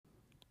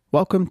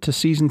Welcome to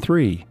Season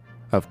 3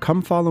 of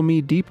Come Follow Me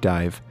Deep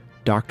Dive,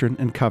 Doctrine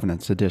and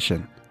Covenants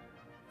Edition.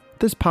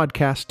 This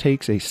podcast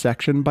takes a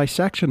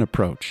section-by-section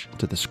approach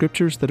to the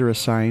scriptures that are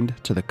assigned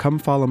to the Come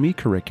Follow Me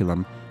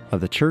curriculum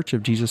of the Church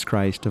of Jesus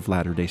Christ of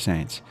Latter-day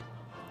Saints.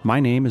 My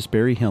name is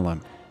Barry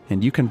Hillam,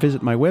 and you can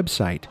visit my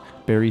website,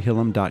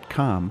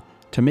 barryhillam.com,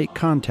 to make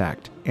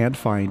contact and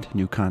find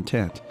new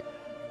content.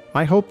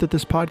 I hope that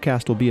this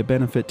podcast will be a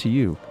benefit to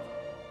you.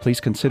 Please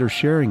consider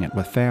sharing it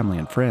with family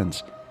and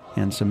friends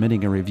and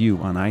submitting a review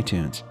on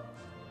iTunes.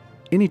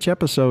 In each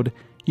episode,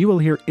 you will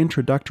hear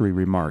introductory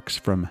remarks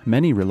from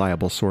many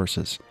reliable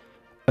sources,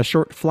 a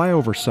short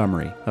flyover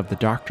summary of the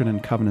Doctrine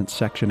and Covenants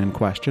section in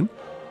question,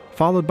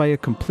 followed by a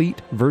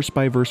complete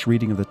verse-by-verse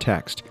reading of the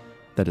text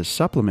that is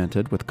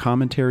supplemented with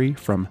commentary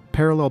from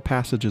parallel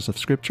passages of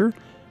Scripture,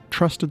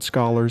 trusted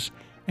scholars,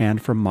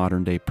 and from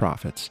modern-day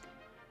prophets.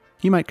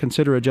 You might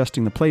consider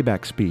adjusting the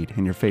playback speed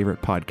in your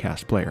favorite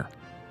podcast player.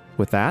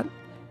 With that,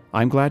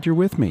 I'm glad you're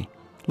with me.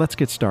 Let's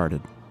get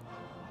started.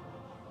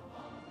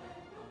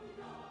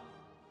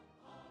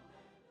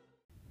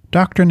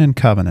 Doctrine and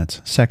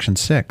Covenants, Section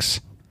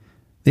 6.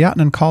 The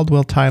Otten and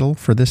Caldwell title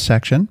for this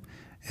section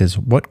is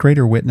What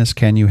Greater Witness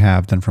Can You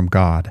Have Than From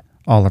God?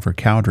 Oliver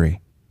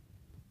Cowdery.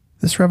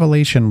 This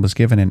revelation was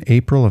given in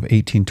April of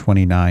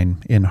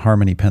 1829 in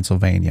Harmony,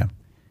 Pennsylvania.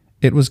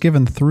 It was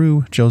given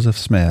through Joseph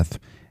Smith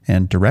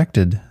and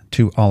directed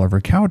to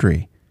Oliver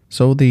Cowdery.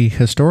 So the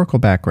historical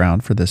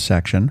background for this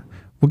section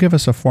will give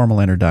us a formal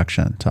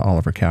introduction to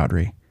Oliver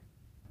Cowdery.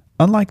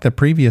 Unlike the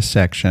previous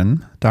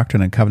section,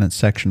 Doctrine and Covenants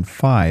Section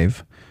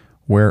 5,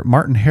 where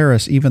Martin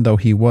Harris, even though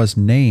he was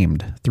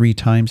named 3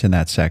 times in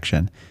that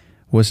section,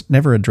 was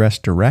never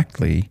addressed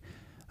directly,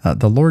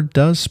 the Lord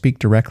does speak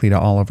directly to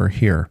Oliver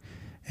here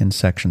in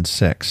Section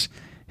 6.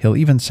 He'll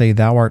even say,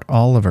 "Thou art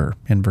Oliver,"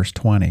 in verse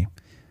 20.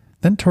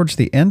 Then towards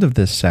the end of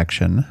this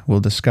section, we'll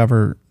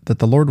discover that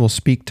the Lord will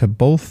speak to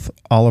both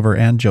Oliver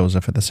and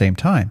Joseph at the same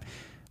time.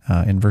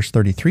 In verse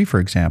 33,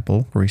 for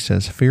example, where he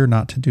says, "Fear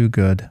not to do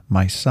good,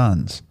 my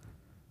sons."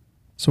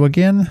 So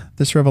again,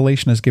 this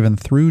revelation is given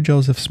through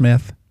Joseph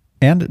Smith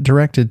and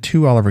directed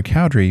to Oliver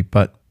Cowdery,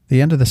 but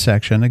the end of the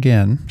section,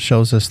 again,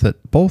 shows us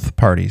that both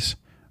parties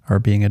are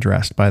being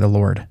addressed by the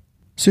Lord.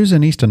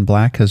 Susan Easton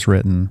Black has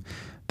written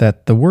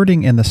that the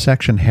wording in the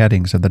section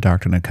headings of the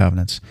Doctrine and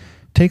Covenants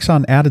takes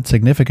on added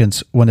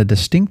significance when a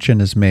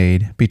distinction is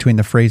made between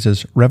the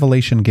phrases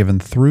revelation given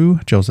through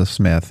Joseph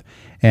Smith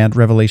and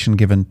revelation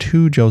given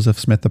to Joseph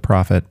Smith the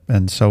prophet,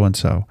 and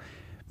so,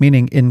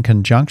 meaning in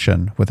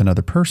conjunction with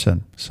another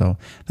person. So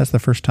that's the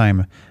first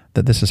time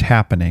that this is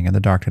happening in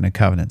the Doctrine and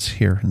Covenants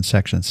here in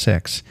Section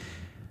 6.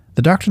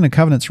 The Doctrine and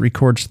Covenants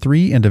records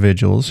 3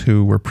 individuals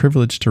who were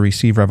privileged to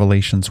receive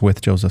revelations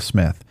with Joseph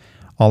Smith: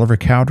 Oliver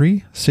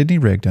Cowdery, Sidney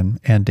Rigdon,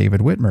 and David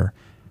Whitmer.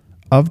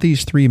 Of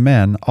these 3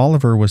 men,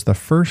 Oliver was the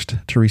first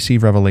to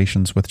receive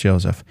revelations with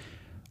Joseph.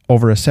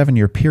 Over a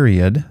 7-year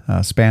period,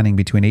 spanning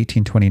between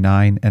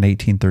 1829 and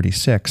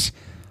 1836,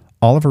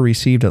 Oliver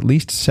received at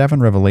least 7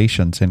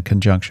 revelations in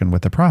conjunction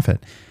with the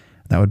prophet.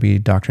 That would be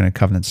Doctrine and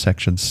Covenants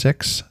Section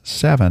 6,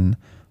 7,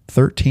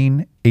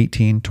 13,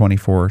 18,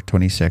 24,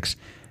 26,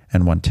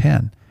 and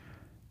 110.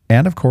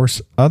 And, of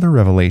course, other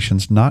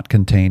revelations not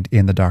contained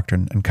in the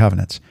Doctrine and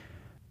Covenants.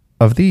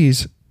 Of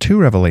these, 2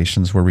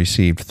 revelations were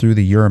received through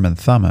the Urim and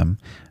Thummim,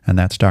 and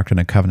that's Doctrine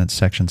and Covenants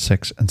Section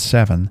 6 and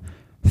 7,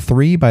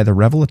 3 by the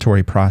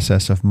revelatory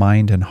process of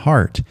mind and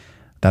heart,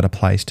 that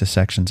applies to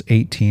Sections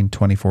 18,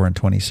 24, and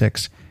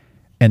 26,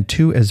 and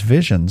 2 as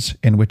visions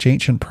in which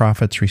ancient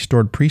prophets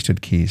restored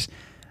priesthood keys,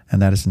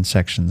 and that is in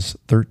Sections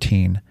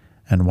 13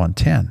 and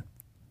 110.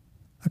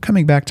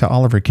 Coming back to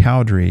Oliver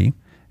Cowdery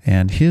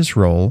and his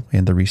role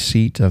in the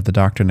receipt of the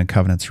Doctrine and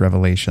Covenants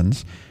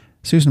revelations,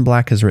 Susan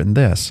Black has written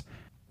this: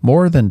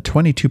 more than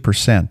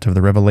 22% of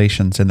the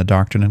revelations in the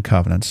Doctrine and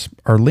Covenants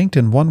are linked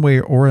in one way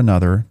or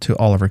another to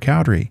Oliver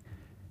Cowdery.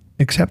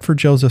 Except for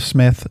Joseph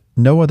Smith,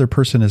 no other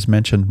person is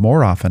mentioned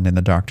more often in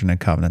the Doctrine and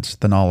Covenants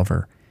than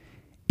Oliver.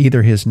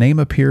 Either his name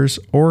appears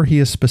or he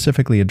is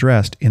specifically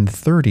addressed in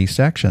 30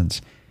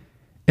 sections.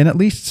 In at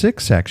least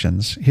 6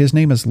 sections, his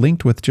name is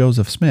linked with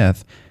Joseph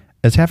Smith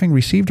as having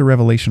received a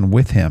revelation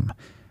with him.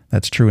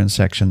 That's true in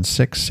Sections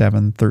 6,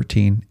 7,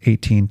 13,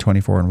 18,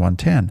 24, and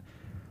 110.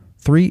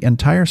 3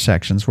 entire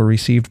sections were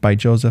received by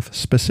Joseph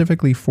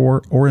specifically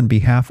for or in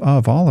behalf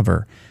of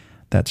Oliver.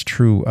 That's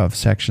true of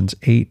Sections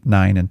 8,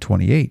 9, and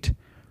 28.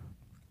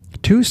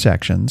 2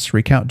 sections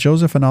recount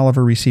Joseph and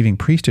Oliver receiving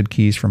priesthood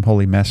keys from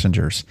holy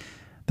messengers.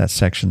 That's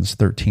Sections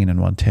 13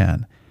 and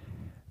 110.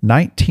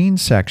 19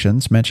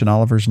 sections mention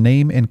Oliver's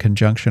name in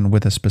conjunction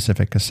with a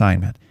specific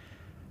assignment.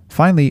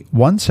 Finally,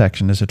 1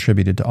 section is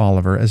attributed to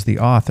Oliver as the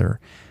author,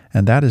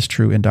 and that is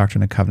true in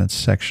Doctrine and Covenants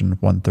Section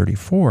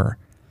 134.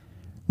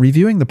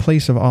 Reviewing the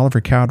place of Oliver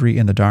Cowdery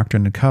in the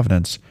Doctrine and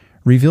Covenants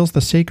reveals the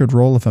sacred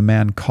role of a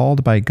man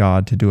called by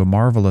God to do a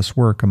marvelous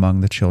work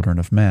among the children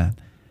of men.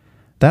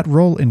 That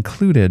role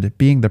included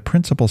being the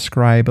principal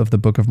scribe of the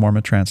Book of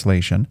Mormon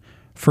translation,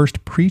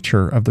 first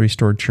preacher of the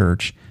restored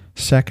church,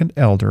 second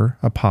elder,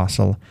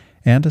 apostle,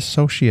 and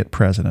associate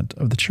president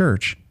of the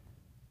church.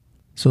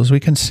 So as we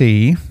can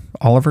see,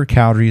 Oliver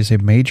Cowdery is a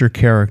major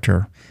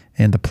character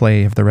in the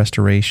play of the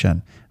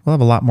Restoration. We'll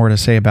have a lot more to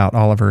say about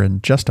Oliver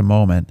in just a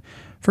moment.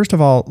 First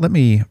of all, let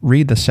me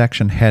read the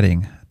section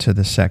heading to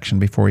this section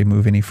before we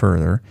move any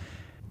further.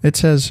 It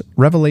says,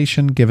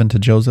 Revelation given to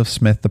Joseph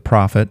Smith the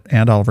prophet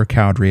and Oliver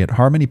Cowdery at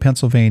Harmony,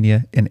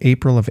 Pennsylvania in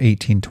April of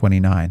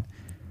 1829.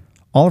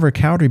 Oliver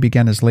Cowdery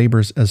began his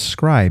labors as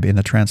scribe in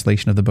the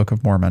translation of the Book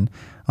of Mormon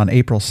on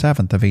April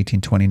 7th of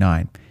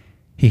 1829.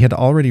 He had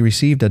already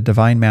received a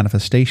divine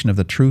manifestation of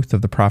the truth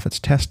of the prophet's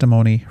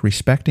testimony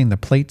respecting the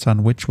plates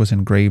on which was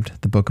engraved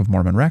the Book of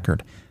Mormon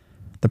record.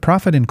 The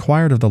prophet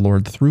inquired of the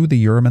Lord through the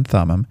Urim and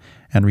Thummim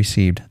and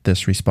received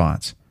this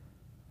response.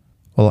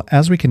 Well,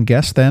 as we can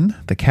guess then,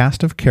 the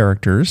cast of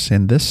characters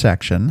in this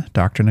section,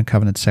 Doctrine and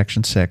Covenants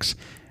section 6,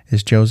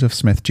 is Joseph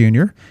Smith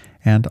Jr.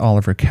 and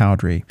Oliver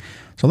Cowdery.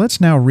 So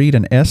let's now read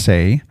an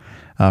essay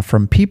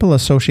from people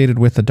associated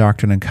with the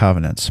Doctrine and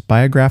Covenants,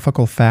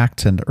 biographical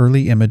facts and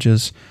early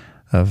images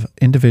of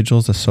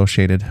individuals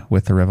associated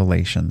with the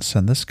Revelations.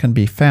 And this can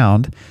be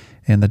found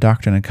in the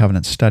Doctrine and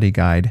Covenants study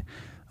guide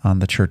on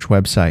the church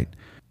website.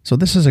 So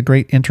this is a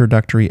great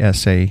introductory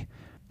essay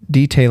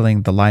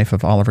detailing the life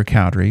of Oliver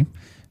Cowdery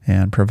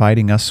and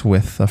providing us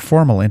with a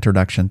formal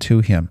introduction to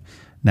him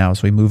now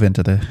as we move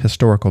into the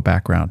historical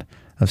background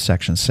of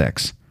Section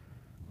 6.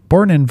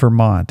 Born in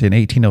Vermont in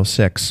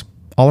 1806,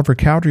 Oliver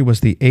Cowdery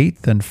was the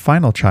eighth and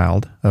final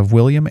child of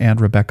William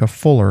and Rebecca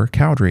Fuller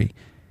Cowdery.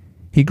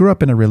 He grew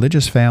up in a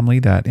religious family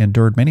that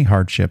endured many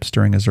hardships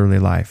during his early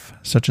life,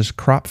 such as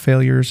crop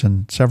failures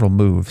and several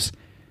moves.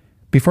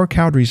 Before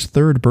Cowdery's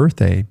third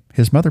birthday,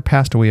 his mother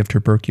passed away of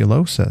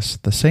tuberculosis,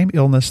 the same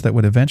illness that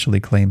would eventually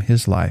claim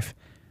his life.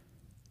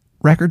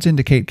 Records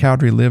indicate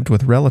Cowdery lived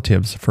with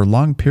relatives for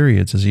long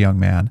periods as a young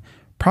man,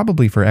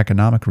 probably for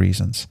economic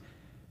reasons.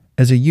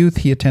 As a youth,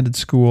 he attended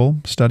school,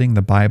 studying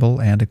the Bible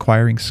and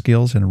acquiring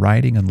skills in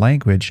writing and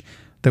language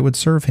that would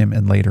serve him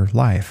in later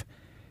life.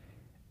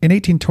 In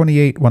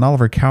 1828, when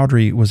Oliver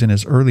Cowdery was in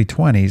his early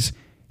 20s,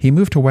 he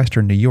moved to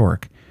western New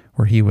York,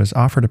 where he was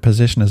offered a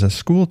position as a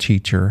school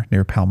teacher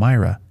near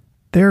Palmyra.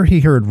 There he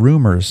heard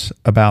rumors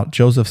about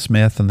Joseph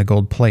Smith and the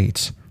gold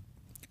plates.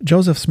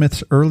 Joseph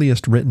Smith's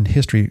earliest written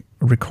history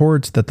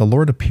records that the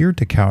Lord appeared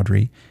to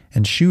Cowdery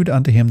and shewed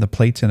unto him the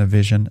plates in a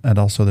vision and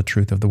also the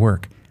truth of the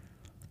work.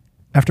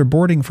 After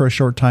boarding for a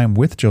short time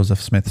with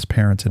Joseph Smith's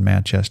parents in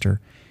Manchester,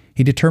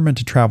 he determined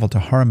to travel to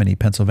Harmony,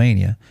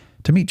 Pennsylvania,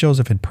 to meet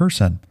Joseph in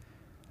person.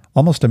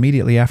 Almost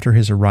immediately after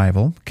his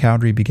arrival,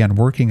 Cowdery began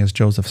working as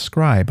Joseph's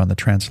scribe on the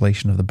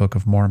translation of the Book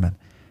of Mormon.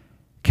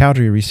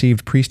 Cowdery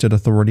received priesthood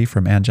authority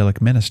from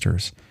angelic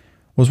ministers,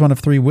 was one of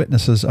 3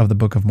 witnesses of the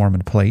Book of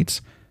Mormon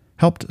plates,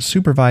 helped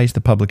supervise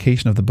the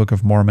publication of the Book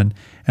of Mormon,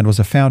 and was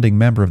a founding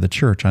member of the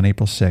church on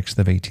April 6th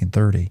of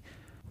 1830.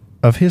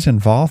 Of his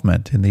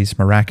involvement in these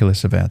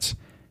miraculous events,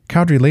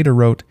 Cowdery later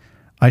wrote,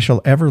 I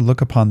shall ever look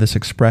upon this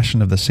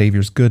expression of the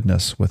Savior's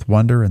goodness with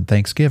wonder and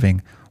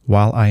thanksgiving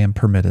while I am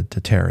permitted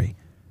to tarry.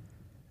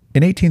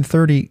 In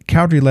 1830,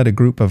 Cowdery led a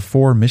group of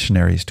 4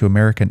 missionaries to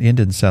American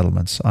Indian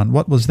settlements on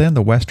what was then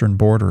the western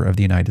border of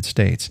the United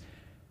States.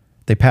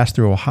 They passed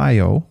through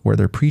Ohio, where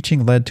their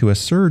preaching led to a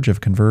surge of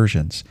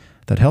conversions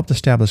that helped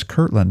establish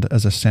Kirtland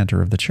as a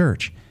center of the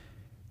church.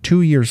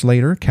 2 years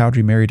later,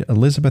 Cowdery married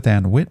Elizabeth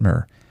Ann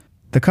Whitmer.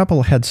 The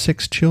couple had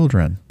 6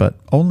 children, but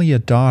only a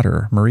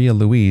daughter, Maria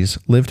Louise,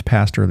 lived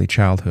past early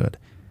childhood.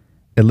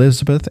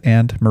 Elizabeth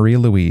and Maria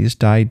Louise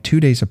died 2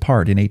 days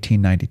apart in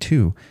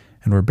 1892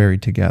 and were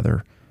buried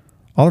together.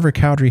 Oliver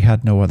Cowdery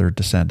had no other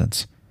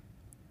descendants.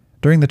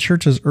 During the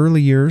church's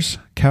early years,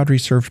 Cowdery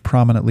served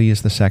prominently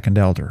as the second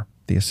elder,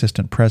 the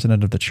assistant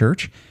president of the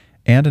church,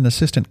 and an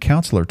assistant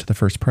counselor to the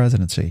first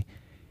presidency.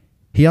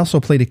 He also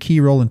played a key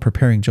role in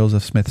preparing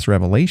Joseph Smith's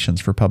Revelations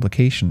for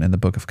publication in the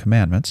Book of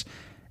Commandments,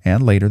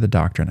 and later the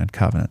Doctrine and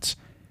Covenants.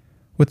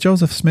 With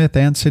Joseph Smith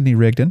and Sidney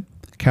Rigdon,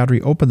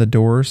 Cowdery opened the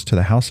doors to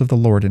the House of the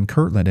Lord in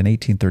Kirtland in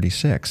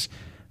 1836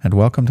 and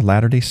welcomed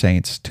Latter-day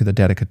Saints to the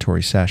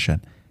dedicatory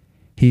session.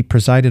 He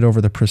presided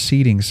over the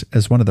proceedings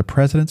as one of the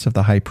presidents of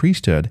the high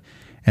priesthood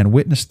and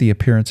witnessed the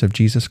appearance of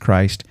Jesus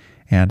Christ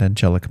and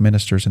angelic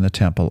ministers in the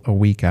temple a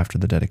week after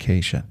the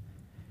dedication.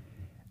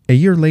 A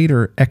year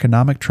later,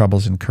 economic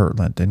troubles in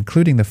Kirtland,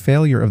 including the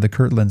failure of the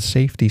Kirtland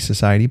Safety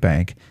Society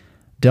Bank,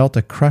 dealt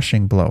a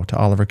crushing blow to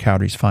Oliver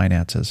Cowdery's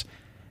finances,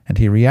 and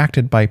he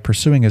reacted by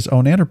pursuing his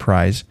own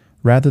enterprise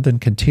rather than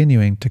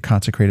continuing to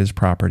consecrate his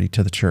property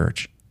to the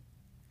church.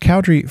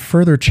 Cowdery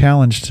further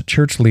challenged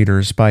church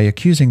leaders by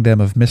accusing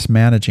them of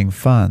mismanaging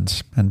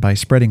funds and by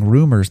spreading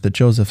rumors that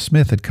Joseph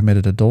Smith had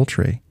committed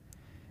adultery.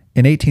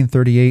 In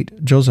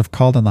 1838, Joseph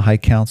called on the High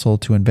Council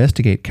to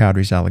investigate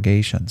Cowdery's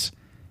allegations.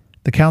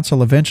 The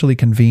council eventually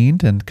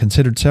convened and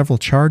considered several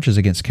charges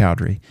against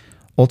Cowdery,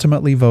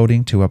 ultimately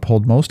voting to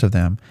uphold most of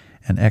them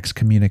and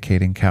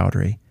excommunicating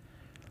Cowdery.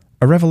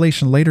 A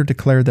revelation later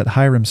declared that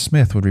Hyrum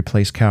Smith would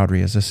replace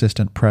Cowdery as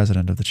assistant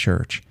president of the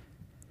church.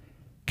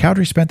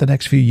 Cowdery spent the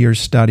next few years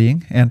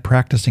studying and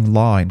practicing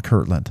law in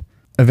Kirtland,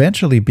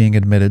 eventually being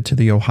admitted to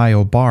the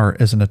Ohio bar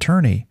as an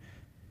attorney.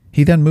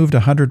 He then moved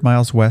 100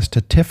 miles west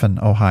to Tiffin,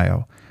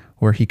 Ohio,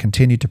 where he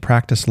continued to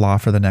practice law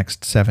for the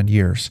next 7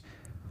 years.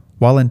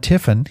 While in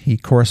Tiffin, he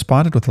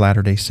corresponded with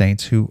Latter-day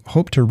Saints who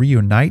hoped to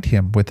reunite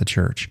him with the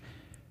church.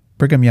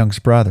 Brigham Young's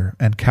brother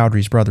and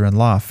Cowdery's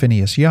brother-in-law,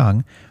 Phineas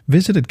Young,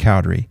 visited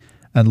Cowdery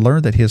and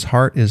learned that his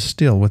heart is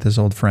still with his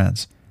old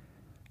friends.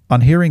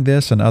 On hearing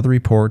this and other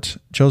reports,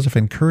 Joseph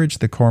encouraged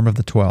the Quorum of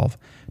the 12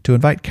 to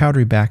invite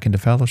Cowdery back into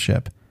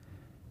fellowship.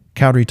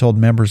 Cowdery told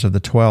members of the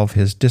 12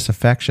 his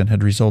disaffection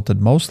had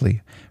resulted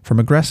mostly from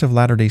aggressive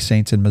Latter-day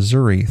Saints in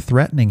Missouri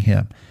threatening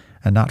him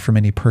and not from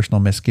any personal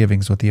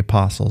misgivings with the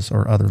apostles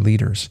or other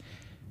leaders.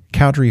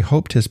 Cowdery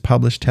hoped his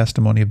published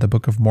testimony of the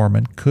Book of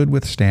Mormon could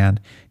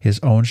withstand his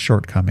own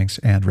shortcomings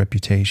and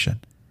reputation.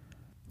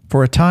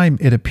 For a time,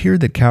 it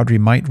appeared that Cowdery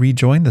might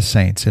rejoin the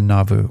Saints in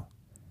Nauvoo.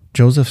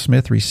 Joseph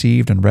Smith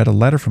received and read a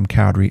letter from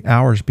Cowdery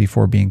hours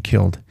before being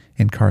killed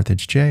in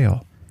Carthage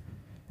jail.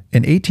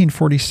 In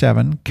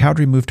 1847,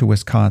 Cowdery moved to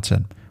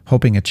Wisconsin,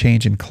 hoping a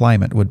change in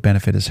climate would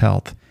benefit his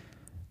health.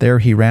 There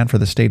he ran for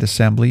the state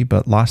assembly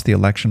but lost the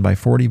election by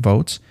 40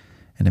 votes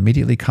and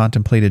immediately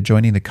contemplated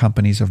joining the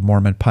companies of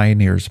Mormon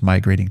pioneers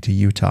migrating to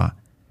Utah.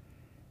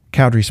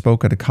 Cowdery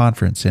spoke at a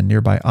conference in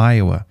nearby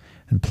Iowa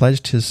and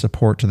pledged his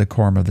support to the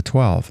Quorum of the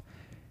 12.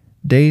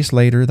 Days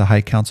later, the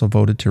High Council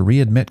voted to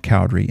readmit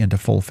Cowdery into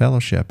full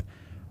fellowship.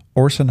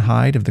 Orson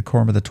Hyde of the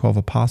Quorum of the 12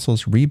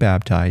 Apostles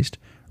rebaptized,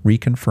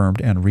 reconfirmed,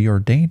 and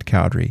reordained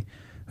Cowdery,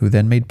 who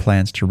then made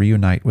plans to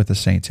reunite with the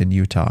Saints in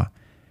Utah.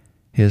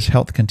 His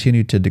health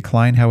continued to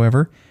decline,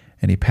 however,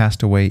 and he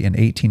passed away in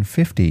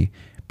 1850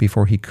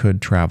 before he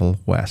could travel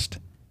west.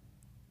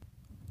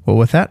 Well,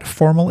 with that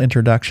formal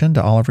introduction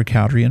to Oliver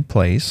Cowdery in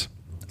place,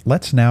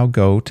 let's now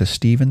go to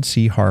Stephen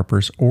C.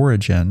 Harper's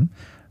origin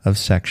of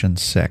Section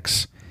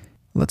 6.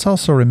 Let's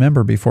also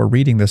remember before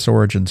reading this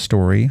origin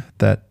story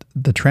that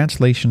the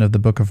translation of the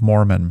Book of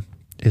Mormon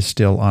is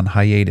still on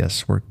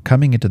hiatus. We're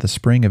coming into the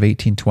spring of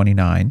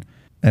 1829,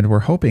 and we're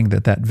hoping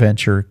that that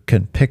venture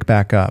can pick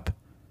back up.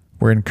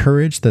 We're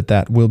encouraged that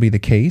that will be the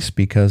case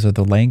because of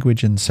the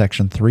language in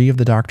Section 3 of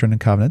the Doctrine and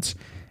Covenants,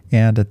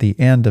 and at the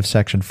end of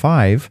Section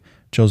 5,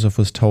 Joseph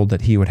was told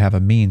that he would have a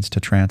means to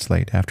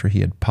translate after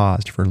he had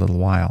paused for a little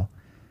while.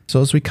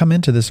 So as we come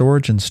into this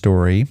origin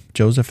story,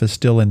 Joseph is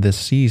still in this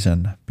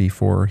season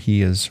before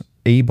he is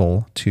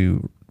able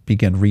to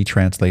begin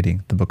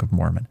retranslating the Book of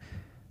Mormon.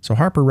 So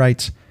Harper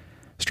writes,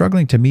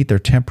 struggling to meet their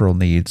temporal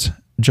needs,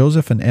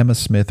 Joseph and Emma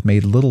Smith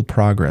made little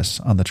progress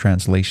on the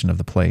translation of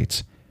the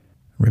plates.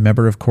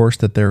 Remember, of course,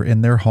 that they're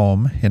in their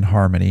home in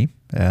Harmony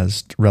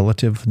as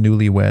relative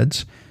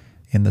newlyweds.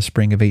 In the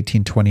spring of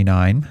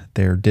 1829,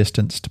 they're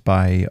distanced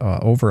by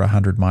over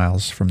 100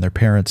 miles from their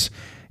parents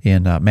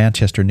in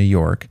Manchester, New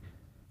York,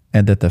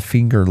 and that the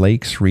Finger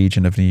Lakes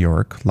region of New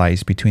York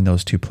lies between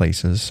those two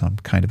places on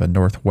kind of a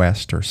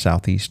northwest or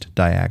southeast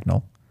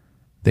diagonal.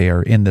 They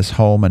are in this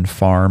home and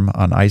farm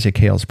on Isaac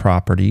Hale's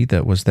property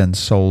that was then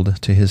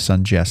sold to his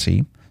son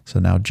Jesse. So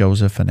now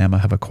Joseph and Emma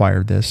have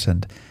acquired this,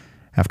 and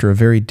after a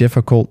very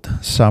difficult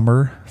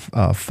summer,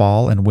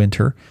 fall, and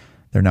winter,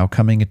 they're now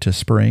coming into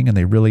spring, and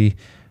they really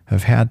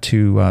have had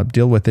to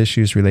deal with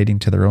issues relating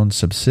to their own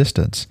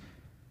subsistence.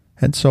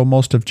 And so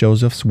most of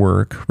Joseph's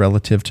work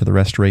relative to the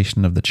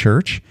restoration of the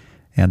church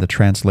and the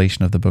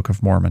translation of the Book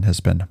of Mormon has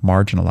been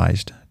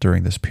marginalized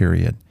during this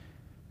period.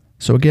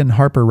 So again,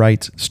 Harper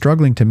writes,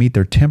 struggling to meet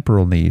their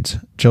temporal needs,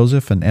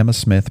 Joseph and Emma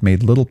Smith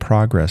made little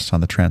progress on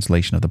the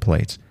translation of the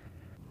plates.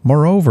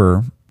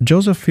 Moreover,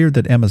 Joseph feared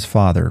that Emma's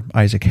father,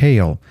 Isaac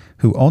Hale,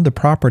 who owned the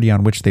property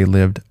on which they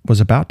lived, was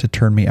about to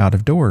turn me out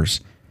of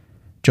doors.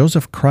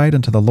 Joseph cried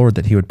unto the Lord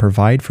that he would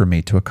provide for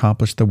me to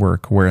accomplish the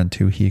work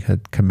whereunto he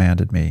had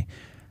commanded me.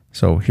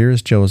 So here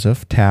is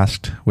Joseph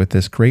tasked with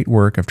this great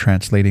work of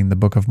translating the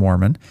Book of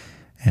Mormon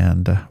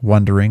and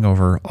wondering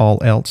over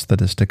all else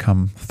that is to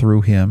come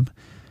through him.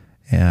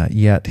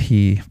 Yet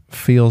he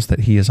feels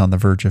that he is on the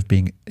verge of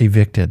being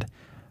evicted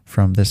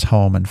from this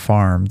home and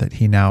farm that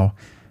he now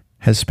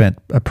has spent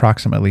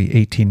approximately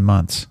 18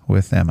 months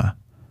with Emma.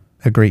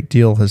 A great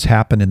deal has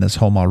happened in this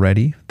home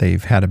already.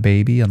 They've had a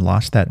baby and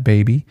lost that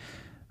baby.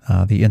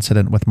 The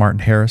incident with Martin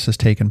Harris has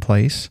taken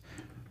place.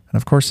 And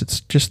of course,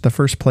 it's just the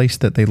first place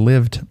that they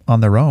lived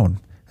on their own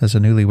as a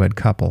newlywed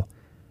couple.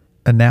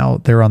 And now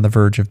they're on the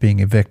verge of being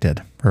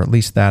evicted, or at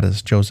least that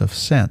is Joseph's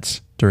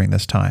sense during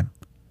this time.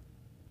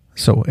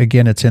 So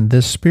again, it's in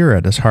this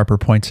spirit, as Harper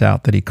points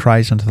out, that he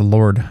cries unto the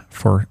Lord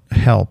for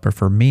help or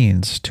for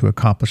means to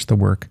accomplish the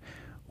work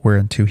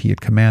whereunto he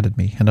had commanded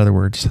me. In other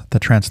words, the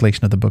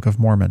translation of the Book of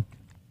Mormon.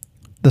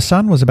 The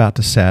sun was about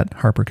to set,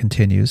 Harper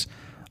continues,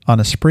 on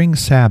a spring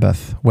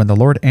Sabbath when the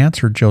Lord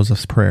answered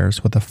Joseph's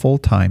prayers with a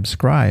full-time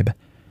scribe.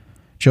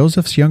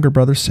 Joseph's younger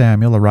brother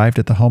Samuel arrived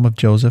at the home of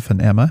Joseph and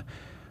Emma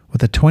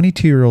with a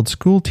 22-year-old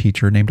school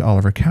teacher named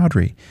Oliver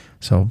Cowdery.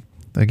 So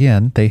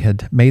again, they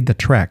had made the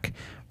trek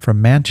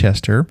from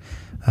Manchester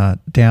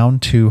down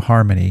to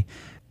Harmony.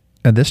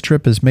 And this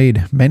trip is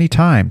made many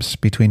times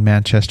between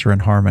Manchester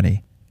and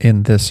Harmony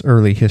in this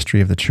early history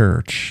of the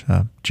church.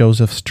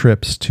 Joseph's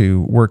trips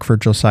to work for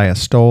Josiah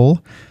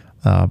Stowell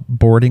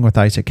boarding with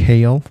Isaac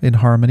Hale in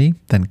Harmony,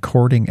 then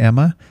courting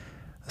Emma.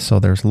 So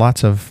there's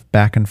lots of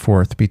back and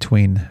forth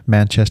between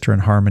Manchester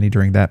and Harmony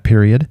during that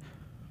period.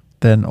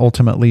 Then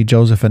ultimately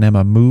Joseph and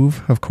Emma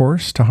move, of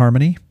course, to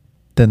Harmony.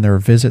 Then there are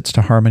visits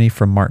to Harmony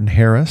from Martin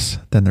Harris.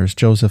 Then there's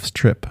Joseph's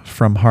trip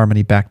from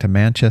Harmony back to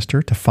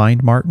Manchester to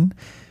find Martin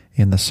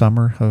in the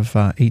summer of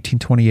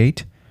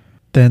 1828.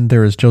 Then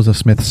there is Joseph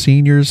Smith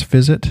Sr.'s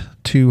visit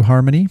to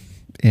Harmony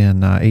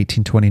in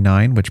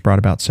 1829, which brought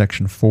about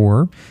Section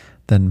 4.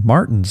 Then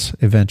Martin's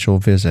eventual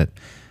visit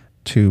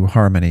to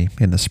Harmony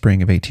in the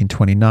spring of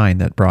 1829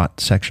 that brought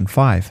Section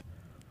 5.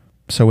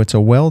 So it's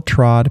a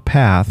well-trod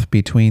path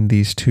between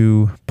these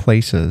two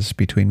places,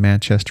 between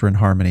Manchester and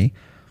Harmony,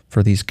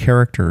 for these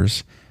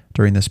characters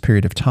during this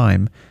period of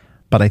time.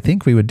 But I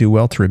think we would do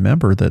well to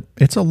remember that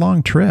it's a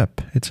long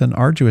trip. It's an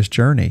arduous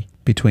journey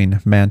between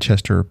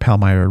Manchester,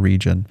 Palmyra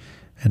region,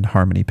 and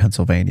Harmony,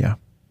 Pennsylvania.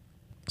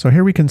 So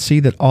here we can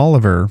see that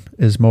Oliver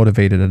is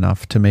motivated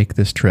enough to make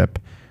this trip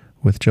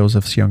with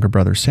Joseph's younger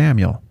brother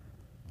Samuel.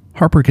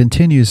 Harper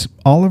continues,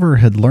 Oliver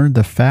had learned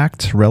the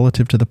facts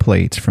relative to the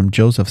plates from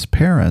Joseph's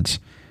parents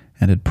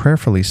and had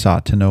prayerfully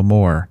sought to know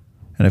more.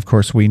 And of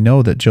course, we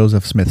know that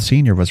Joseph Smith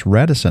Sr. was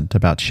reticent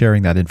about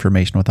sharing that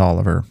information with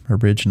Oliver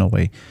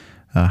originally.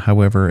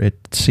 However,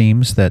 it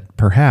seems that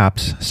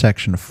perhaps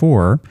Section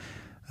 4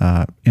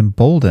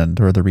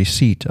 emboldened, or the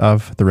receipt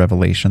of the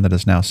revelation that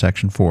is now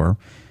Section 4,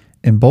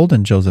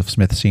 emboldened Joseph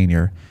Smith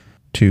Sr.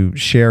 to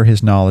share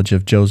his knowledge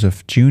of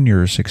Joseph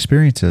Jr.'s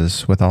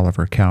experiences with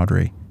Oliver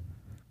Cowdery.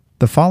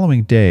 The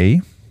following day,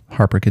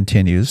 Harper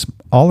continues,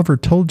 Oliver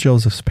told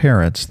Joseph's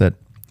parents that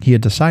he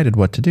had decided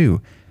what to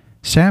do.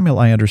 Samuel,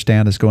 I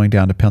understand, is going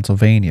down to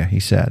Pennsylvania, he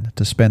said,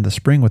 to spend the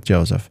spring with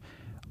Joseph.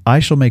 I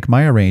shall make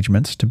my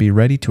arrangements to be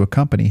ready to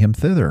accompany him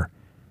thither.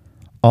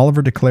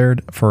 Oliver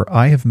declared, For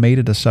I have made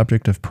it a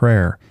subject of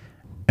prayer,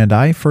 and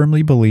I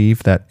firmly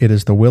believe that it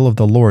is the will of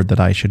the Lord that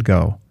I should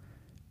go.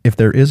 If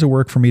there is a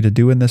work for me to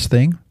do in this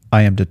thing,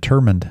 I am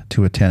determined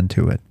to attend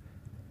to it.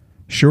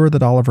 Sure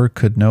that Oliver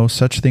could know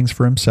such things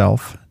for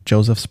himself,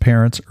 Joseph's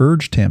parents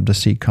urged him to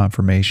seek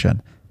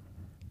confirmation.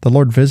 The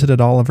Lord visited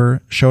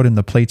Oliver, showed him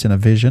the plates in a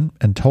vision,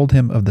 and told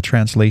him of the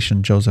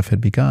translation Joseph had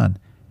begun.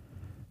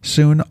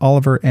 Soon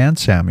Oliver and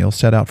Samuel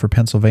set out for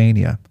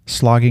Pennsylvania,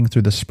 slogging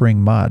through the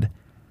spring mud.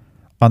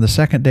 On the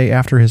second day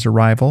after his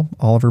arrival,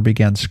 Oliver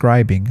began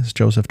scribing as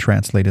Joseph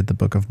translated the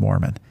Book of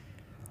Mormon.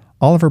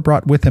 Oliver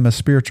brought with him a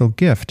spiritual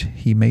gift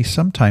he may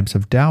sometimes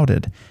have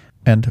doubted,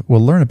 and we'll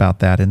learn about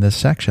that in this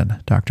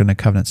section, Doctrine and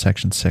Covenants,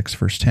 section 6,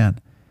 verse 10.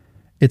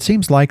 It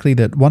seems likely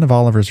that one of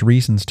Oliver's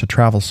reasons to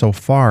travel so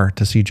far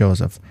to see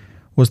Joseph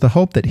was the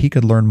hope that he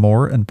could learn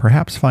more and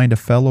perhaps find a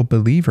fellow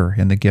believer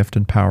in the gift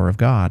and power of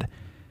God.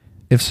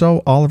 If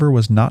so, Oliver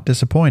was not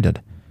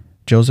disappointed.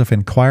 Joseph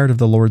inquired of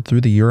the Lord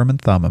through the Urim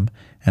and Thummim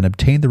and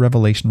obtained the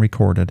revelation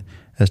recorded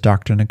as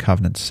Doctrine and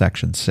Covenants,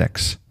 section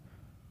 6.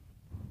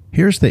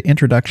 Here's the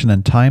introduction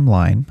and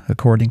timeline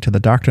according to the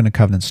Doctrine and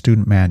Covenants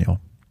student manual.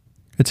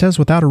 It says,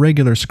 without a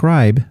regular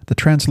scribe, the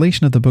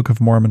translation of the Book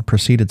of Mormon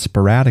proceeded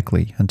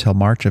sporadically until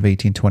March of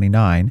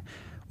 1829,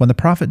 when the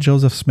prophet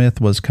Joseph Smith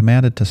was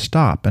commanded to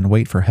stop and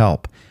wait for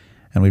help.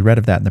 And we read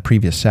of that in the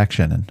previous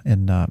section,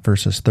 in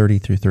verses 30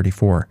 through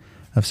 34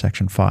 of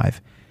section 5.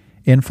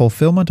 In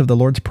fulfillment of the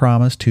Lord's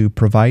promise to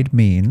provide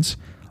means,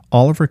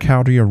 Oliver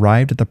Cowdery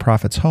arrived at the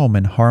prophet's home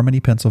in Harmony,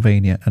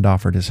 Pennsylvania, and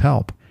offered his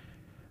help.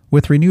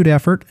 With renewed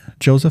effort,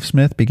 Joseph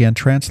Smith began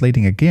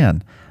translating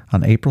again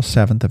on April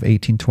 7th of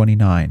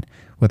 1829,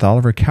 with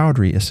Oliver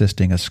Cowdery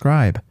assisting as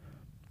scribe.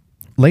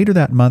 Later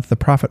that month, the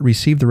prophet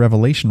received the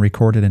revelation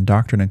recorded in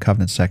Doctrine and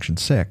Covenants, section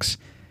 6.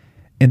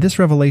 In this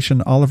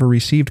revelation, Oliver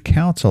received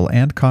counsel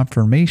and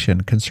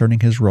confirmation concerning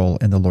his role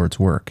in the Lord's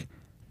work.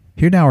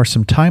 Here now are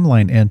some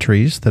timeline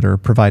entries that are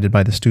provided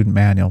by the student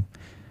manual.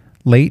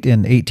 Late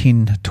in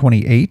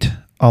 1828,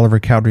 Oliver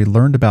Cowdery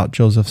learned about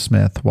Joseph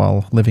Smith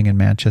while living in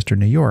Manchester,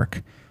 New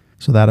York.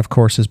 So that, of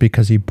course, is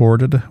because he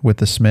boarded with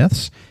the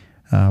Smiths,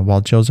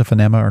 while Joseph and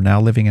Emma are now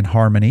living in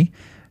Harmony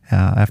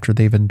after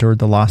they've endured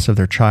the loss of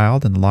their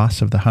child and the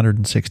loss of the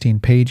 116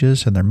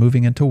 pages, and they're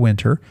moving into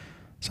winter.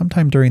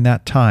 Sometime during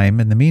that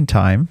time, in the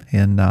meantime,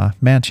 in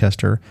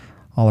Manchester,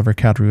 Oliver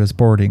Cowdery was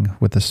boarding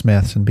with the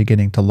Smiths and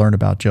beginning to learn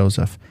about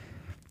Joseph.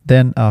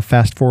 Then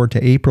fast forward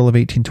to April of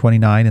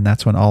 1829, and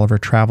that's when Oliver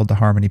traveled to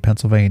Harmony,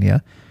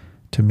 Pennsylvania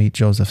to meet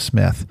Joseph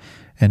Smith.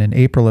 And in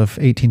April of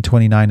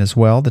 1829 as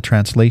well, the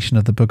translation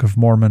of the Book of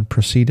Mormon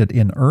proceeded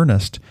in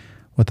earnest,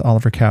 with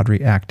Oliver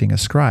Cowdery acting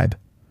as scribe.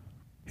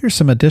 Here's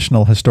some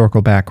additional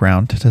historical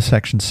background to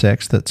Section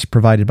 6 that's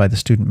provided by the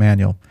student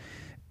manual.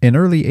 In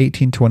early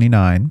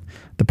 1829,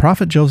 the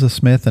prophet Joseph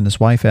Smith and his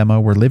wife Emma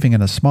were living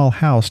in a small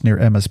house near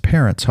Emma's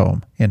parents'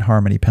 home in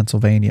Harmony,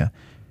 Pennsylvania.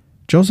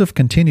 Joseph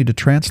continued to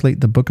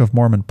translate the Book of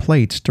Mormon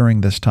plates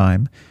during this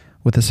time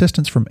with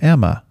assistance from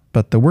Emma,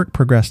 but the work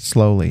progressed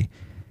slowly.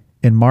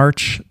 In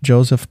March,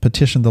 Joseph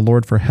petitioned the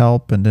Lord for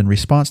help, and in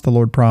response the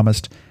Lord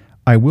promised,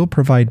 I will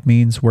provide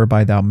means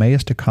whereby thou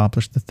mayest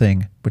accomplish the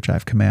thing which I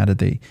have commanded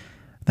thee.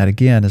 That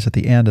again is at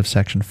the end of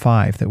section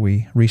 5 that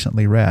we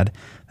recently read.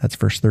 That's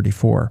verse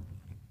 34.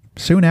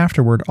 Soon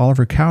afterward,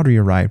 Oliver Cowdery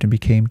arrived and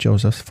became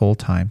Joseph's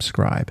full-time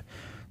scribe.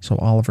 So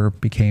Oliver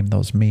became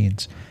those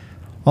means.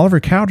 Oliver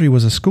Cowdery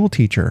was a school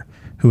teacher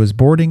who was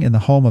boarding in the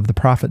home of the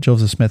prophet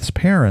Joseph Smith's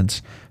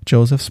parents,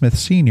 Joseph Smith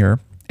Sr.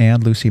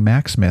 and Lucy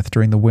Mack Smith,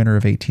 during the winter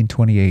of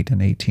 1828 and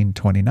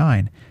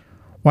 1829.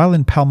 While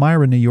in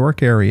Palmyra, New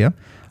York area,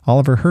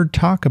 Oliver heard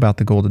talk about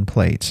the golden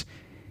plates.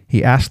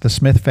 He asked the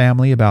Smith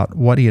family about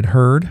what he had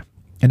heard,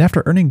 and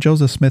after earning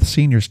Joseph Smith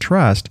Sr.'s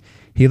trust,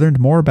 he learned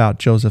more about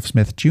Joseph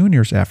Smith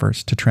Jr.'s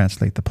efforts to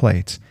translate the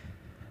plates.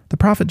 The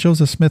prophet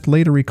Joseph Smith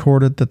later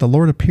recorded that the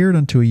Lord appeared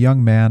unto a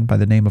young man by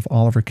the name of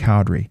Oliver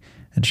Cowdery,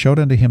 and showed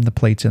unto him the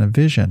plates in a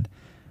vision.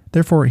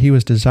 Therefore he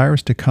was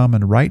desirous to come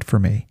and write for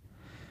me.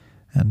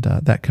 And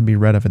that can be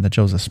read of in the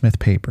Joseph Smith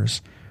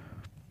papers.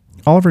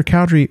 Oliver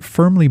Cowdery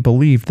firmly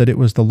believed that it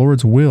was the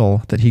Lord's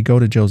will that he go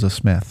to Joseph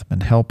Smith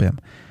and help him.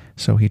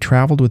 So he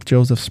traveled with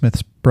Joseph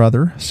Smith's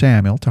brother,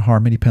 Samuel, to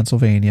Harmony,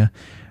 Pennsylvania,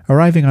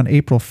 arriving on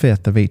April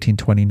 5th of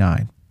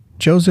 1829.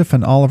 Joseph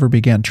and Oliver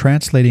began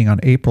translating on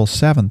April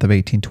 7th of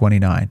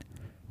 1829.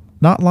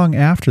 Not long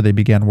after they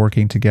began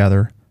working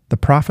together, the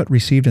prophet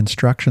received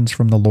instructions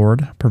from the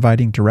Lord,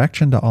 providing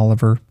direction to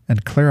Oliver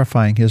and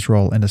clarifying his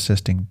role in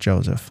assisting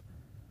Joseph.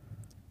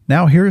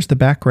 Now here is the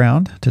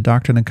background to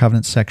Doctrine and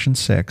Covenants section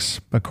 6,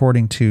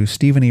 according to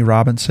Stephen E.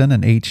 Robinson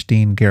and H.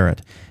 Dean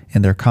Garrett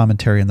in their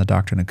commentary on the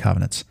Doctrine and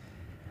Covenants.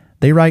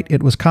 They write,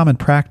 it was common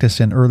practice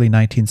in early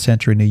 19th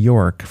century New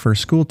York for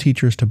school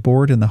teachers to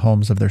board in the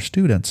homes of their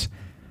students.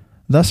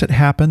 Thus it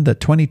happened that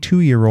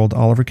 22-year-old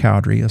Oliver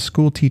Cowdery, a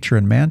school teacher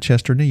in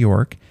Manchester, New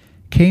York,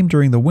 came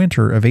during the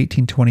winter of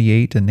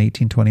 1828 and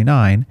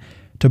 1829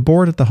 to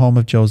board at the home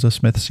of Joseph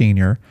Smith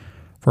Sr.,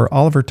 for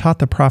Oliver taught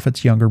the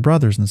prophet's younger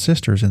brothers and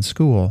sisters in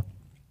school.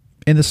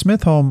 In the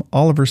Smith home,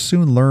 Oliver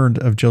soon learned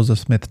of Joseph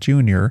Smith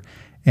Jr.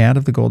 and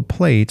of the gold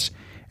plates,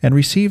 and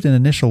received an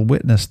initial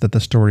witness that the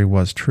story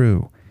was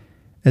true.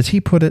 As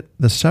he put it,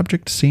 the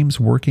subject seems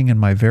working in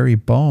my very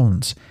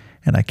bones,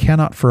 and I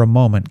cannot for a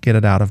moment get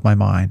it out of my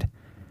mind.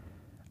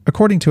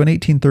 According to an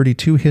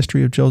 1832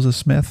 history of Joseph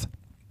Smith,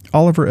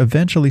 Oliver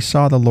eventually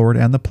saw the Lord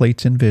and the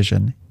plates in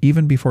vision,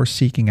 even before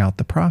seeking out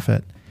the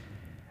prophet.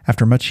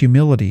 After much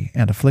humility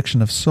and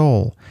affliction of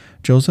soul,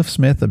 Joseph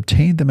Smith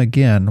obtained them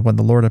again when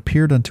the Lord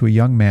appeared unto a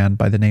young man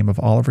by the name of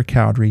Oliver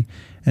Cowdery,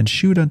 and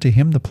shewed unto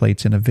him the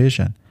plates in a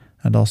vision,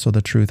 and also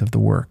the truth of the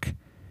work.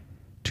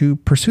 To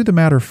pursue the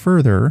matter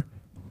further,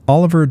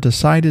 Oliver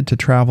decided to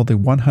travel the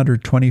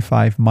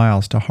 125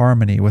 miles to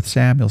Harmony with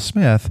Samuel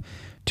Smith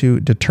to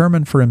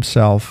determine for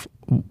himself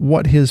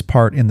what his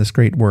part in this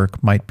great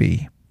work might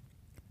be.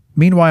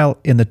 Meanwhile,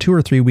 in the 2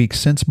 or 3 weeks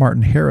since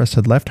Martin Harris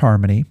had left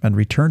Harmony and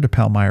returned to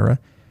Palmyra,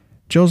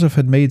 Joseph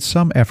had made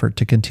some effort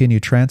to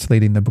continue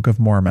translating the Book of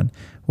Mormon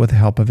with the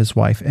help of his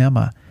wife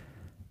Emma.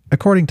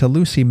 According to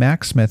Lucy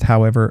Mack Smith,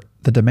 however,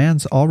 the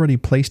demands already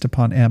placed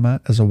upon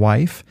Emma as a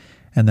wife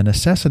and the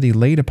necessity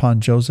laid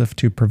upon Joseph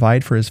to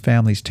provide for his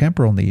family's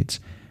temporal needs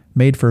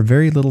made for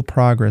very little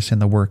progress in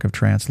the work of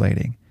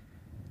translating.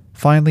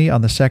 Finally,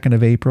 on the 2nd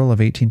of April of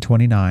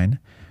 1829,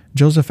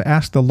 Joseph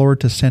asked the Lord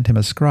to send him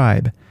a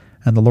scribe,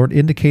 and the Lord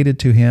indicated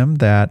to him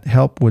that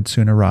help would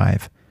soon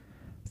arrive.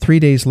 3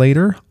 days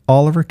later,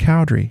 Oliver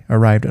Cowdery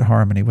arrived at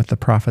Harmony with the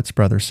prophet's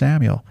brother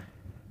Samuel.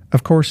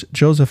 Of course,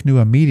 Joseph knew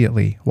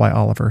immediately why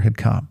Oliver had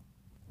come.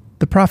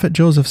 The prophet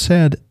Joseph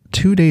said,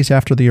 2 days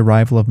after the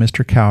arrival of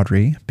Mr.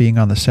 Cowdery, being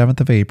on the 7th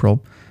of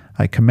April,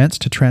 I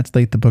commenced to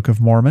translate the Book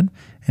of Mormon,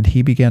 and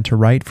he began to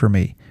write for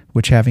me,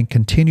 which having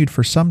continued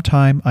for some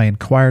time, I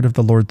inquired of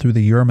the Lord through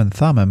the Urim and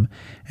Thummim,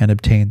 and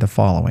obtained the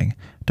following,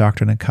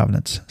 Doctrine and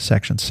Covenants,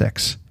 section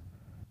 6.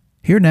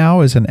 Here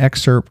now is an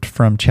excerpt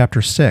from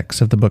chapter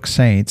 6 of the book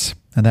Saints,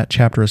 and that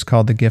chapter is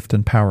called The Gift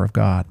and Power of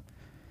God.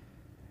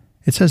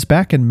 It says,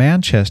 back in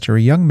Manchester,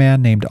 a young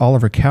man named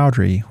Oliver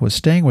Cowdery was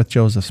staying with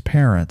Joseph's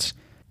parents.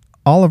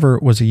 Oliver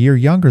was a year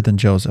younger than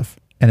Joseph,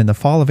 and in the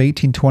fall of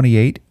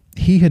 1828,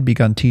 he had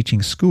begun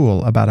teaching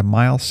school about a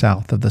mile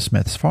south of the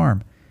Smiths'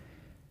 farm.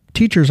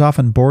 Teachers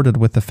often boarded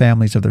with the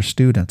families of their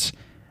students,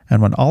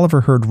 and when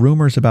Oliver heard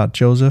rumors about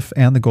Joseph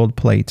and the gold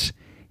plates,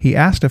 he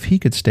asked if he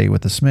could stay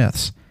with the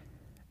Smiths.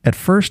 At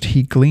first,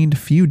 he gleaned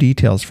few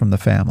details from the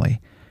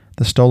family.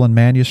 The stolen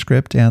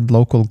manuscript and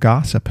local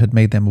gossip had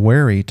made them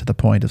wary to the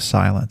point of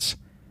silence.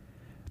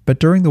 But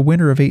during the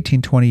winter of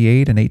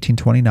 1828 and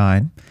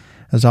 1829,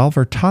 as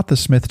Oliver taught the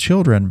Smith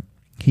children,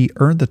 he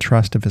earned the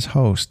trust of his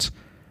hosts.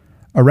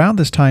 Around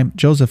this time,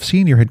 Joseph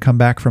Sr. had come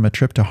back from a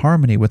trip to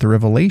Harmony with a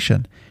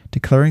revelation,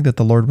 declaring that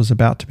the Lord was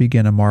about to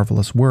begin a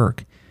marvelous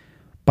work.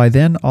 By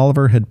then,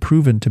 Oliver had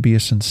proven to be a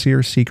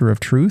sincere seeker of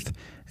truth,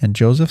 and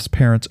Joseph's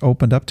parents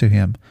opened up to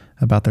him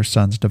about their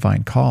son's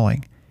divine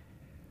calling.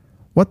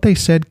 What they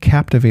said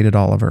captivated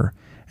Oliver,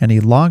 and he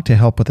longed to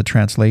help with the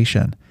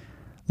translation.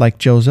 Like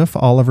Joseph,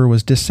 Oliver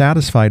was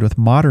dissatisfied with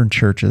modern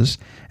churches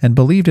and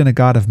believed in a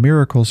God of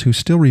miracles who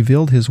still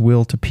revealed his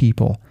will to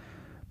people.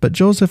 But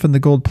Joseph and the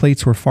gold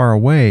plates were far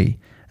away,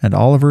 and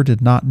Oliver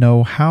did not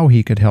know how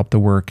he could help the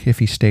work if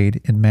he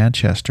stayed in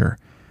Manchester.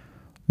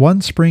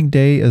 One spring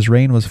day, as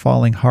rain was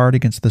falling hard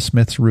against the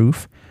Smith's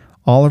roof,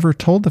 Oliver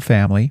told the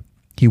family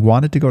he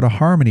wanted to go to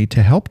Harmony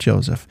to help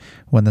Joseph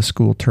when the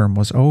school term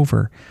was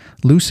over.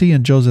 Lucy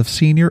and Joseph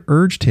Sr.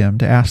 urged him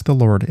to ask the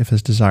Lord if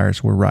his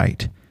desires were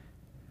right.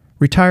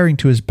 Retiring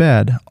to his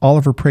bed,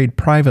 Oliver prayed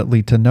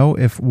privately to know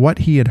if what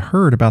he had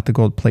heard about the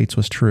gold plates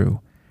was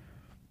true.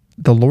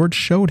 The Lord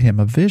showed him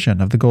a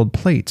vision of the gold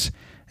plates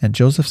and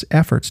Joseph's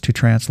efforts to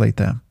translate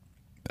them.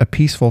 A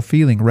peaceful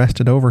feeling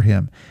rested over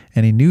him,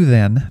 and he knew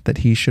then that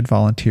he should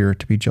volunteer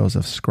to be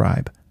Joseph's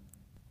scribe.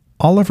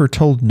 Oliver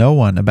told no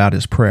one about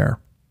his prayer,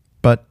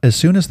 but as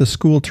soon as the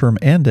school term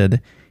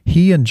ended,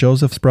 he and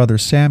Joseph's brother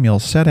Samuel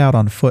set out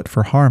on foot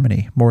for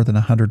Harmony, more than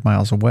 100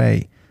 miles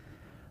away.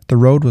 The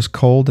road was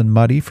cold and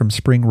muddy from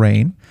spring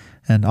rain,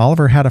 and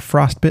Oliver had a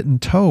frostbitten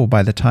toe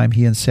by the time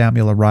he and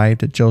Samuel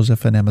arrived at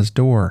Joseph and Emma's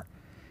door.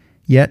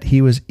 Yet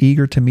he was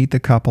eager to meet the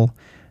couple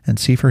and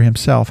see for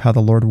himself how the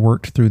Lord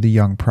worked through the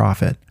young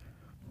prophet.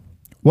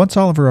 Once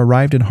Oliver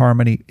arrived in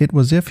Harmony, it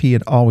was as if he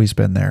had always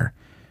been there.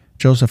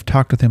 Joseph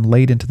talked with him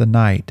late into the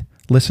night,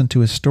 listened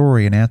to his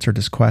story, and answered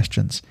his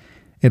questions.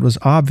 It was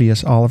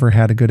obvious Oliver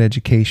had a good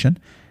education,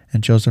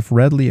 and Joseph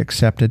readily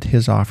accepted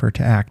his offer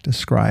to act as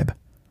scribe.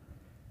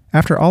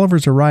 After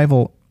Oliver's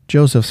arrival,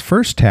 Joseph's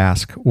first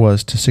task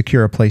was to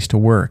secure a place to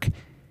work.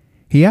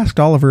 He asked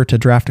Oliver to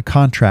draft a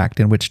contract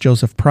in which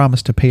Joseph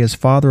promised to pay his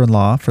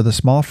father-in-law for the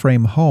small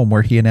frame home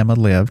where he and Emma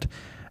lived,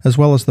 as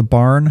well as the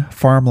barn,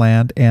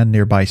 farmland, and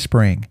nearby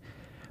spring.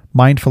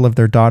 Mindful of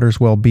their daughter's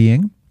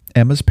well-being,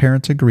 Emma's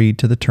parents agreed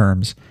to the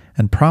terms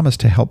and promised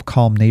to help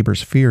calm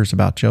neighbors' fears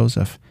about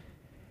Joseph.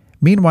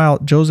 Meanwhile,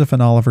 Joseph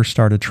and Oliver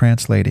started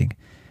translating.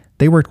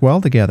 They worked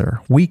well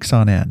together, weeks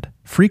on end,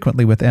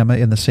 frequently with Emma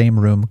in the same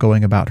room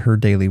going about her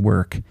daily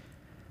work.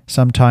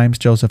 Sometimes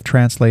Joseph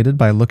translated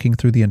by looking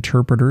through the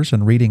interpreters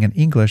and reading in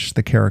English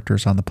the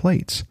characters on the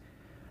plates.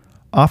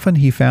 Often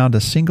he found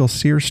a single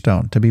seer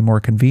stone to be more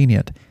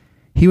convenient.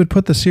 He would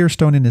put the seer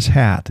stone in his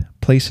hat,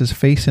 place his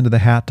face into the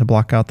hat to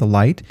block out the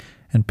light,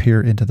 and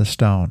peer into the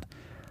stone.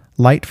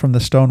 Light from the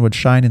stone would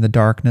shine in the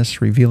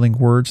darkness, revealing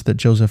words that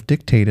Joseph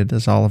dictated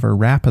as Oliver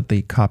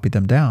rapidly copied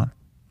them down.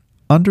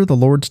 Under the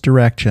Lord's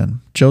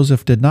direction,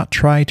 Joseph did not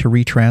try to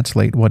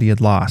retranslate what he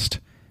had lost.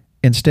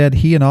 Instead,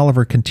 he and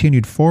Oliver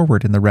continued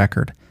forward in the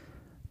record.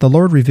 The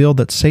Lord revealed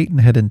that Satan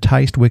had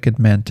enticed wicked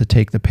men to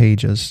take the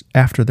pages,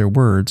 after their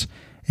words,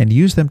 and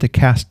use them to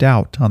cast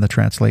doubt on the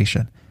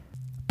translation.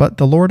 But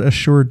the Lord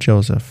assured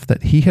Joseph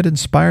that he had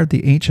inspired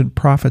the ancient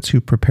prophets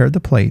who prepared the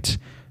plates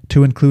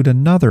to include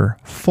another,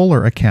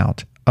 fuller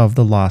account of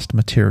the lost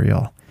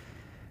material.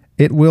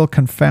 "It will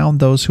confound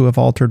those who have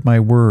altered my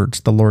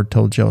words," the Lord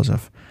told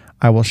Joseph.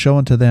 "I will show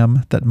unto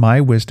them that my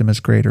wisdom is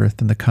greater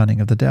than the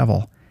cunning of the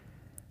devil."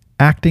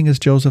 Acting as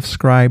Joseph's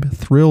scribe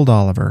thrilled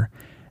Oliver.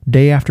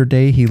 Day after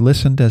day he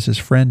listened as his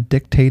friend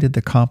dictated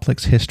the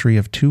complex history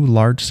of two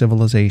large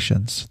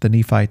civilizations, the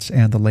Nephites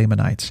and the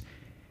Lamanites.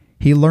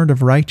 He learned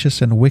of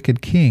righteous and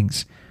wicked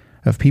kings,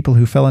 of people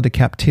who fell into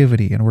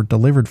captivity and were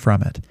delivered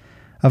from it,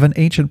 of an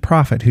ancient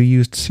prophet who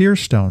used seer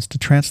stones to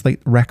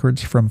translate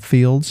records from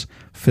fields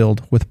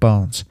filled with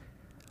bones.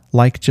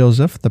 Like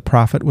Joseph, the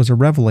prophet was a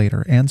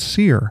revelator and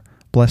seer,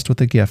 blessed with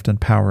the gift and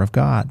power of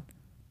God.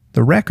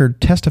 The record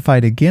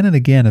testified again and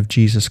again of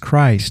Jesus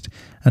Christ,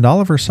 and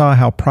Oliver saw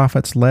how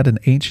prophets led an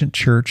ancient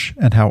church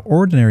and how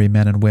ordinary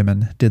men and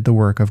women did the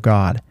work of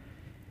God.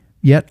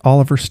 Yet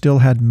Oliver still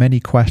had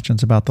many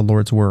questions about the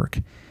Lord's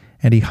work,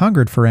 and he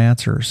hungered for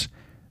answers.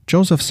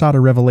 Joseph sought a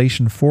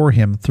revelation for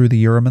him through the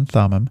Urim and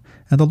Thummim,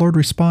 and the Lord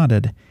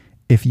responded,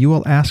 "If you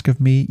will ask of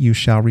me, you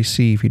shall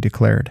receive," he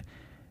declared.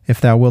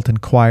 "If thou wilt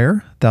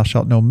inquire, thou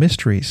shalt know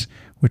mysteries,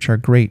 which are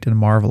great and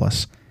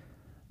marvelous."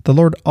 The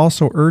Lord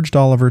also urged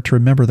Oliver to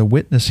remember the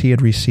witness he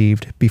had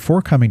received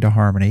before coming to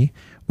Harmony,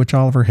 which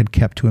Oliver had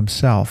kept to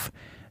himself.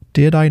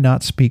 "Did I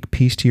not speak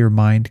peace to your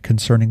mind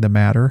concerning the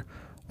matter?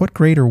 What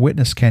greater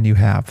witness can you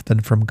have than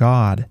from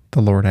God?"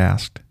 the Lord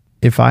asked.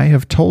 "If I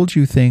have told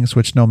you things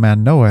which no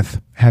man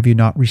knoweth, have you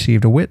not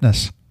received a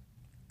witness?"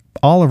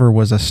 Oliver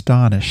was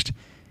astonished.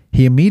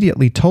 He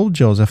immediately told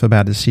Joseph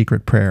about his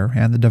secret prayer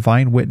and the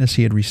divine witness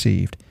he had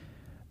received.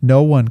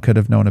 No one could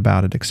have known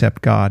about it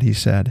except God, he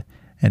said,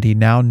 and he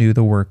now knew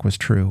the work was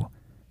true.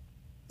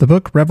 The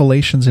book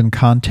Revelations in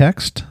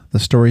Context, the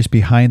stories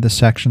behind the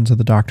sections of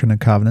the Doctrine and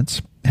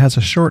Covenants, has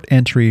a short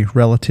entry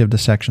relative to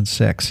section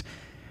 6.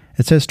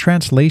 It says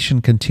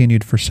translation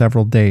continued for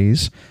several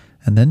days,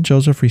 and then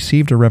Joseph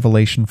received a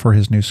revelation for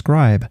his new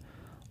scribe.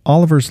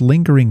 Oliver's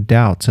lingering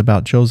doubts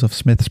about Joseph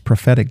Smith's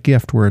prophetic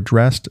gift were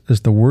addressed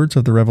as the words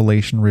of the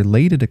revelation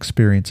related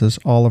experiences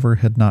Oliver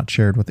had not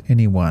shared with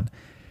anyone.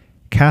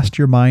 "Cast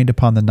your mind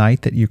upon the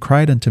night that you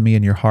cried unto me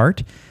in your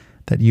heart,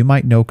 that you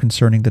might know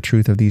concerning the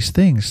truth of these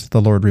things,"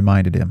 the Lord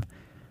reminded him.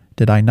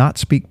 "Did I not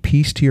speak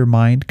peace to your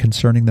mind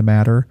concerning the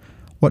matter?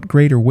 What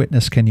greater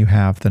witness can you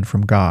have than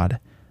from God?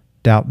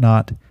 Doubt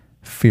not,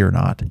 fear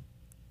not."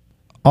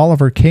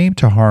 Oliver came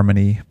to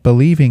Harmony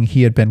believing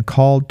he had been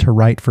called to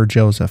write for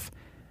Joseph.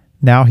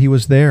 Now he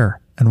was there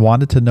and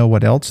wanted to know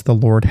what else the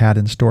Lord had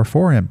in store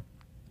for him.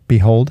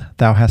 "Behold,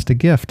 thou hast a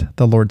gift,"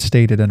 the Lord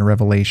stated in a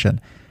revelation,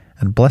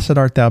 and blessed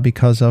art thou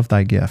because of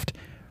thy gift.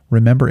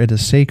 Remember, it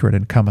is sacred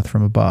and cometh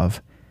from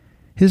above.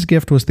 His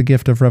gift was the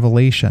gift of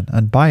revelation,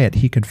 and by it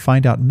he could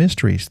find out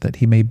mysteries, that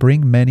he may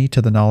bring many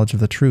to the knowledge of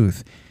the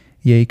truth,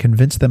 yea,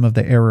 convince them of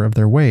the error of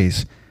their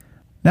ways.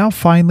 Now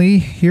finally,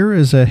 here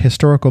is a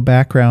historical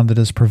background that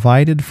is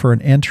provided for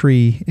an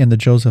entry in the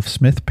Joseph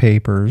Smith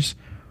Papers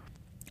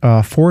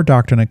for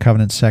Doctrine and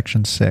Covenants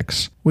section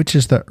 6, which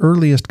is the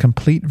earliest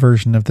complete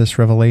version of this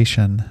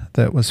revelation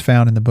that was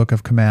found in the Book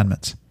of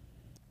Commandments.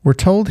 We're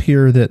told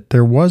here that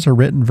there was a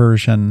written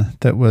version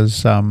that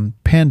was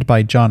penned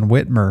by John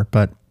Whitmer,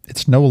 but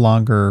it's no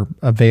longer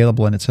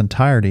available in its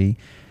entirety.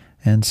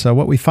 And so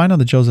what we find on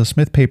the Joseph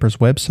Smith Papers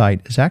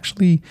website is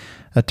actually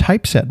a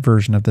typeset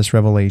version of this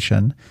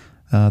revelation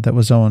that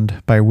was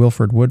owned by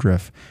Wilford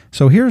Woodruff.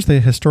 So here's the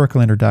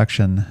historical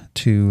introduction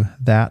to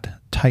that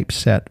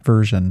typeset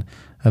version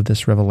of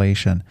this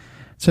revelation.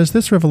 It says,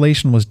 this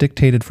revelation was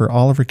dictated for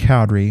Oliver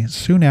Cowdery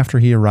soon after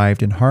he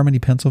arrived in Harmony,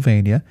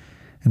 Pennsylvania,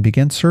 and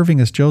began serving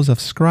as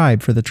Joseph's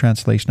scribe for the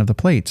translation of the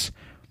plates.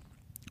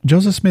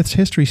 Joseph Smith's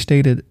history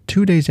stated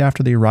 2 days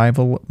after the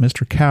arrival,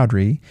 Mr.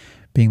 Cowdery,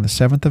 being the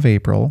 7th of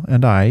April,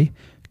 and I,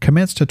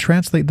 commenced to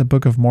translate the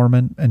Book of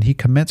Mormon, and he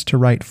commenced to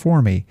write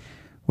for me,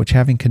 which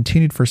having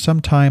continued for some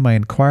time, I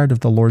inquired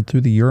of the Lord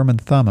through the Urim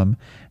and Thummim,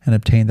 and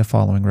obtained the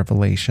following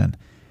revelation.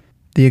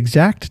 The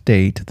exact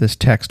date this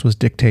text was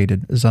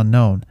dictated is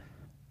unknown.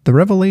 The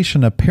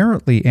revelation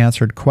apparently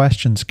answered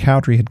questions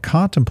Cowdery had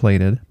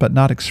contemplated, but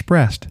not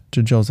expressed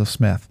to Joseph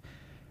Smith.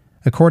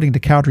 According to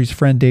Cowdery's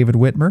friend David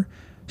Whitmer,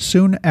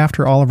 soon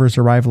after Oliver's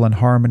arrival in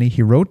Harmony,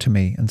 he wrote to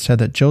me and said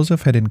that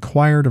Joseph had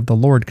inquired of the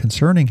Lord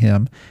concerning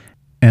him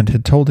and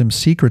had told him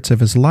secrets of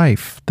his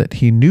life that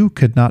he knew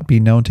could not be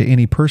known to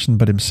any person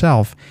but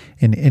himself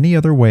in any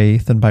other way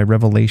than by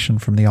revelation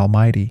from the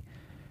Almighty.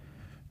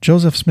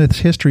 Joseph Smith's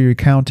history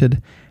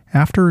recounted,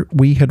 after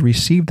we had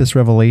received this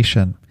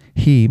revelation,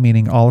 he,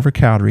 meaning Oliver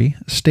Cowdery,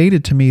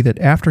 stated to me that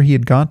after he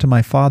had gone to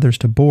my father's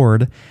to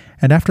board,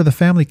 and after the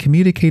family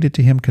communicated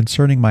to him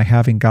concerning my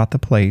having got the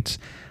plates,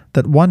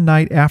 that one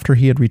night after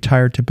he had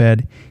retired to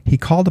bed, he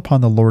called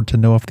upon the Lord to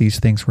know if these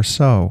things were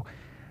so,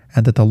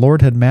 and that the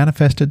Lord had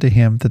manifested to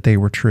him that they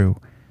were true.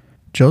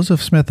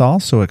 Joseph Smith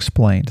also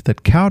explained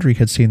that Cowdery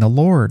had seen the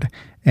Lord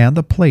and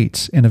the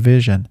plates in a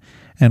vision,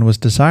 and was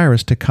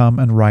desirous to come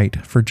and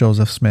write for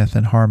Joseph Smith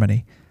in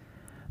Harmony.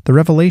 The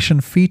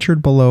revelation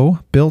featured below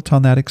built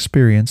on that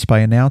experience by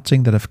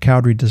announcing that if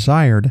Cowdery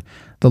desired,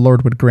 the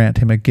Lord would grant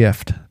him a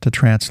gift to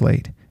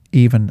translate,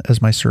 even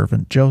as my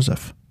servant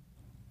Joseph.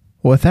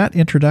 With that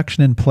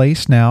introduction in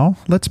place now,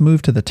 let's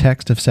move to the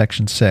text of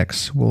section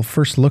 6. We'll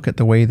first look at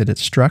the way that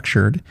it's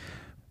structured,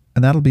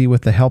 and that'll be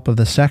with the help of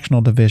the sectional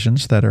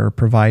divisions that are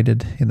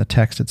provided in the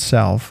text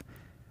itself.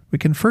 We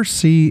can first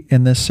see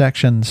in this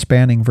section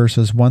spanning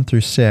verses 1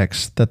 through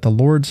 6 that the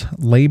Lord's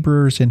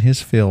laborers in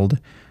his field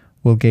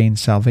will gain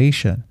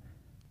salvation.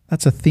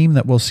 That's a theme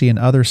that we'll see in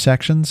other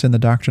sections in the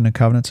Doctrine and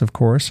Covenants, of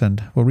course,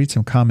 and we'll read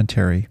some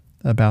commentary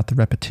about the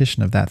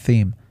repetition of that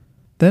theme.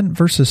 Then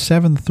verses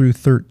 7 through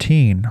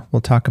 13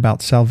 will talk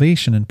about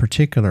salvation in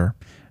particular,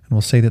 and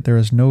we'll say that there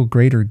is no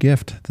greater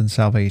gift than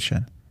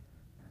salvation.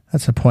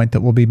 That's a point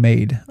that will be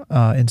made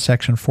in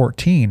section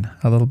 14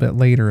 a little bit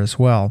later as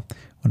well,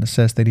 when it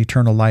says that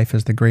eternal life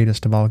is the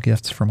greatest of all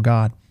gifts from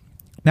God.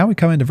 Now we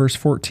come into verse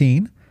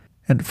 14,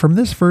 and from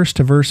this verse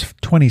to verse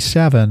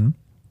 27,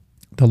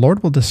 the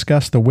Lord will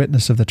discuss the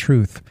witness of the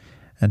truth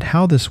and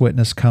how this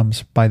witness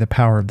comes by the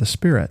power of the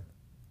Spirit.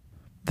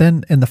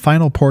 Then in the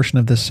final portion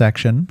of this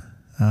section,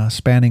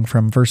 spanning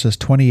from verses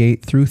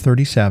 28 through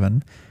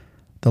 37,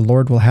 the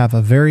Lord will have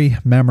a very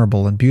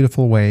memorable and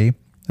beautiful way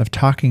of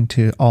talking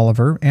to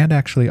Oliver, and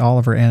actually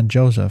Oliver and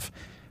Joseph,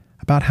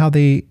 about how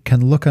they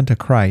can look unto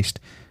Christ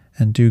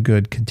and do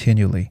good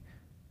continually.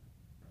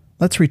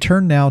 Let's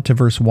return now to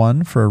verse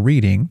 1 for a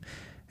reading,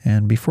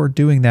 and before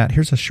doing that,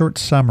 here's a short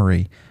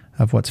summary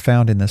of what's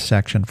found in this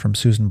section from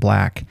Susan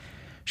Black.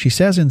 She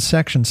says in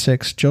section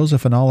 6,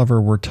 Joseph and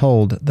Oliver were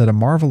told that a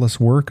marvelous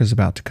work is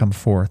about to come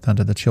forth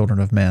unto the children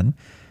of men,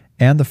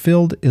 and the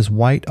field is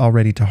white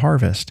already to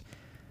harvest.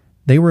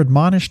 They were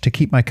admonished to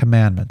keep my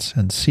commandments,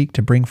 and seek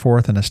to bring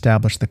forth and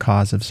establish the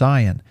cause of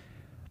Zion.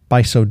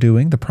 By so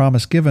doing, the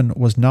promise given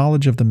was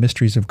knowledge of the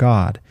mysteries of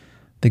God,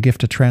 the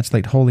gift to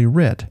translate Holy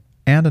Writ,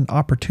 and an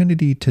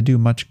opportunity to do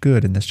much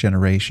good in this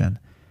generation.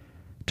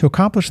 To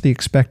accomplish the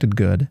expected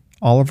good,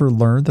 Oliver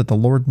learned that the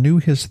Lord knew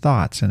his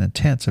thoughts and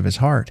intents of his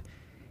heart.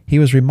 He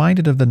was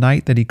reminded of the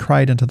night that he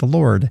cried unto the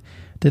Lord,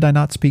 Did I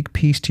not speak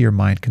peace to your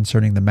mind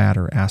concerning the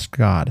matter? Asked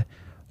God.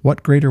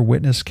 What greater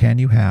witness can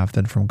you have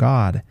than from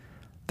God?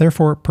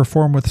 Therefore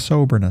perform with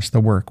soberness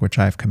the work which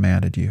I have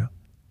commanded you.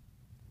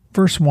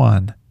 Verse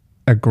 1.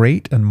 A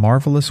great and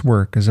marvelous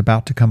work is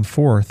about to come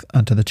forth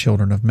unto the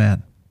children of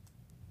men.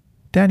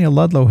 Daniel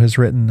Ludlow has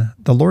written,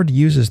 the Lord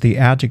uses the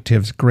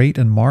adjectives great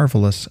and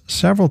marvelous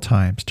several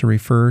times to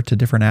refer to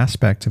different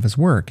aspects of his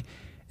work,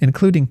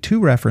 including 2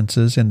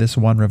 references in this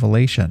one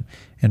revelation,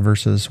 in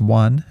verses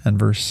 1 and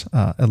verse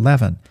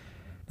 11.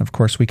 Of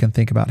course, we can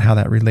think about how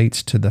that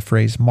relates to the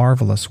phrase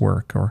marvelous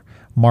work, or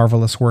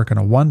marvelous work and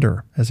a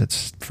wonder, as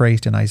it's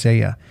phrased in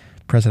Isaiah.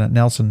 President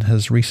Nelson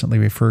has recently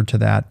referred to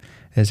that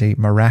as a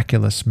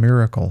miraculous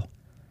miracle.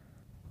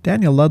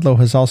 Daniel Ludlow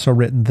has also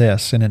written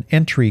this in an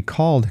entry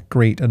called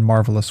Great and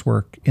Marvelous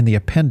Work in the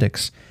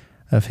appendix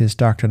of his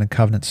Doctrine and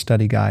Covenants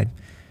study guide.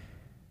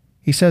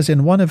 He says,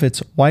 in one of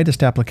its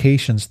widest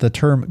applications, the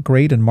term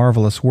great and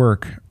marvelous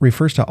work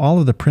refers to all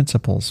of the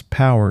principles,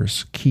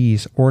 powers,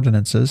 keys,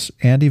 ordinances,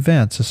 and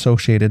events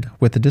associated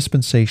with the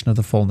dispensation of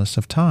the fullness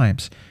of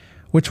times,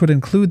 which would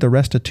include the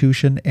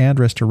restitution and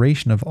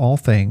restoration of all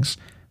things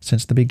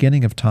since the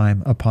beginning of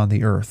time upon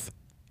the earth.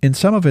 In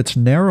some of its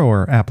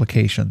narrower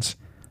applications,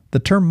 the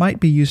term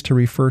might be used to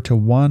refer to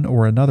one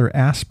or another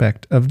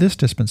aspect of this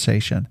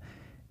dispensation.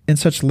 In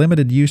such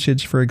limited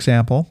usage, for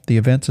example, the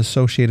events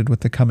associated with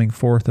the coming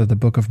forth of the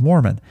Book of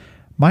Mormon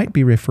might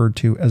be referred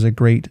to as a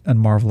great and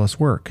marvelous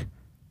work.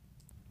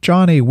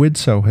 John A.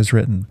 Widtsoe has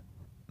written,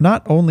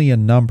 "Not only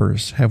in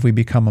numbers have we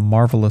become a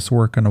marvelous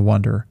work and a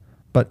wonder,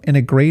 but in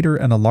a greater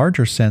and a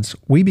larger sense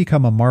we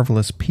become a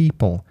marvelous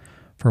people,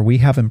 for we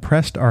have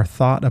impressed our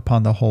thought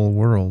upon the whole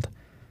world."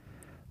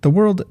 The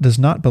world does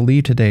not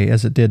believe today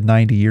as it did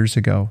 90 years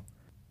ago.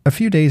 A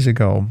few days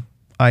ago,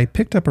 I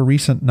picked up a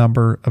recent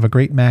number of a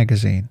great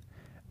magazine,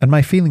 and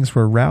my feelings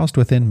were roused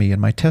within me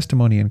and my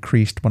testimony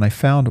increased when I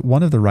found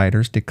one of the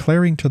writers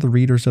declaring to the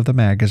readers of the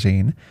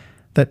magazine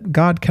that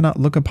God cannot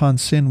look upon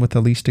sin with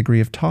the least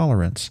degree of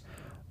tolerance,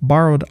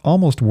 borrowed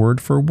almost word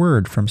for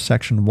word from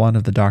Section 1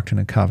 of the Doctrine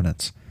and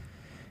Covenants.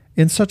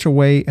 In such a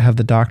way have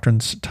the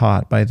doctrines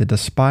taught by the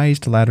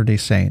despised Latter-day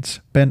Saints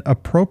been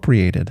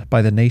appropriated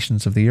by the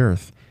nations of the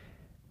earth,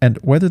 and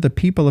whether the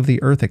people of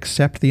the earth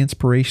accept the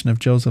inspiration of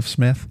Joseph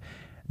Smith,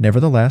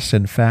 nevertheless,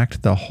 in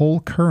fact, the whole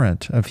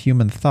current of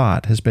human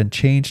thought has been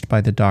changed by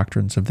the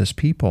doctrines of this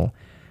people.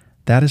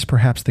 That is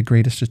perhaps the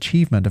greatest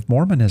achievement of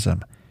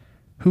Mormonism.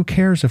 Who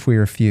cares if we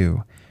are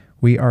few?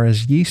 We are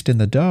as yeast in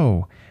the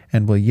dough,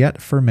 and will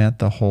yet ferment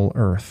the whole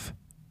earth.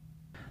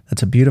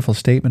 That's a beautiful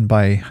statement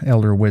by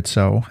Elder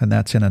Widtsoe, and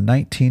that's in a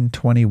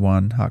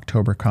 1921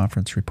 October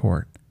Conference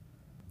report.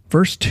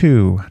 Verse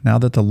 2, now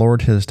that the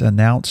Lord has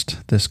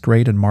announced this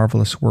great and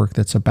marvelous work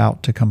that's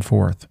about to come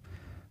forth.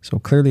 So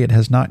clearly it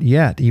has not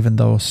yet, even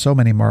though so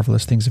many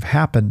marvelous things have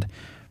happened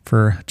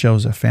for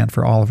Joseph and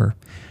for Oliver.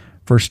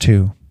 Verse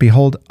 2,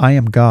 Behold, I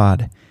am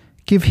God.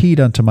 Give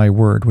heed unto my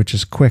word, which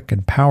is quick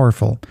and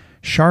powerful,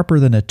 sharper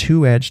than a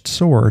two-edged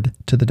sword,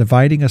 to the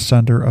dividing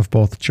asunder of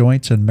both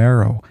joints and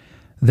marrow.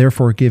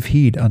 Therefore give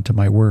heed unto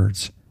my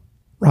words.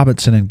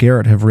 Robertson and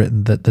Garrett have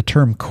written that the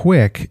term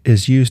quick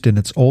is used in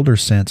its older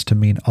sense to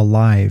mean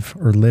alive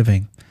or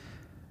living.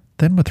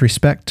 Then with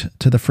respect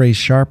to the phrase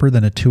sharper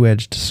than a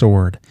two-edged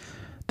sword,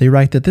 they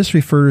write that this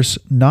refers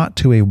not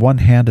to a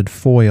one-handed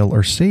foil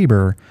or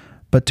saber,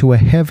 but to a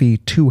heavy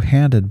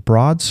two-handed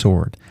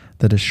broadsword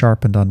that is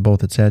sharpened on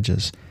both its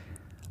edges.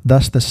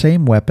 Thus the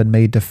same weapon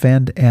may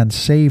defend and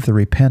save the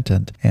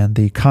repentant and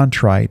the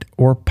contrite,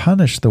 or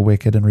punish the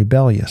wicked and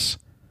rebellious.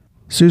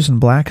 Susan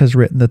Black has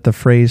written that the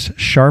phrase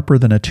sharper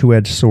than a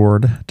two-edged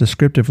sword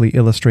descriptively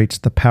illustrates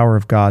the power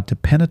of God to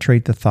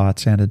penetrate the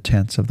thoughts and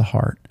intents of the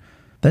heart.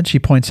 Then she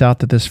points out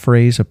that this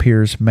phrase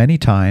appears many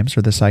times,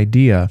 or this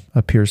idea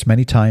appears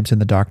many times in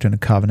the Doctrine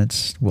and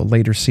Covenants. We'll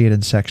later see it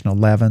in Section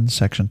 11,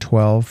 Section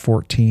 12,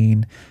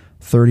 14,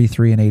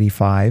 33, and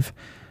 85.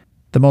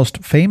 The most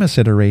famous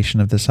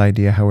iteration of this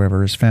idea,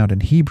 however, is found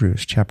in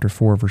Hebrews chapter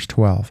 4, verse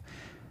 12.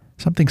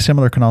 Something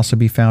similar can also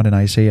be found in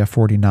Isaiah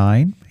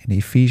 49, in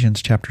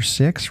Ephesians chapter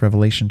 6,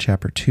 Revelation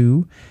chapter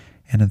 2,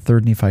 and in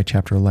 3 Nephi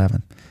chapter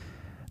 11.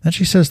 Then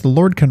she says, the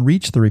Lord can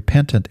reach the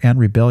repentant and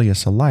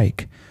rebellious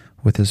alike.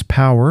 With his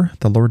power,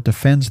 the Lord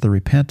defends the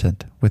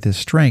repentant. With his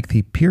strength,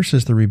 he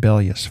pierces the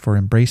rebellious for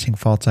embracing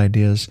false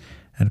ideas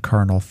and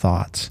carnal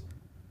thoughts.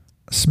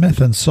 Smith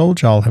and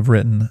Soljal have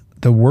written,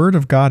 the word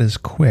of God is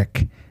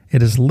quick.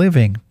 It is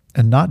living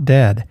and not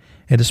dead.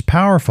 It is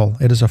powerful.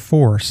 It is a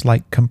force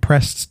like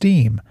compressed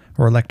steam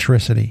or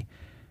electricity.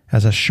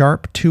 As a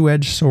sharp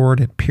two-edged sword,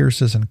 it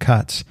pierces and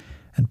cuts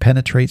and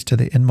penetrates to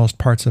the inmost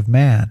parts of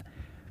man,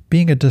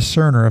 being a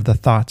discerner of the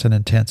thoughts and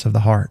intents of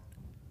the heart.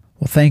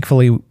 Well,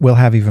 thankfully, we'll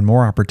have even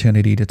more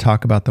opportunity to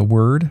talk about the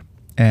Word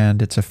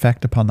and its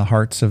effect upon the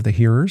hearts of the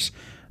hearers.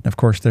 And of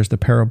course, there's the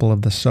parable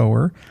of the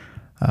sower.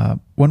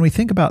 When we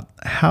think about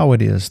how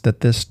it is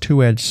that this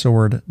two-edged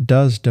sword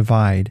does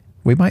divide,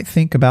 we might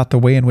think about the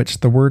way in which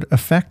the Word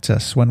affects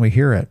us when we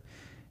hear it.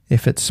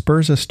 If it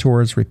spurs us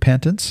towards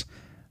repentance,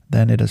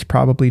 then it is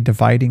probably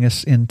dividing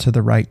us into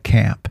the right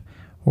camp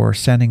or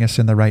sending us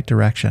in the right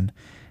direction.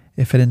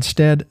 If it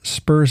instead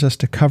spurs us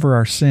to cover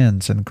our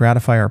sins and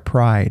gratify our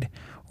pride,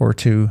 or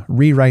to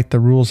rewrite the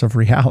rules of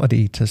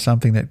reality to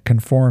something that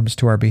conforms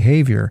to our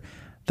behavior,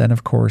 then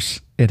of course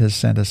it has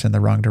sent us in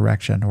the wrong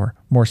direction, or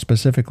more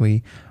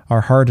specifically,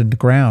 our hardened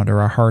ground or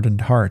our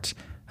hardened hearts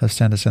have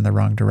sent us in the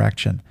wrong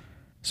direction.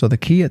 So the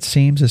key, it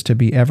seems, is to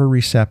be ever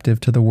receptive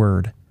to the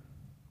Word.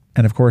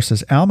 And of course,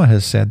 as Alma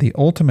has said, the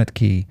ultimate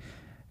key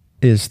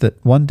is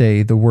that one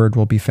day the Word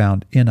will be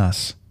found in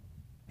us.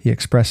 He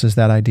expresses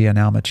that idea in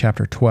Alma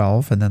chapter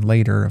 12, and then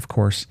later, of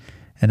course,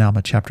 in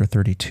Alma chapter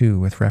 32,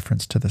 with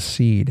reference to the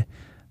seed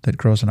that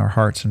grows in our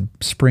hearts and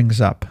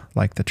springs up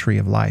like the tree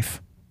of life.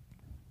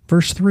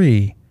 Verse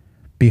 3,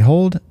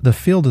 Behold, the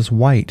field is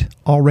white,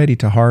 all ready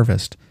to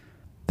harvest.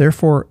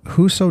 Therefore,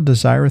 whoso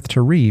desireth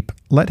to reap,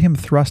 let him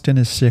thrust in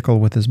his sickle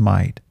with his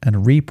might,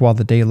 and reap while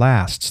the day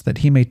lasts, that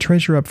he may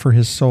treasure up for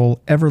his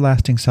soul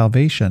everlasting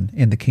salvation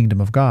in the kingdom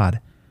of God.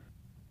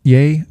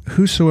 Yea,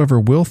 whosoever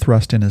will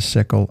thrust in his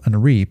sickle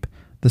and reap,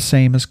 the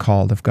same is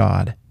called of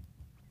God.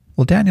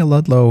 Well, Daniel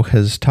Ludlow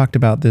has talked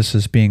about this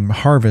as being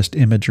harvest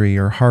imagery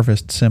or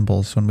harvest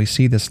symbols when we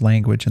see this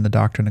language in the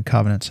Doctrine and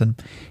Covenants, and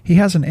he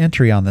has an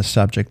entry on this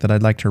subject that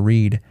I'd like to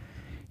read.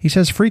 He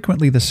says,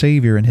 frequently the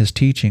Savior in his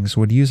teachings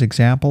would use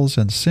examples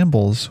and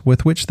symbols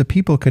with which the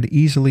people could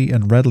easily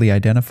and readily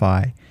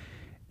identify.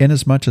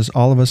 Inasmuch as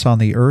all of us on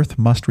the earth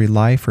must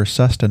rely for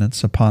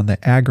sustenance upon the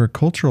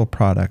agricultural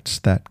products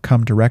that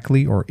come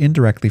directly or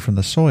indirectly from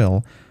the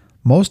soil,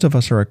 most of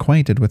us are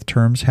acquainted with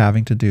terms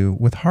having to do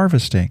with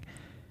harvesting.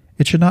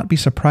 It should not be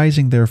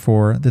surprising,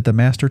 therefore, that the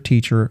master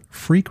teacher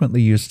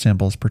frequently used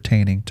symbols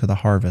pertaining to the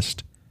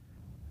harvest.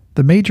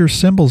 The major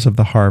symbols of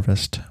the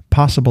harvest,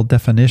 possible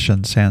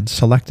definitions, and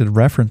selected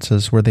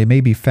references where they may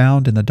be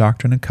found in the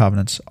Doctrine and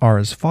Covenants are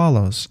as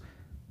follows.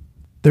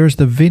 There is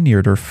the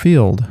vineyard or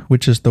field,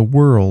 which is the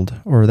world,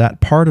 or that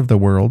part of the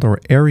world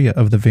or area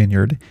of the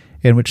vineyard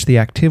in which the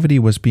activity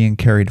was being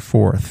carried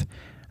forth.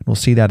 We'll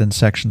see that in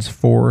sections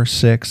 4,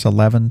 6,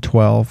 11,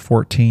 12,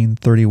 14,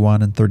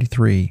 31, and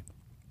 33.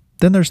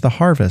 Then there's the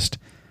harvest.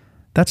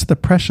 That's the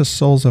precious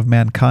souls of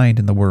mankind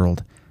in the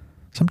world.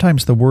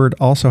 Sometimes the word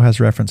also has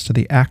reference to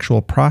the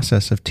actual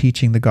process of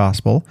teaching the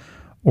gospel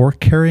or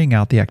carrying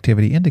out the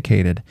activity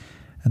indicated,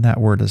 and that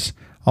word is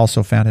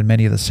also found in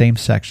many of the same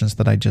sections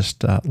that I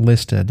just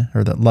listed,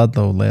 or that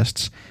Ludlow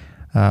lists,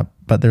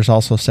 but there's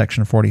also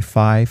section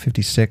 45,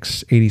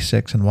 56,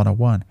 86, and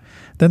 101.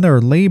 Then there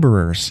are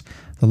laborers.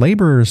 The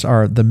laborers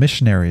are the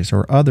missionaries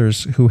or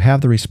others who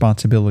have the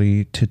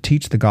responsibility to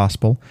teach the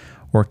gospel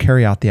or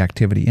carry out the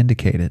activity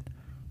indicated,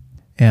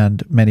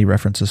 and many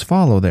references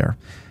follow there.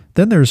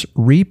 Then there's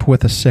reap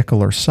with a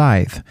sickle or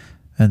scythe,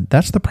 and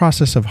that's the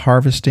process of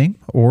harvesting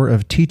or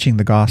of teaching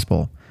the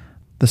gospel.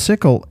 The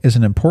sickle is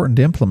an important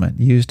implement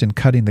used in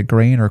cutting the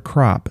grain or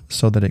crop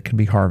so that it can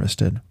be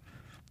harvested.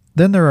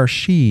 Then there are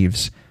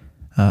sheaves,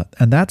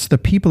 and that's the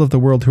people of the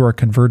world who are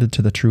converted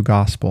to the true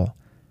gospel.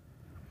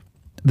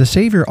 The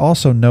Savior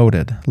also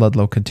noted,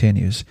 Ludlow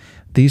continues,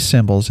 these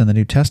symbols in the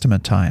New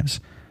Testament times.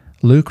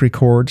 Luke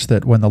records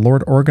that when the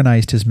Lord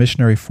organized his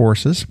missionary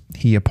forces,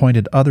 he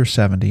appointed other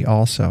 70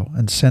 also,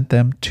 and sent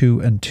them 2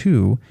 and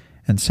 2,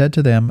 and said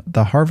to them,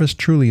 The harvest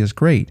truly is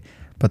great,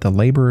 but the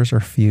laborers are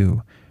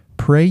few.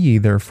 Pray ye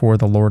therefore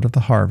the Lord of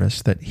the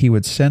harvest, that he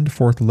would send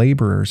forth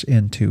laborers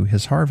into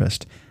his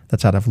harvest.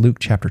 That's out of Luke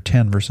chapter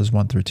 10, verses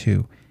 1 through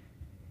 2.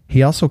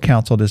 He also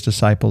counseled his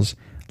disciples,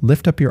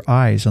 Lift up your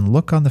eyes and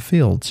look on the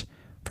fields,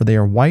 for they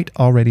are white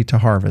already to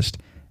harvest,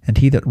 and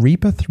he that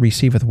reapeth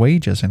receiveth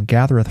wages and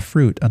gathereth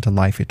fruit unto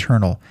life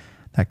eternal.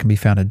 That can be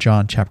found in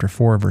John chapter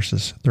 4,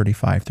 verses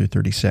 35 through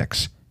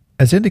 36.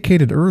 As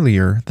indicated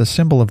earlier, the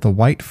symbol of the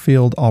white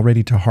field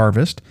already to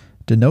harvest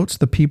denotes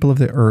the people of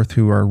the earth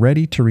who are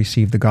ready to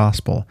receive the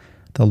gospel.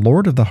 The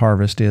Lord of the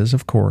harvest is,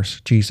 of course,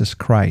 Jesus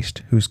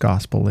Christ, whose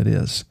gospel it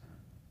is.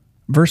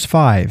 Verse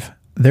 5,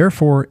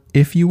 Therefore,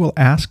 if you will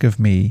ask of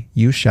me,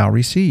 you shall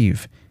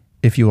receive.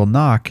 If you will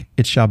knock,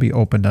 it shall be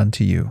opened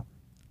unto you.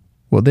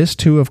 Well, this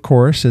too, of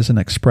course, is an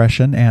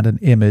expression and an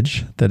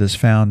image that is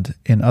found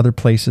in other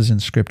places in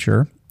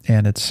Scripture,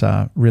 and it's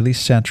really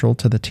central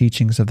to the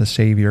teachings of the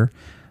Savior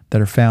that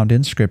are found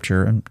in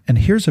Scripture. And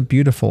here's a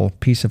beautiful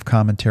piece of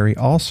commentary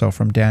also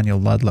from Daniel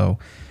Ludlow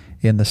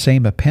in the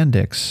same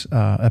appendix,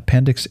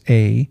 Appendix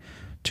A,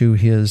 to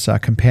his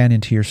companion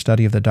to your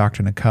study of the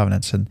Doctrine and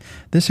Covenants. And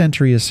this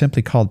entry is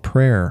simply called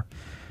Prayer.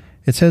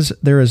 It says,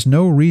 There is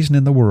no reason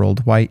in the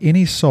world why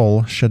any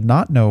soul should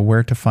not know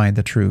where to find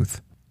the truth.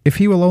 If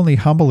he will only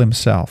humble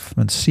himself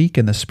and seek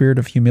in the spirit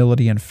of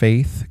humility and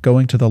faith,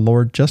 going to the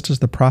Lord just as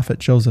the prophet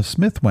Joseph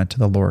Smith went to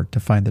the Lord to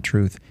find the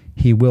truth,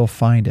 he will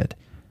find it.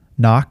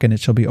 Knock, and it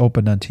shall be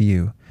opened unto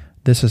you.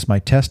 This is my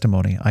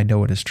testimony. I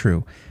know it is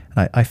true.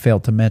 And I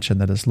failed to mention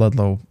that as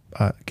Ludlow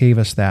gave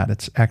us that,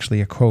 it's actually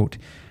a quote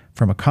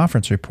from a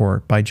conference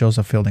report by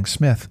Joseph Fielding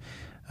Smith,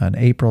 an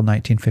April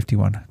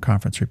 1951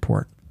 conference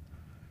report.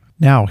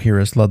 Now here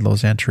is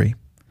Ludlow's entry.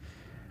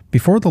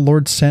 Before the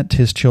Lord sent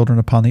his children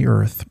upon the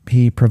earth,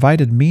 he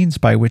provided means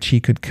by which he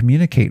could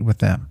communicate with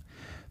them,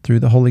 through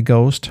the Holy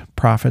Ghost,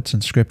 prophets,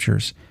 and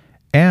scriptures,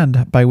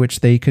 and by which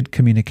they could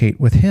communicate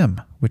with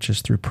him, which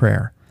is through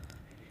prayer.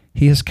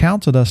 He has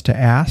counseled us to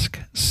ask,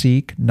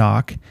 seek,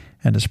 knock,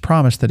 and has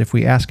promised that if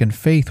we ask in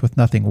faith with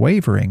nothing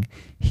wavering,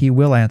 he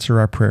will answer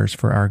our prayers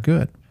for our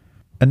good.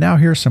 And now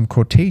here are some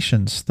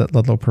quotations that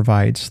Ludlow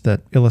provides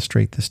that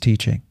illustrate this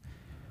teaching.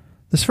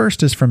 This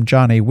first is from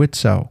John A.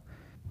 Whitsoe,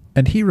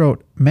 and he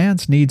wrote,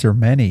 Man's needs are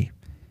many.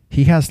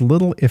 He has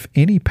little, if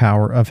any,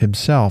 power of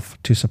himself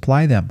to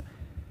supply them.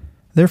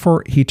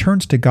 Therefore, he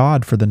turns to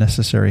God for the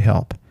necessary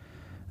help.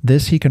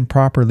 This he can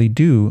properly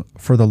do,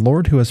 for the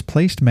Lord who has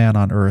placed man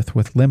on earth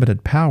with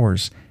limited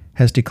powers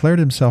has declared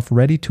himself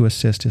ready to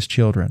assist his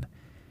children.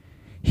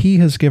 He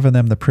has given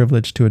them the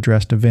privilege to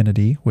address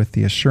divinity with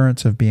the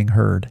assurance of being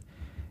heard.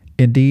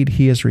 Indeed,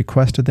 he has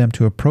requested them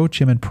to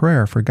approach him in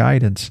prayer for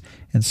guidance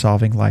in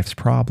solving life's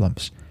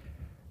problems.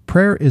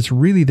 Prayer is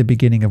really the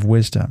beginning of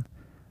wisdom.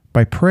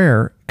 By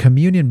prayer,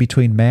 communion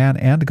between man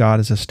and God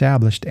is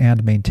established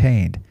and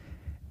maintained.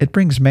 It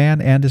brings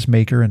man and his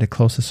Maker into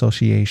close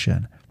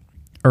association.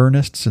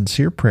 Earnest,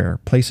 sincere prayer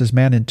places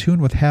man in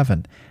tune with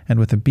heaven and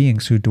with the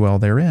beings who dwell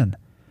therein.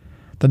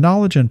 The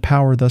knowledge and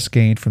power thus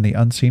gained from the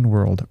unseen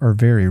world are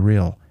very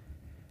real.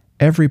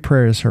 Every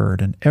prayer is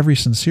heard, and every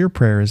sincere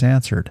prayer is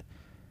answered.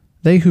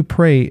 They who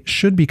pray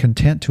should be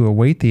content to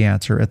await the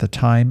answer at the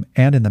time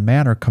and in the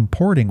manner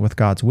comporting with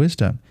God's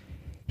wisdom.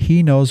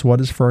 He knows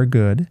what is for our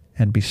good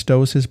and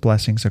bestows his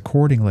blessings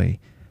accordingly.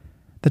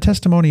 The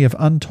testimony of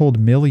untold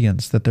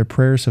millions that their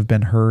prayers have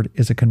been heard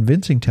is a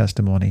convincing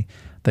testimony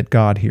that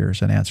God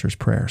hears and answers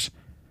prayers.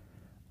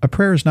 A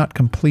prayer is not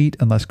complete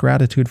unless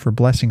gratitude for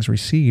blessings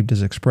received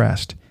is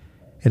expressed.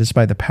 It is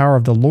by the power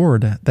of the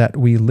Lord that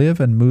we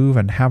live and move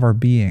and have our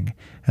being,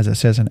 as it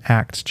says in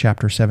Acts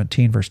chapter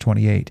 17, verse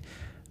 28.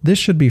 This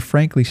should be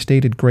frankly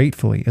stated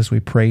gratefully as we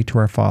pray to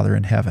our Father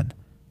in heaven.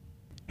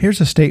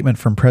 Here's a statement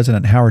from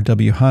President Howard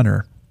W.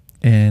 Hunter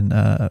in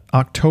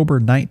October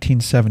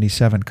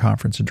 1977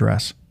 conference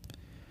address.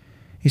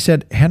 He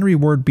said, Henry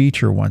Ward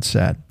Beecher once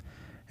said,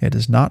 "It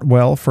is not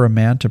well for a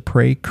man to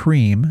pray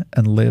cream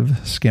and live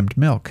skimmed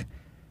milk."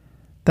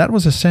 That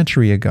was a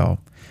century ago.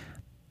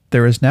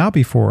 There is now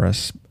before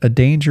us a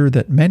danger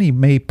that many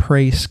may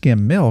pray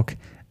skim milk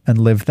and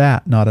live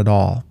that not at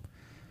all.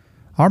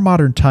 Our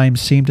modern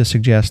times seem to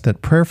suggest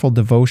that prayerful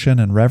devotion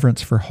and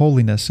reverence for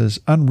holiness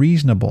is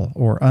unreasonable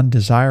or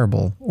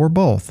undesirable, or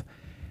both.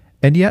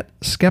 And yet,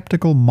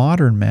 skeptical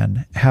modern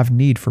men have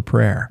need for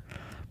prayer.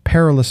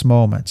 Perilous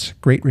moments,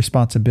 great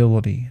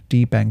responsibility,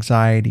 deep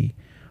anxiety,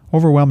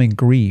 overwhelming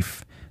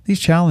grief, these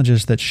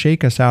challenges that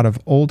shake us out of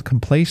old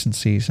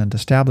complacencies and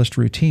established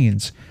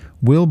routines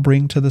will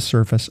bring to the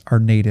surface our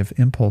native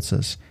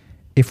impulses.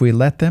 If we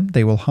let them,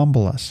 they will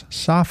humble us,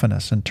 soften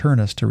us, and turn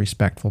us to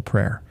respectful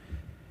prayer.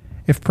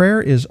 If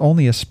prayer is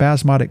only a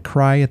spasmodic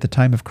cry at the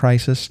time of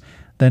crisis,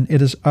 then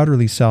it is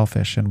utterly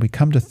selfish, and we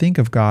come to think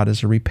of God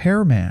as a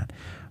repairman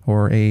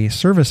or a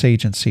service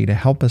agency to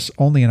help us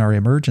only in our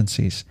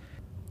emergencies.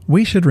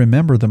 We should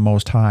remember the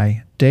Most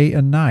High day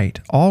and night,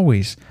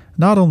 always,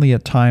 not only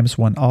at times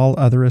when all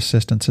other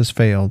assistance has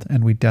failed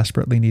and we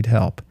desperately need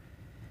help.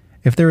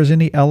 If there is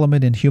any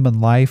element in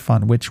human life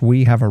on which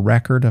we have a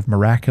record of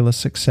miraculous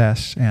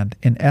success and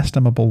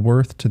inestimable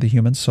worth to the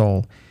human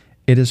soul,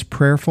 it is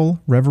prayerful,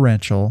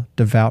 reverential,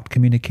 devout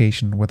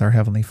communication with our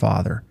Heavenly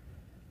Father.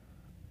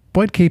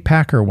 Boyd K.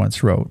 Packer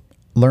once wrote,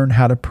 "Learn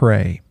how to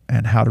pray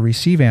and how to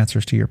receive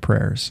answers to your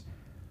prayers.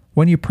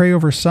 When you pray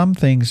over some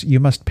things, you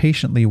must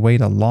patiently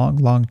wait a long,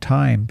 long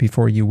time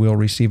before you will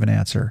receive an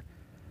answer.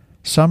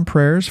 Some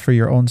prayers for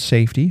your own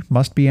safety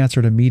must be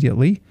answered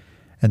immediately,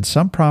 and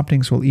some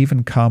promptings will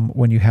even come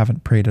when you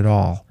haven't prayed at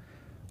all.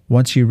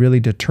 Once you really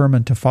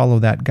determine to follow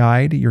that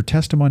guide, your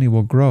testimony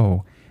will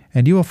grow,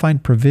 and you will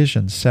find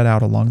provisions set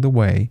out along the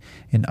way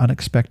in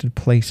unexpected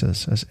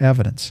places as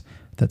evidence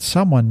that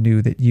someone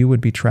knew that you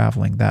would be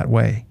traveling that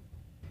way."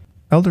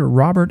 Elder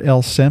Robert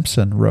L.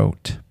 Simpson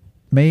wrote,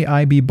 "May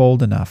I be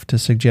bold enough to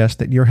suggest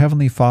that your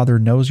Heavenly Father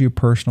knows you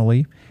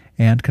personally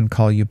and can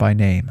call you by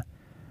name.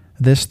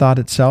 This thought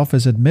itself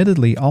is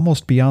admittedly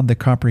almost beyond the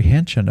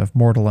comprehension of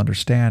mortal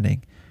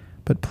understanding,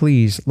 but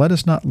please let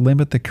us not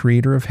limit the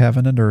Creator of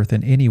heaven and earth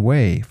in any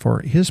way,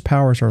 for His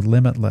powers are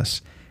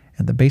limitless,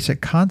 and the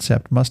basic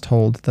concept must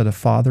hold that a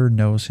father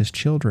knows his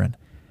children.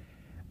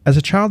 As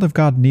a child of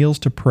God kneels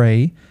to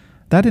pray,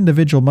 that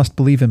individual must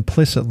believe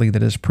implicitly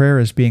that his prayer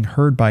is being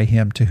heard by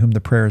him to whom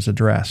the prayer is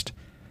addressed.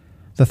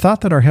 The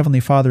thought that our Heavenly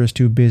Father is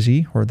too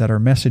busy, or that our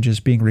message is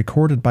being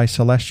recorded by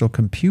celestial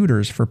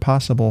computers for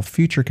possible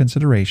future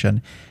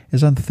consideration,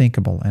 is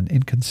unthinkable and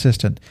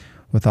inconsistent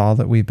with all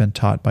that we've been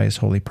taught by His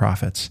holy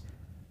prophets."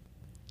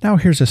 Now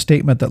here's a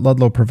statement that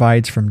Ludlow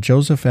provides from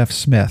Joseph F.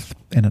 Smith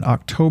in an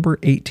October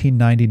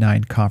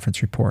 1899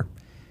 conference report.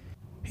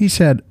 He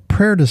said,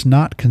 "Prayer does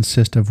not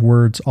consist of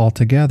words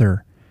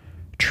altogether.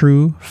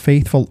 True,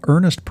 faithful,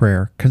 earnest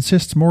prayer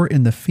consists more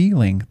in the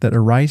feeling that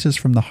arises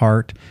from the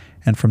heart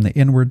and from the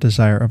inward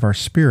desire of our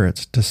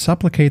spirits to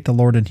supplicate the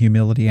Lord in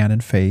humility and in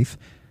faith,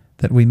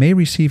 that we may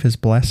receive His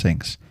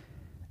blessings.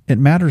 It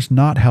matters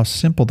not how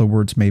simple the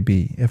words may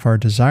be, if our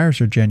desires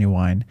are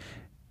genuine,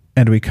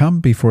 and we come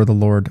before the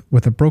Lord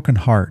with a broken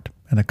heart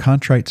and a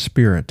contrite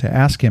spirit to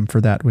ask Him for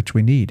that which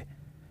we need.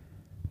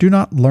 Do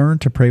not learn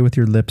to pray with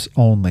your lips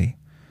only.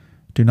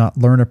 Do not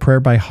learn a prayer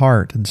by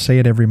heart and say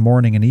it every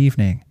morning and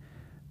evening.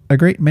 A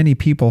great many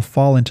people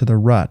fall into the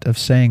rut of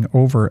saying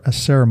over a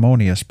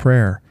ceremonious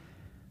prayer.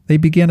 They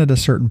begin at a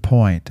certain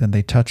point, and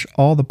they touch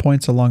all the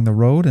points along the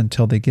road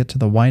until they get to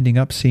the winding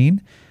up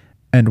scene,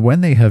 and when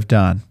they have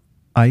done,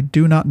 I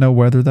do not know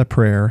whether the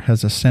prayer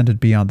has ascended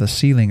beyond the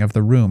ceiling of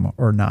the room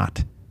or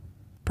not.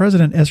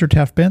 President Ezra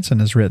Taft Benson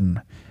has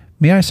written,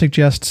 "May I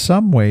suggest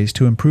some ways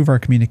to improve our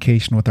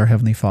communication with our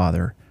Heavenly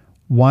Father?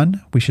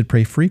 1. We should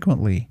pray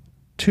frequently.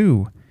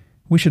 2.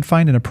 We should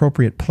find an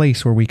appropriate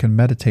place where we can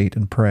meditate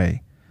and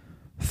pray.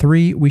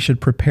 3. We should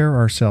prepare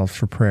ourselves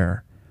for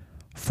prayer.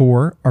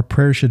 4. Our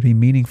prayers should be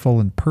meaningful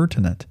and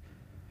pertinent.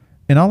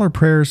 In all our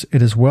prayers,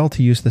 it is well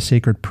to use the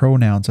sacred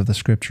pronouns of the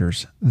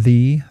Scriptures,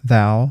 thee,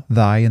 thou,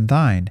 thy, and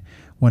thine,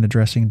 when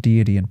addressing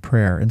deity in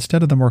prayer,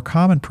 instead of the more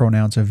common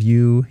pronouns of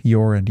you,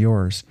 your, and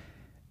yours.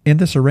 In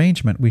this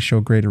arrangement, we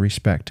show greater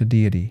respect to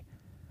deity.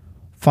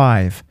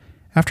 5.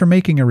 After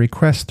making a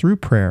request through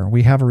prayer,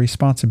 we have a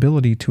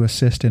responsibility to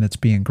assist in its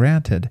being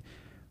granted.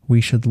 We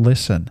should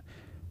listen.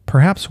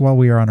 Perhaps while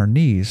we are on our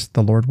knees,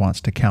 the Lord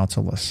wants to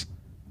counsel us."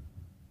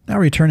 Now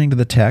returning to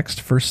the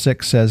text, verse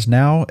 6 says,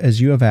 "Now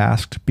as you have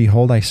asked,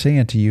 behold, I say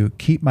unto you,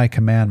 keep my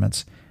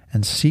commandments,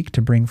 and seek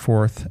to bring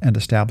forth and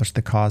establish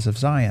the cause of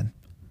Zion."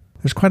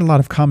 There's quite a lot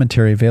of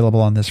commentary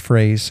available on this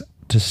phrase,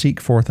 to seek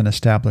forth and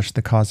establish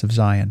the cause of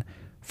Zion.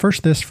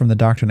 First, this from the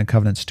Doctrine and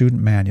Covenants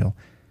Student Manual.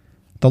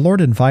 The Lord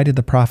invited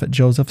the prophet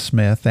Joseph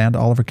Smith and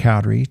Oliver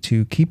Cowdery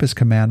to keep his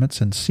commandments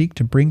and seek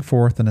to bring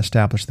forth and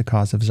establish the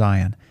cause of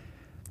Zion.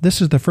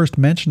 This is the first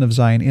mention of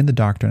Zion in the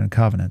Doctrine and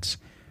Covenants.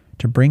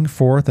 To bring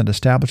forth and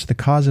establish the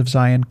cause of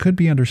Zion could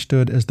be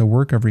understood as the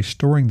work of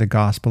restoring the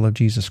gospel of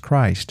Jesus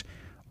Christ,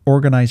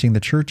 organizing the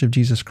Church of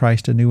Jesus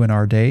Christ anew in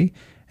our day,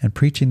 and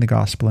preaching the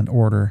gospel in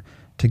order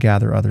to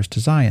gather others to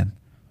Zion.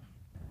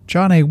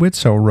 John A.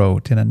 Widtsoe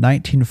wrote in a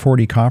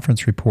 1940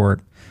 conference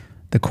report,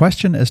 "The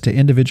question as to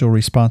individual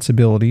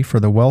responsibility for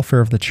the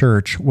welfare of the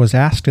church was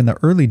asked in the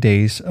early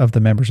days of the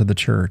members of the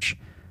church.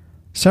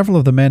 Several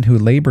of the men who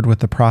labored with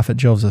the prophet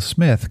Joseph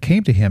Smith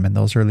came to him in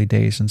those early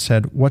days and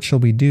said, 'What shall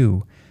we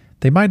do?'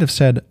 They might have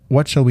said,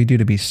 'What shall we do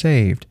to be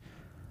saved?'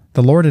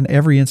 The Lord in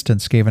every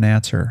instance gave an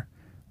answer.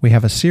 We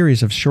have a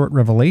series of short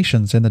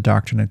revelations in the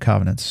Doctrine and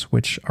Covenants,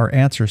 which are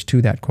answers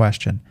to that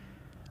question.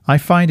 I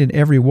find in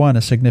every one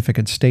a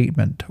significant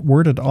statement,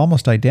 worded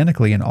almost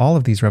identically in all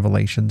of these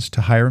revelations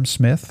to Hiram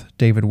Smith,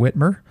 David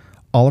Whitmer,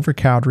 Oliver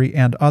Cowdery,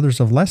 and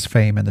others of less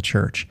fame in the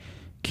church.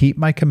 Keep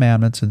my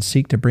commandments and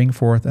seek to bring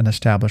forth and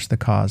establish the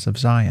cause of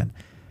Zion."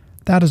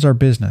 That is our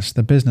business,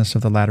 the business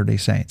of the Latter-day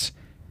Saints.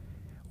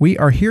 We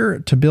are here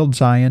to build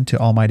Zion to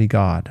Almighty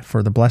God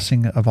for the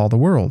blessing of all the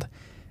world.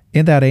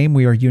 In that aim,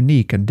 we are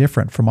unique and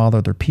different from all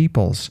other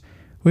peoples.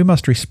 We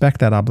must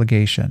respect that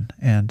obligation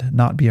and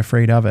not be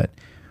afraid of it.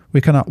 We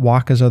cannot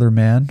walk as other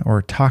men,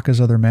 or talk as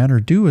other men, or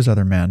do as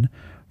other men,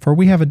 for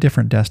we have a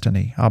different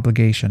destiny,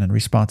 obligation, and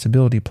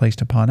responsibility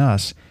placed upon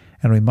us,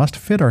 and we must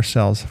fit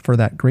ourselves for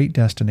that great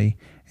destiny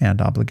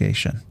and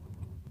obligation.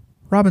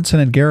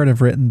 Robinson and Garrett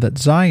have written that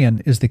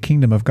Zion is the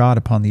kingdom of God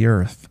upon the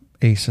earth,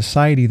 a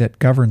society that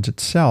governs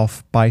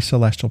itself by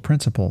celestial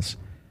principles.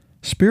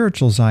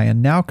 Spiritual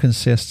Zion now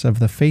consists of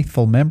the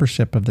faithful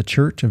membership of the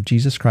Church of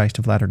Jesus Christ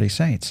of Latter-day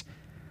Saints.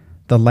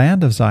 The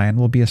land of Zion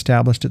will be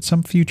established at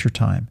some future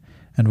time,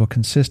 and will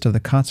consist of the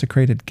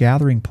consecrated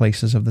gathering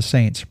places of the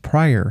saints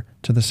prior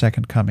to the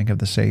second coming of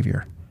the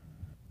Savior.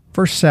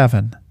 Verse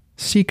 7,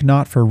 "Seek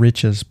not for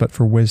riches, but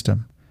for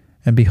wisdom.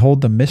 And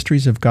behold, the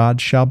mysteries of God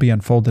shall be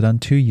unfolded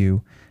unto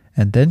you,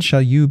 and then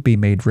shall you be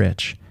made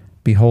rich.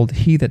 Behold,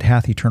 he that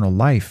hath eternal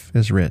life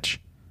is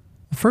rich."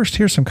 First,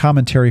 here's some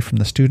commentary from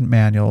the Student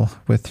Manual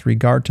with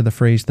regard to the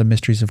phrase, "the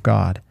mysteries of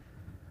God."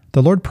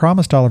 The Lord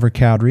promised Oliver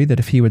Cowdery that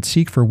if he would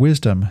seek for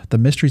wisdom, the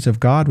mysteries of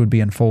God would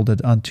be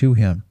unfolded unto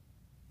him.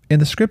 In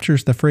the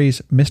Scriptures, the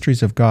phrase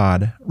mysteries of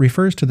God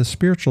refers to the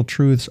spiritual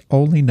truths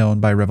only known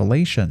by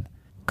revelation.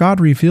 God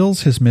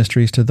reveals his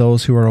mysteries to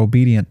those who are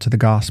obedient to the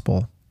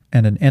gospel,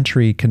 and an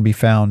entry can be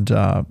found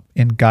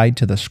in Guide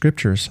to the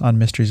Scriptures on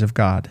Mysteries of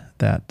God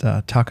that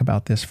talk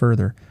about this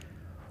further.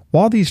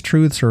 While these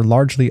truths are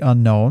largely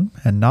unknown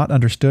and not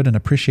understood and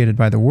appreciated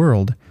by the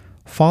world,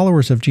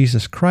 followers of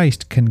Jesus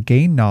Christ can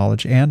gain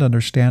knowledge and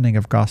understanding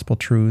of gospel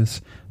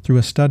truths through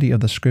a study of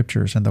the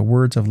Scriptures and the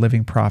words of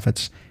living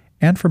prophets,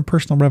 and from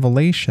personal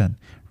revelation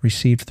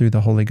received through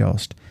the Holy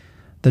Ghost.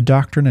 The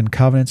Doctrine and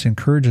Covenants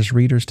encourages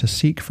readers to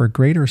seek for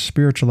greater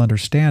spiritual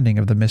understanding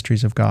of the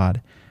mysteries of God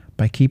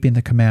by keeping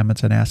the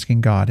commandments and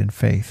asking God in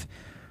faith.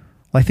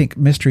 I think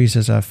mysteries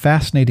is a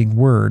fascinating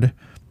word.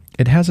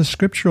 It has a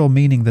scriptural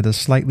meaning that is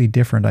slightly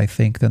different, I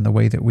think, than the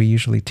way that we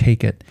usually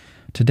take it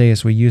today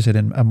as we use it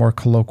in a more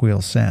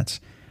colloquial sense.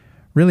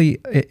 Really,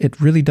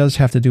 it really does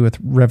have to do with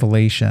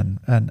revelation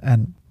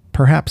and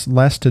perhaps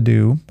less to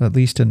do, at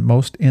least in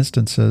most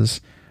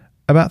instances,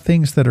 about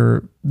things that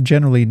are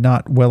generally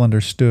not well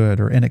understood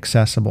or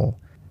inaccessible.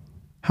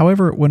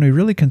 However, when we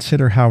really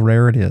consider how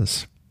rare it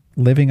is,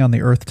 living on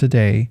the earth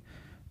today,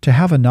 to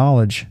have a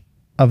knowledge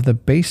of the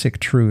basic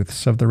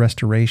truths of the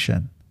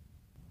restoration,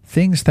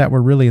 things that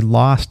were really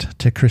lost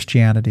to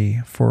Christianity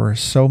for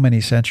so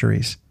many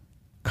centuries,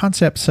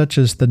 concepts such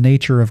as the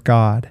nature of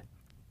God,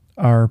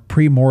 our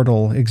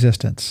premortal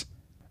existence,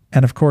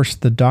 and of course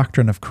the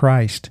doctrine of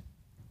Christ.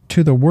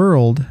 To the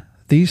world,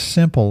 These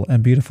simple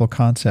and beautiful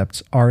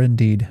concepts are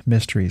indeed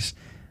mysteries.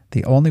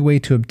 The only way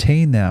to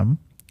obtain them,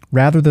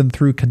 rather than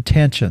through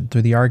contention,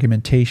 through the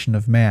argumentation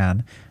of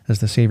man,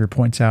 as the Savior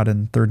points out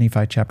in 3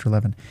 Nephi chapter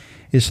 11,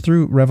 is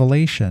through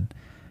revelation.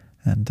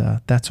 And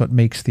that's what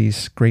makes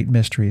these great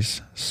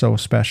mysteries so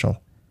special.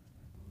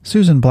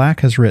 Susan Black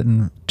has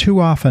written,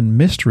 "Too often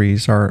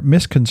mysteries are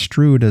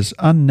misconstrued as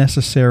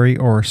unnecessary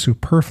or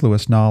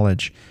superfluous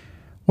knowledge,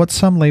 what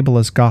some label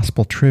as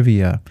gospel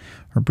trivia,"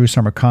 or Bruce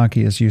R.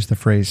 McConkie has used the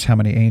phrase, "how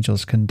many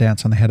angels can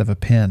dance on the head of a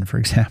pin," for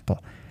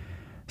example.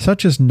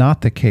 Such is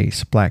not the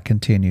case, Black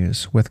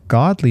continues, with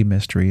godly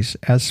mysteries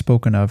as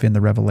spoken of in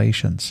the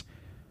Revelations.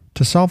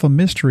 To solve a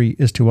mystery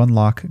is to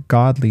unlock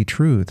godly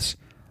truths.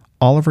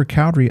 Oliver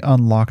Cowdery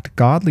unlocked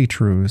godly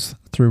truths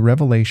through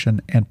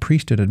revelation and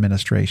priesthood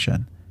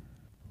administration.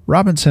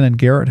 Robinson and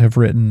Garrett have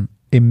written,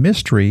 "A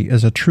mystery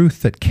is a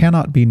truth that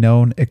cannot be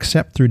known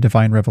except through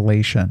divine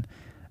revelation,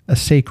 a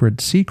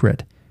sacred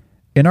secret.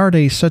 In our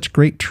day, such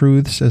great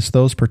truths as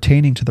those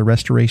pertaining to the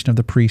restoration of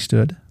the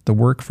priesthood, the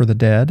work for the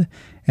dead,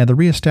 and the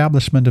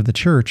reestablishment of the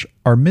church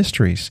are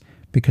mysteries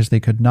because they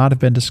could not have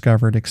been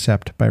discovered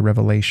except by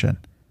revelation."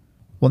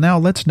 Well, now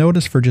let's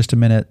notice for just a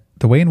minute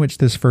the way in which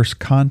this verse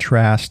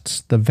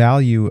contrasts the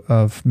value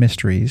of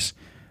mysteries,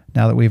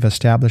 now that we've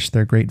established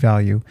their great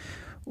value,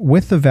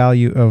 with the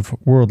value of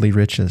worldly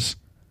riches.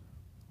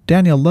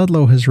 Daniel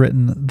Ludlow has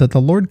written that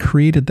the Lord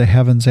created the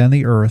heavens and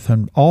the earth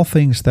and all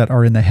things that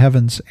are in the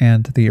heavens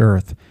and the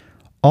earth.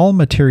 All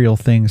material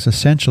things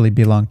essentially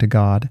belong to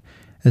God,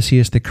 as He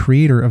is the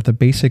creator of the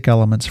basic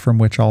elements from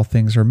which all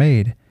things are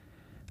made.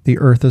 The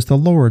earth is the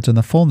Lord's and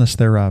the fullness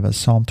thereof, as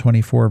Psalm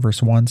 24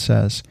 verse 1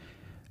 says.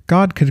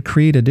 God could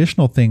create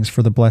additional things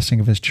for the blessing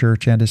of His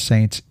church and His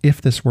saints if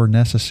this were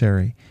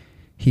necessary.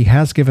 He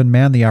has given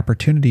man the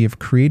opportunity of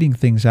creating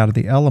things out of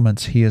the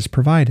elements He has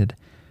provided.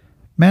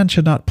 Man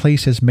should not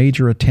place his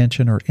major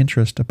attention or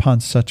interest upon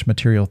such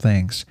material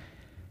things.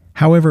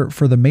 However,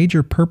 for the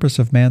major purpose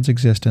of man's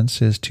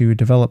existence is to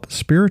develop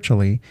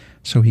spiritually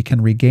so he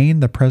can regain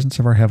the presence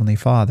of our Heavenly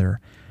Father.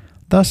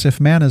 Thus, if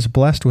man is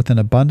blessed with an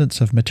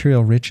abundance of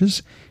material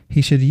riches,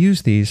 he should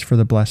use these for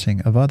the blessing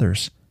of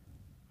others.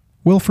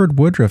 Wilford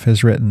Woodruff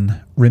has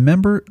written,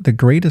 "Remember, the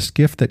greatest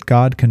gift that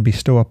God can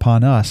bestow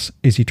upon us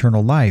is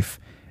eternal life,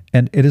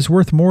 and it is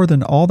worth more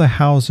than all the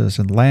houses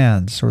and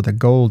lands or the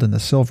gold and the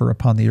silver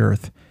upon the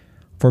earth.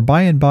 For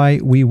by and by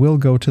we will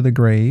go to the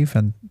grave,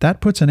 and that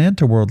puts an end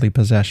to worldly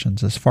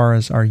possessions as far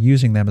as our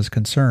using them is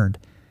concerned.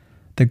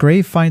 The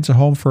grave finds a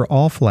home for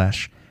all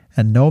flesh,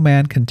 and no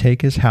man can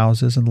take his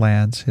houses and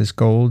lands, his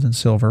gold and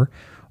silver,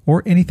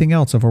 or anything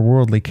else of a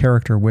worldly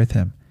character with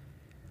him.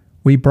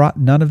 We brought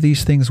none of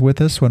these things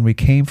with us when we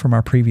came from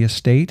our previous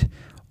state.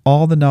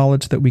 All the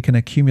knowledge that we can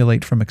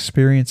accumulate from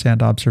experience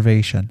and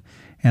observation,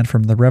 and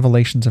from the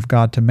revelations of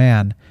God to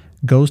man,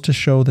 goes to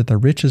show that the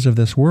riches of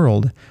this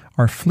world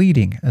are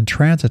fleeting and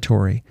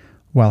transitory,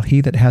 while he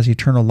that has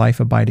eternal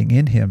life abiding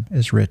in him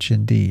is rich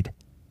indeed."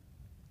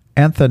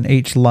 Anthon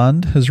H.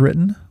 Lund has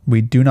written, "We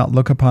do not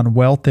look upon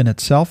wealth in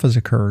itself as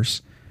a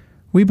curse.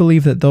 We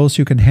believe that those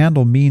who can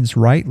handle means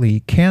rightly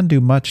can do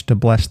much to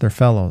bless their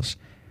fellows.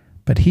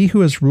 But he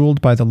who is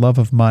ruled by the love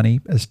of money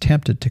is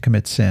tempted to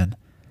commit sin.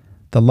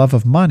 The love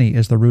of money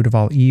is the root of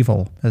all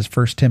evil, as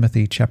 1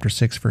 Timothy chapter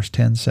 6, verse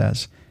 10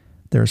 says.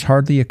 There is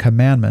hardly a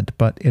commandment,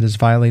 but it is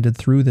violated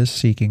through this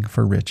seeking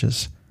for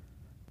riches."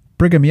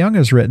 Brigham Young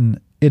has written,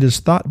 "It is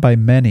thought by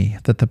many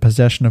that the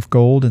possession of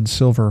gold and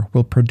silver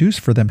will produce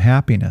for them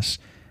happiness,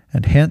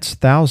 and hence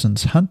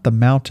thousands hunt the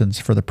mountains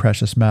for the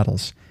precious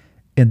metals.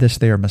 In this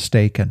they are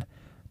mistaken.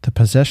 The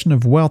possession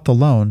of wealth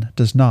alone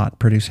does not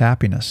produce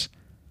happiness."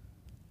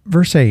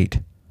 Verse 8,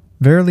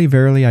 "Verily,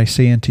 verily, I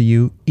say unto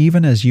you,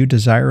 even as you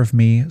desire of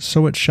me,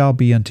 so it shall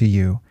be unto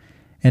you.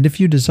 And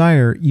if you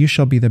desire, you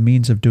shall be the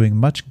means of doing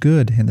much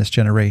good in this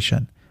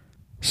generation.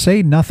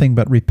 Say nothing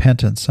but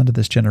repentance unto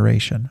this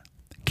generation.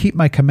 Keep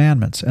my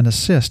commandments, and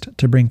assist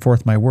to bring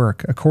forth my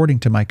work according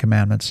to my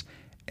commandments,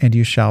 and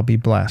you shall be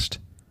blessed."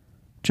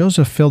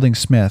 Joseph Fielding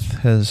Smith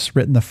has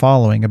written the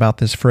following about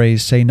this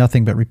phrase, "say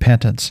nothing but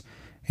repentance,"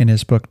 in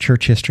his book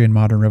Church History and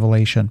Modern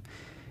Revelation.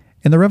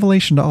 In the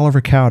revelation to Oliver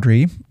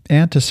Cowdery,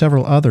 and to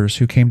several others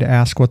who came to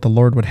ask what the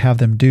Lord would have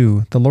them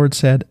do, the Lord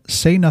said,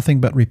 "Say nothing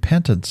but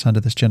repentance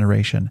unto this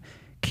generation.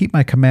 Keep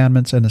my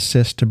commandments and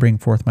assist to bring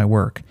forth my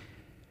work."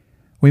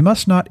 We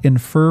must not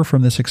infer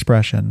from this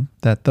expression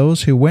that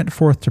those who went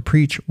forth to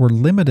preach were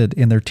limited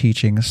in their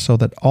teachings so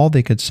that all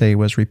they could say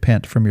was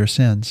repent from your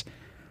sins.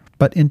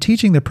 But in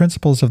teaching the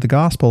principles of the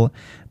gospel,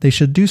 they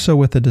should do so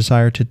with the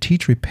desire to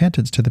teach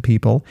repentance to the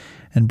people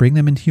and bring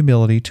them in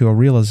humility to a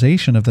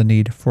realization of the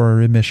need for a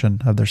remission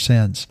of their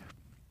sins.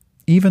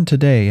 Even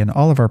today, in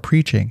all of our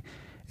preaching,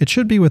 it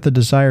should be with the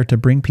desire to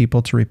bring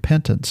people to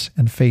repentance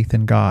and faith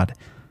in God.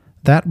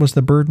 That was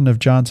the burden of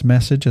John's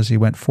message as he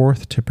went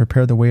forth to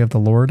prepare the way of the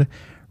Lord.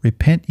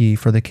 "Repent ye,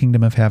 for the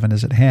kingdom of heaven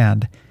is at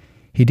hand."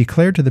 He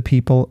declared to the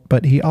people,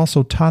 but he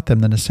also taught them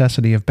the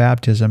necessity of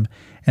baptism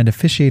and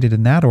officiated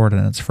in that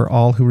ordinance for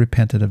all who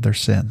repented of their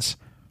sins.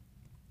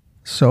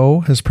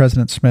 So, as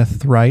President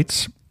Smith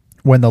writes,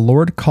 When the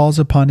Lord calls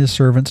upon his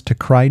servants to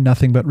cry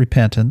nothing but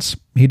repentance,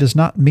 he does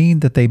not mean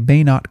that they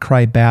may not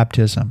cry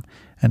baptism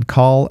and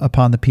call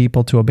upon the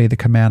people to obey the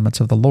commandments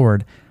of the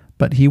Lord,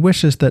 but he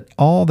wishes that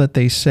all that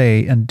they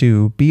say and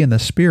do be in the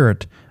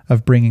spirit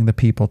of bringing the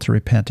people to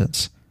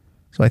repentance.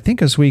 So I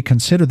think as we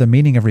consider the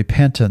meaning of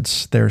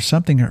repentance, there's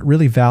something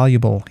really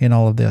valuable in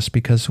all of this,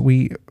 because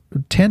we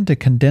tend to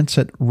condense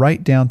it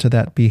right down to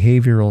that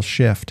behavioral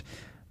shift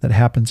that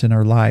happens in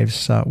our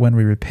lives when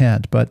we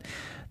repent. But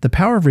the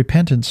power of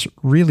repentance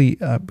really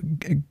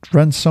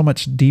runs so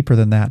much deeper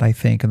than that, I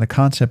think, and the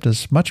concept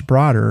is much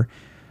broader.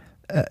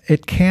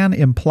 It can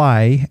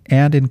imply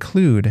and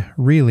include,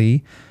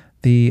 really,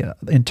 the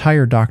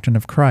entire doctrine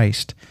of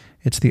Christ.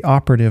 It's the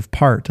operative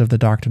part of the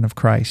doctrine of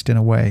Christ in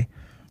a way.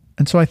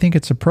 And so I think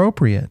it's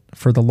appropriate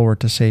for the Lord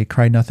to say,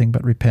 cry nothing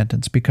but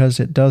repentance, because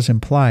it does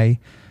imply,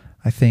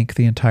 I think,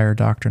 the entire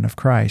doctrine of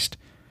Christ.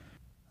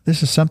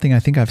 This is something I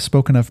think I've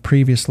spoken of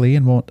previously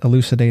and won't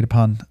elucidate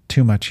upon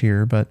too much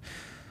here, but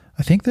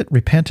I think that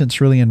repentance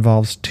really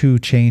involves two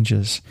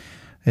changes.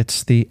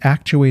 It's the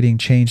actuating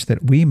change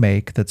that we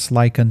make that's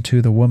like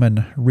unto the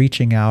woman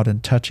reaching out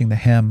and touching the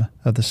hem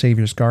of the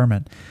Savior's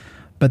garment.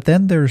 But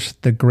then there's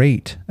the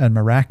great and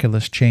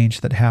miraculous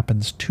change that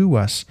happens to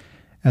us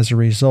as a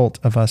result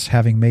of us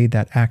having made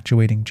that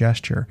actuating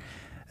gesture.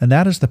 And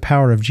that is the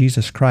power of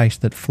Jesus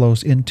Christ that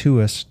flows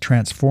into us,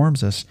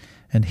 transforms us,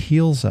 and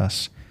heals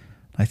us.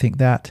 I think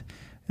that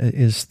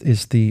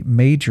is the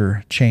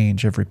major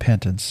change of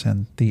repentance,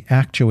 and the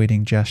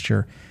actuating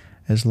gesture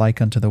is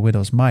like unto the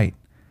widow's mite.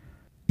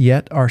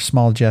 Yet our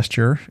small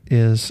gesture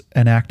is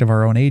an act of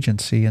our own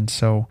agency, and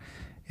so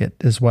it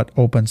is what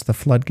opens the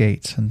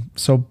floodgates. And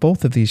so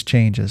both of these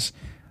changes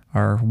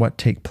are what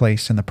take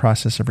place in the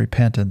process of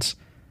repentance.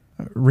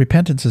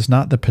 Repentance is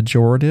not the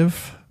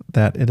pejorative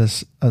that it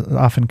is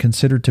often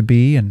considered to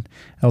be, and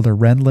Elder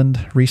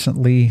Renlund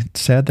recently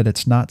said that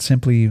it's not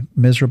simply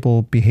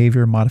miserable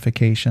behavior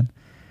modification.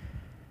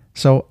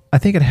 So I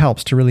think it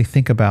helps to really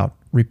think about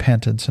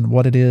repentance and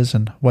what it is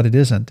and what it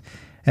isn't.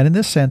 And in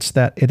this sense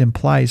that it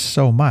implies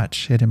so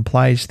much. It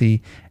implies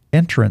the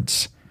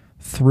entrance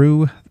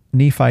through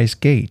Nephi's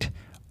gate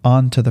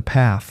onto the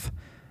path.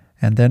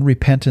 And then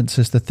repentance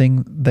is the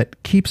thing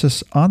that keeps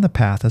us on the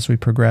path as we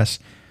progress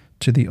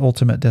to the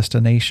ultimate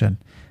destination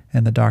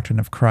and the doctrine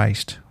of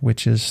Christ,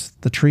 which is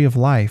the tree of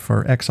life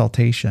or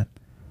exaltation.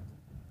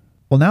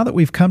 Well, now that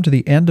we've come to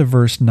the end of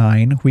verse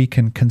 9, we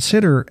can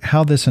consider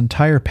how this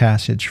entire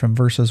passage from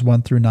verses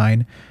 1 through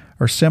 9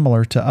 are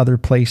similar to other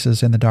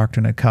places in the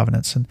Doctrine and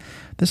Covenants. And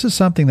this is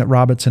something that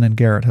Robertson and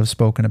Garrett have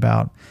spoken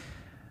about.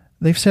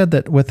 They've said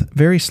that with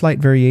very slight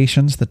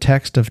variations, the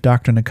text of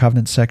Doctrine and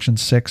Covenants section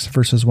 6,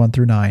 verses 1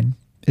 through 9,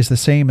 is the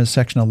same as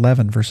section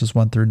 11, verses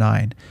 1 through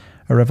 9,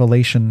 a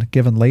revelation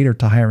given later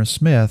to Hyrum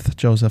Smith,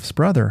 Joseph's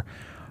brother.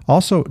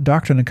 Also,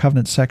 Doctrine and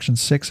Covenants section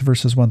 6,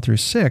 verses 1 through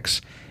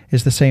 6,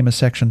 is the same as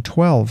section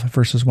 12,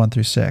 verses 1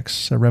 through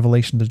 6, a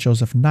revelation to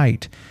Joseph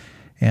Knight.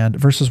 And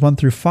verses 1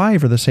 through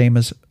 5 are the same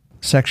as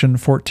section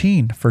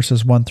 14,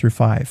 verses 1 through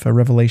 5, a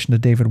revelation to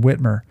David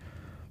Whitmer.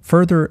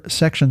 Further,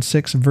 section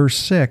 6, verse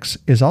 6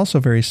 is also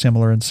very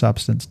similar in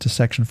substance to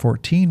section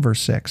 14,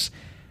 verse 6,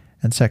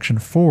 and section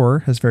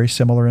 4 is very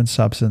similar in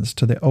substance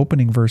to the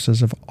opening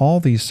verses of all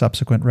these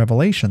subsequent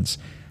revelations,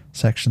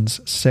 sections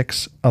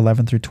 6,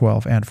 11 through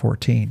 12, and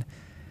 14.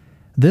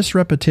 This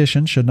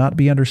repetition should not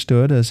be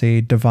understood as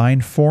a divine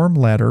form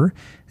letter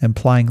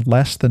implying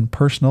less than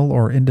personal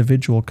or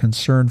individual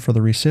concern for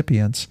the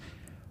recipients.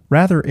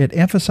 Rather, it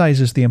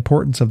emphasizes the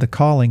importance of the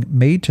calling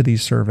made to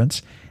these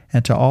servants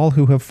and to all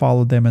who have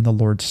followed them in the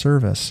Lord's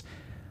service.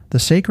 The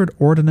sacred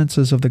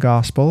ordinances of the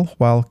gospel,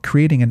 while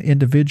creating an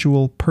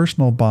individual,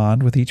 personal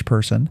bond with each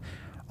person,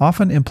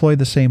 often employ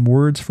the same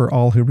words for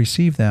all who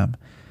receive them.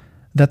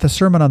 That the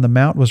Sermon on the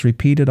Mount was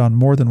repeated on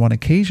more than one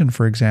occasion,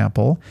 for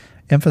example,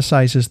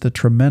 emphasizes the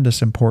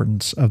tremendous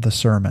importance of the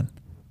sermon.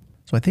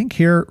 So I think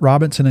here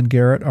Robinson and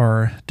Garrett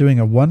are doing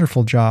a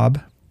wonderful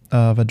job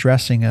of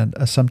addressing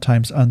a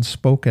sometimes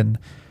unspoken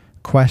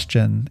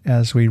question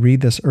as we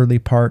read this early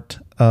part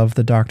of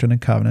the Doctrine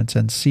and Covenants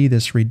and see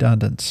this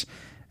redundance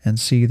and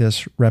see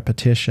this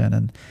repetition.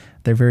 And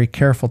they're very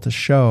careful to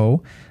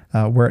show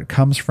where it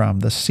comes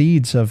from. The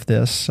seeds of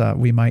this,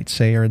 we might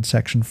say, are in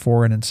section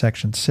 4 and in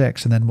section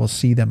 6, and then we'll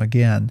see them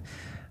again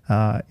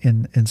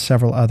in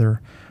several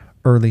other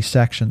early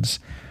sections.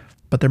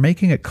 But they're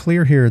making it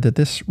clear here that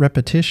this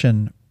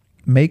repetition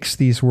makes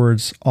these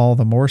words all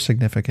the more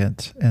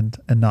significant and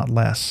not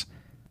less.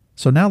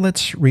 So now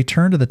let's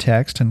return to the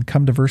text and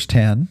come to verse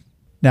 10.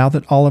 Now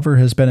that Oliver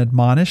has been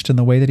admonished in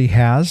the way that he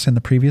has in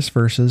the previous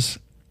verses,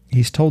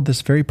 he's told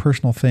this very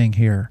personal thing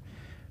here.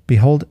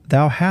 Behold,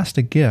 thou hast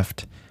a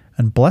gift,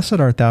 and blessed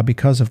art thou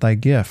because of thy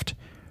gift.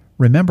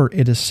 Remember,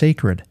 it is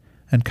sacred,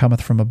 and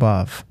cometh from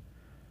above.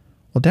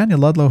 Well, Daniel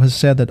Ludlow has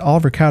said that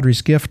Oliver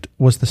Cowdery's gift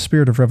was the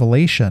spirit of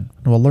revelation,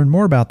 and we'll learn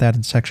more about that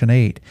in section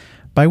 8,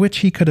 by which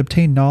he could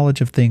obtain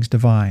knowledge of things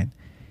divine.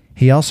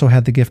 He also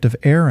had the gift of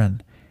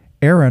Aaron.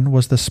 Aaron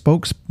was the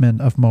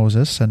spokesman of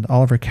Moses, and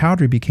Oliver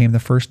Cowdery became the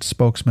first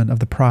spokesman of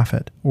the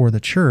prophet, or the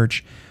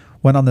church,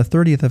 when on the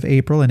 30th of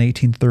April in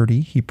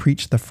 1830 he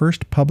preached the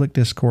first public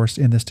discourse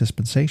in this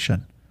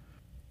dispensation.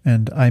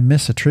 And I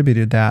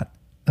misattributed that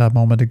a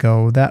moment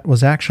ago. That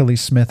was actually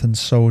Smith and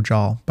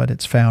Sojal, but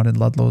it's found in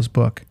Ludlow's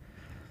book.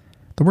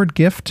 The word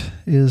gift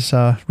is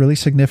really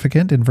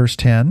significant in verse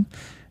 10,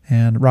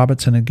 and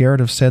Robertson and Garrett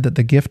have said that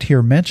the gift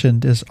here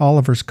mentioned is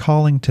Oliver's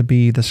calling to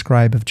be the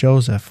scribe of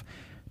Joseph,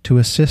 to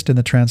assist in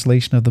the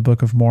translation of the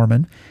Book of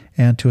Mormon,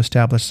 and to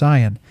establish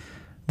Zion.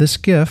 This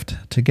gift,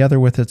 together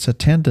with its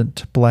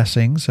attendant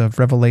blessings of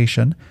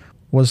revelation,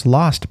 was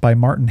lost by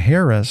Martin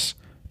Harris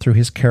through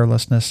his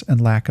carelessness and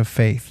lack of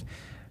faith.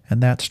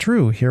 And that's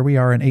true. Here we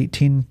are in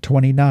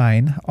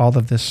 1829. All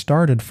of this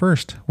started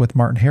first with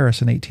Martin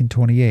Harris in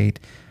 1828,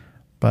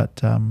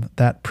 but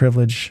that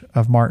privilege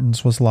of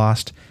Martin's was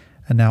lost,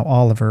 and now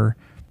Oliver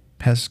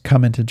has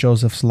come into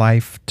Joseph's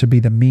life to be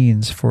the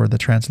means for the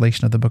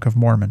translation of the Book of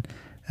Mormon,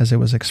 as it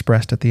was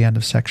expressed at the end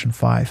of section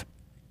 5.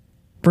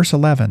 Verse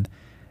 11,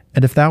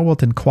 "And if thou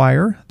wilt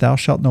inquire, thou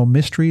shalt know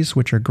mysteries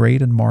which are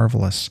great and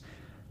marvelous.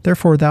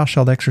 Therefore thou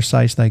shalt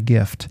exercise thy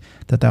gift,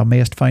 that thou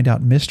mayest find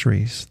out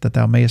mysteries, that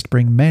thou mayest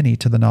bring many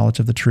to the knowledge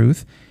of the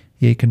truth,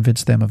 yea,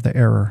 convince them of the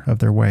error of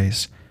their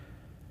ways."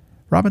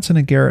 Robinson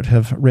and Garrett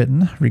have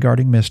written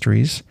regarding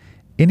mysteries,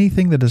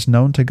 "Anything that is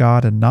known to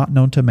God and not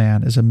known to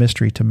man is a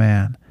mystery to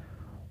man."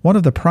 One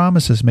of the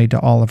promises made to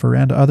Oliver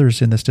and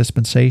others in this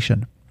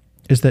dispensation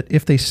is that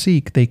if they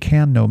seek, they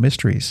can know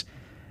mysteries.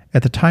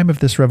 At the time of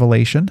this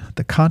revelation,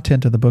 the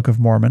content of the Book of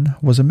Mormon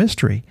was a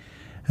mystery,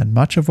 and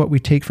much of what we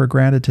take for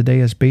granted today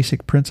as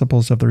basic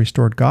principles of the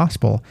restored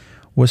gospel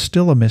was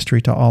still a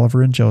mystery to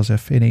Oliver and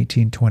Joseph in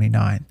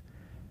 1829.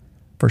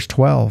 Verse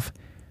 12,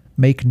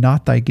 "Make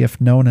not thy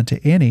gift known unto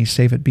any,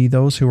 save it be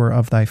those who are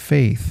of thy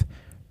faith.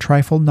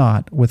 Trifle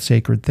not with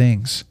sacred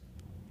things."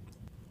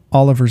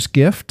 Oliver's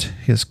gift,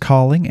 his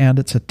calling, and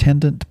its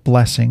attendant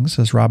blessings,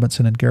 as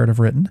Robinson and Garrett have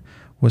written,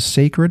 was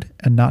sacred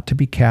and not to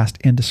be cast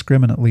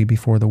indiscriminately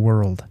before the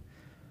world.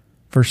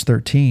 Verse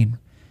 13,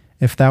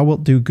 "If thou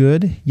wilt do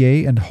good,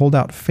 yea, and hold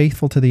out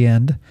faithful to the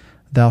end,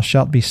 thou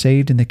shalt be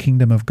saved in the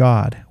kingdom of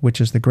God, which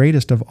is the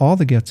greatest of all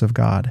the gifts of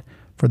God,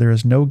 for there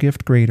is no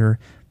gift greater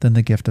than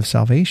the gift of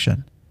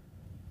salvation."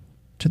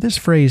 To this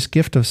phrase,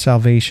 gift of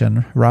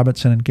salvation,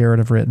 Robinson and Garrett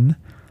have written,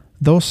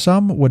 "Though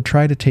some would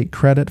try to take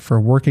credit for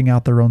working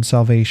out their own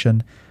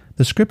salvation,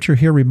 the Scripture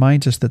here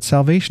reminds us that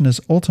salvation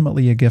is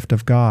ultimately a gift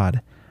of God,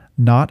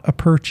 not a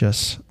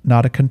purchase,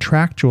 not a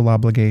contractual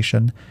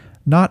obligation,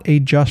 not a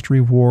just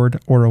reward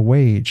or a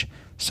wage.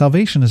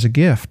 Salvation is a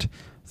gift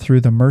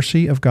through the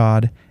mercy of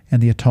God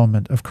and the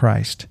atonement of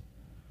Christ."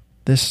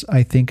 This,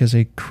 I think, is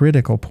a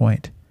critical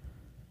point,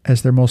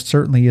 as there most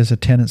certainly is a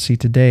tendency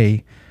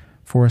today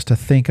for us to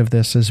think of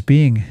this as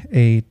being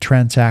a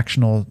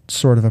transactional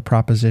sort of a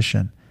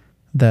proposition,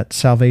 that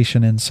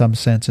salvation in some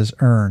sense is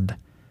earned.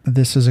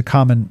 This is a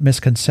common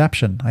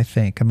misconception, I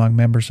think, among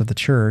members of the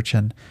church,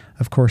 and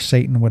of course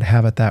Satan would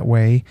have it that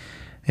way.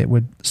 It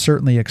would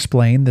certainly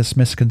explain this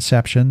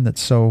misconception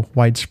that's so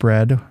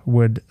widespread,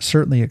 would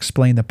certainly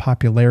explain the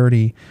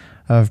popularity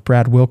of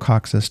Brad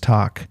Wilcox's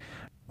talk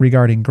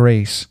regarding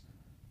grace.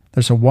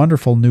 There's a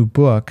wonderful new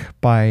book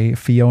by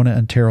Fiona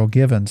and Terrell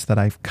Givens that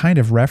I've kind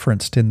of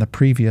referenced in the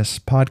previous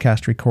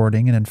podcast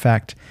recording, and in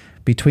fact,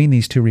 between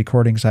these two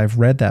recordings, I've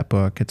read that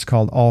book. It's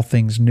called All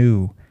Things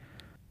New.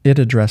 It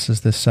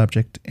addresses this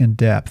subject in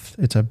depth.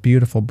 It's a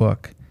beautiful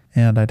book,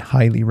 and I'd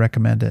highly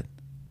recommend it.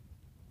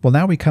 Well,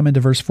 now we come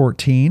into verse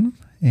 14,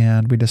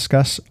 and we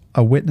discuss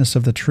a witness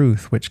of the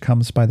truth, which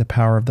comes by the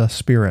power of the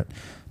Spirit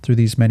through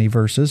these many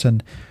verses.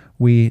 And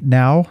we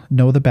now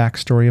know the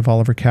backstory of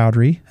Oliver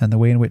Cowdery and the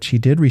way in which he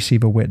did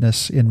receive a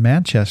witness in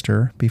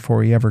Manchester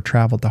before he ever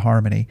traveled to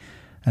Harmony,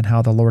 and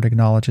how the Lord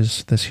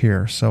acknowledges this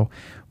here. So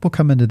we'll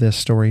come into this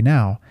story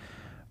now.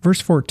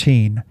 Verse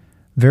 14,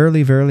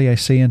 "Verily, verily, I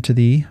say unto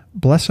thee,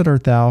 blessed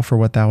art thou for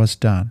what thou hast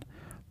done.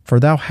 For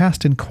thou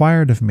hast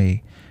inquired of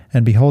me,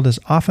 and behold, as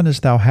often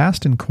as thou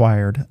hast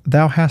inquired,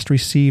 thou hast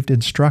received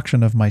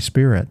instruction of my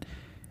Spirit.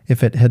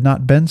 If it had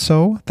not been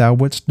so, thou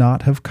wouldst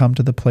not have come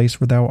to the place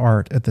where thou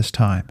art at this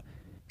time."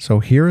 So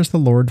here is the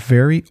Lord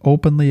very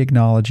openly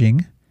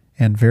acknowledging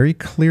and very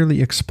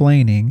clearly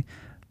explaining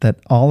that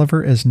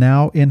Oliver is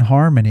now in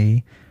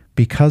Harmony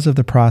because of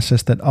the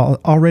process that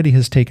already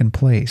has taken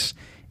place.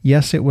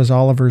 Yes, it was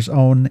Oliver's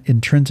own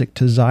intrinsic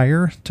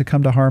desire to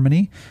come to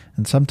Harmony,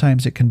 and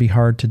sometimes it can be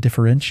hard to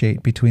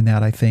differentiate between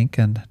that, I think,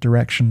 and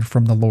direction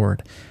from the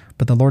Lord.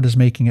 But the Lord is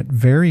making it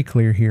very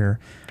clear here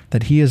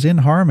that he is in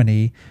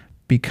Harmony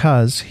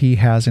because he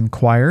has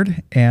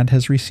inquired and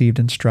has received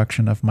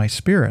instruction of my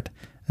Spirit,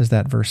 as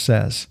that verse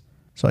says.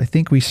 So I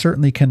think we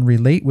certainly can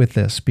relate with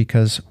this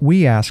because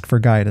we ask for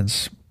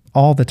guidance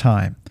all the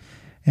time,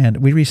 and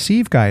we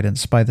receive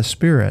guidance by the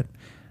Spirit.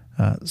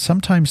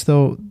 Sometimes,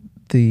 though,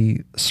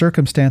 the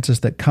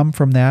circumstances that come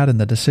from that and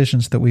the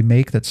decisions that we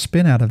make that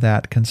spin out of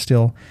that can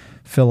still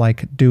feel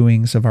like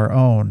doings of our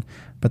own.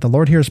 But the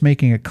Lord here is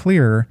making it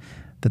clear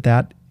that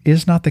that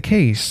is not the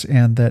case,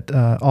 and that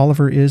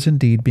Oliver is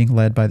indeed being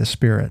led by the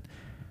Spirit.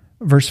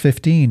 Verse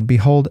 15,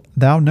 Behold,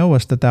 thou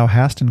knowest that thou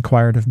hast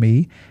inquired of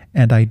me,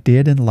 and I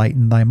did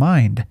enlighten thy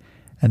mind.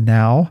 And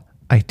now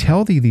I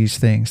tell thee these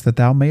things, that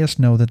thou mayest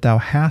know that thou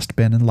hast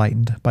been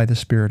enlightened by the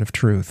Spirit of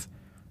truth.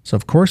 So,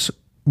 of course,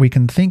 we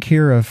can think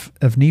here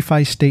of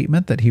Nephi's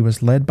statement that he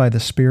was led by the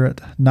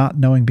Spirit, not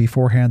knowing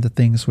beforehand the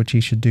things which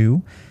he should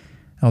do.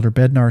 Elder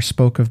Bednar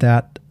spoke of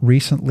that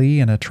recently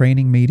in a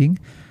training meeting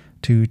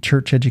to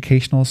church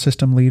educational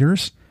system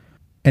leaders.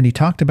 And he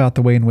talked about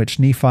the way in which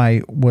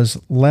Nephi was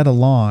led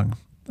along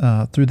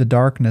through the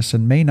darkness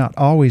and may not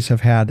always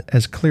have had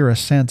as clear a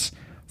sense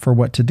for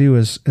what to do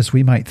as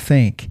we might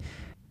think,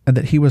 and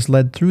that he was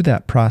led through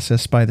that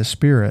process by the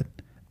Spirit.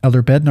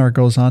 Elder Bednar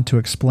goes on to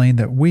explain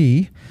that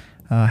we,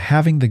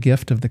 having the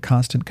gift of the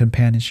constant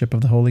companionship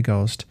of the Holy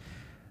Ghost,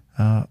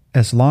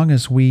 as long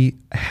as we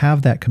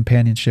have that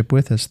companionship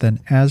with us, then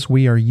as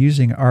we are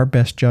using our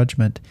best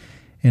judgment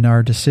in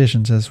our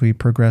decisions as we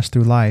progress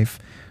through life,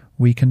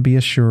 we can be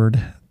assured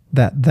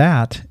that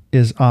that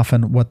is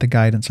often what the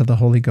guidance of the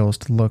Holy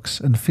Ghost looks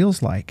and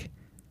feels like.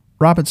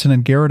 Robinson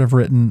and Garrett have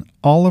written,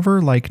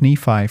 Oliver, like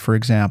Nephi, for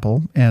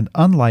example, and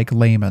unlike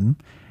Laman,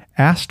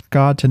 asked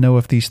God to know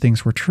if these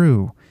things were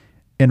true.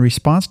 In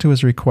response to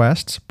his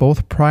requests,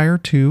 both prior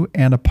to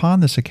and upon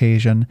this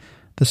occasion,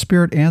 the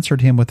Spirit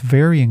answered him with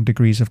varying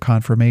degrees of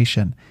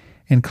confirmation,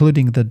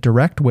 including the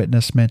direct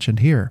witness mentioned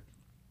here.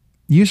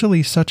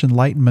 Usually such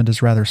enlightenment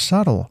is rather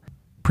subtle.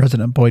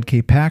 President Boyd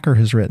K. Packer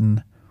has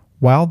written,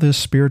 While this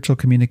spiritual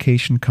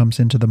communication comes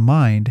into the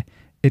mind,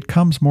 it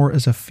comes more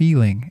as a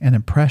feeling, an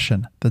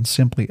impression, than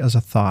simply as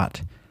a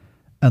thought.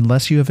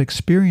 Unless you have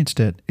experienced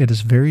it, it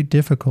is very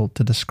difficult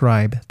to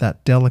describe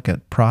that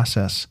delicate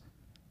process.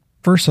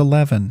 Verse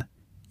 11,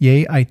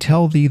 Yea, I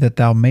tell thee that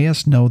thou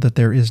mayest know that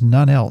there is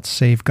none else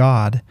save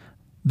God,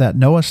 that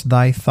knowest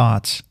thy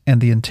thoughts and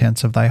the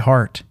intents of thy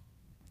heart.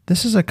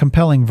 This is a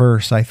compelling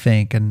verse, I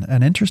think, and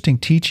an interesting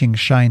teaching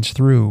shines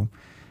through.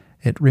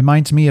 It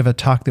reminds me of a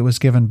talk that was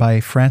given by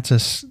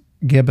Francis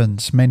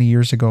Gibbons many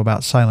years ago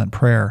about silent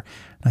prayer.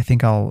 I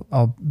think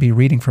I'll be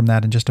reading from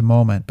that in just a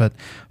moment. But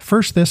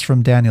first, this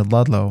from Daniel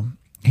Ludlow.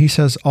 He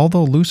says,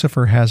 Although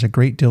Lucifer has a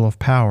great deal of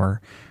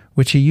power,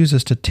 which he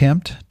uses to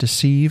tempt,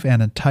 deceive,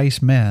 and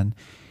entice men,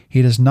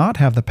 he does not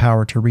have the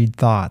power to read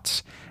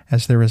thoughts,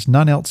 as there is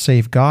none else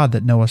save God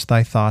that knoweth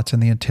thy thoughts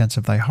and the intents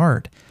of thy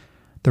heart.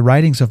 The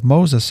writings of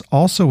Moses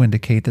also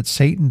indicate that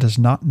Satan does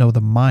not know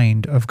the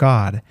mind of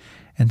God,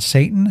 and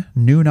Satan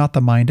knew not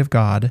the mind of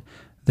God,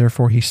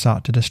 therefore he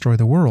sought to destroy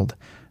the world,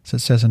 as it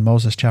says in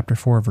Moses chapter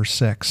 4, verse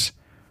 6.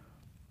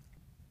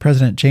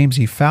 President James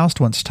E.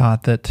 Faust once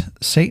taught that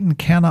Satan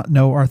cannot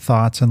know our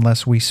thoughts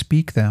unless we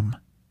speak them.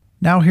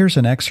 Now here's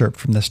an excerpt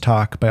from this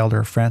talk by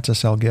Elder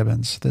Francis L.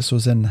 Gibbons. This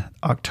was in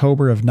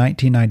October of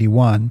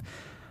 1991.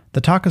 The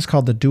talk is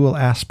called The Dual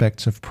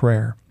Aspects of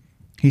Prayer.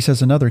 He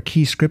says another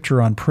key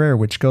scripture on prayer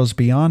which goes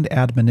beyond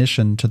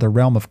admonition to the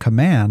realm of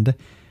command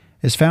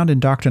is found in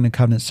Doctrine and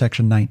Covenants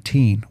section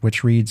 19,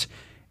 which reads,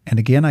 And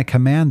again I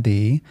command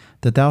thee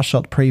that thou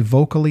shalt pray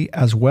vocally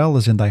as well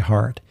as in thy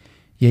heart,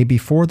 yea,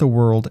 before the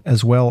world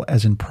as well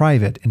as in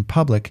private, in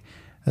public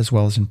as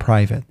well as in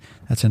private.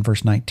 That's in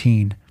verse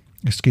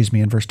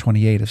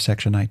 28 of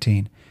section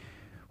 19.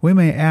 We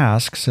may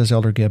ask, says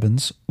Elder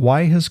Gibbons,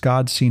 why has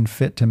God seen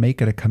fit to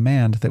make it a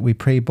command that we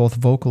pray both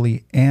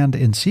vocally and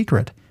in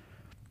secret?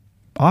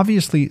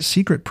 Obviously,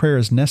 secret prayer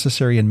is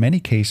necessary in many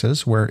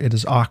cases where it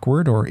is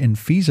awkward or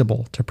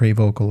infeasible to pray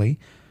vocally.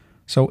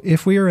 So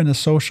if we are in a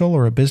social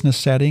or a business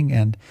setting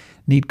and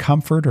need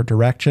comfort or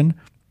direction,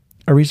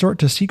 a resort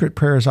to secret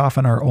prayer is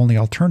often our only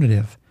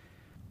alternative.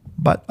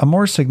 But a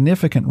more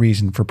significant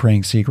reason for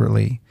praying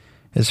secretly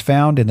is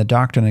found in the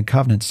Doctrine and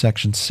Covenants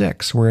section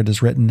 6, where it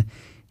is written,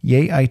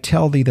 Yea, I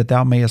tell thee that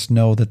thou mayest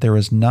know that there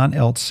is none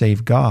else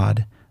save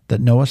God,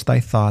 that knowest thy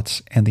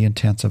thoughts and the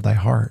intents of thy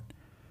heart.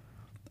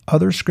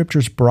 Other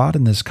scriptures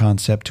broaden this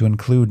concept to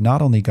include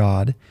not only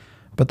God,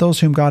 but those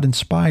whom God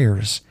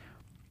inspires.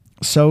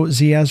 So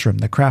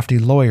Zeezrom, the crafty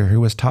lawyer who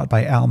was taught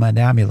by Alma and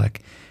Amulek,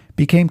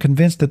 became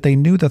convinced that they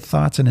knew the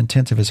thoughts and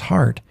intents of his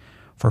heart,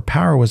 for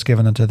power was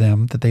given unto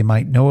them that they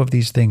might know of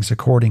these things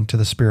according to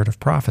the spirit of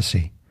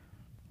prophecy.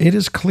 It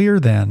is clear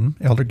then,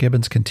 Elder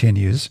Gibbons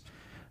continues,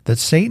 that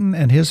Satan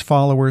and his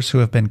followers who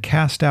have been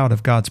cast out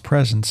of God's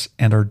presence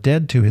and are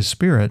dead to his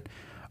spirit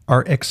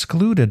are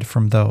excluded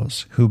from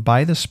those who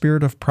by the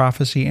spirit of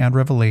prophecy and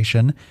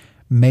revelation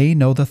may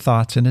know the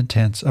thoughts and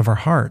intents of our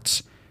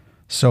hearts.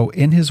 So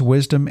in his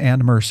wisdom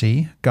and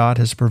mercy, God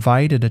has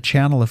provided a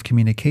channel of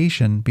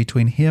communication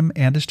between him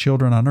and his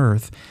children on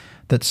earth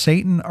that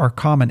Satan, our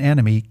common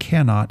enemy,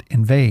 cannot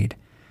invade.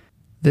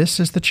 This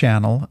is the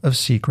channel of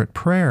secret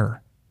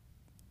prayer.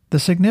 The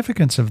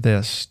significance of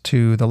this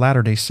to the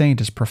Latter-day Saint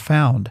is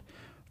profound,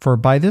 for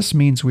by this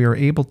means we are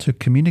able to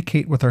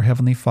communicate with our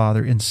Heavenly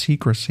Father in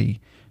secrecy,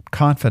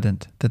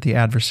 confident that the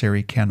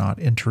adversary cannot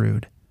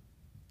intrude.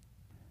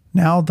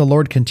 Now the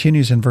Lord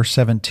continues in verse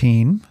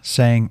 17,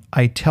 saying,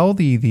 I tell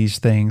thee these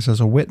things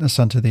as a witness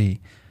unto thee,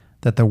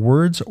 that the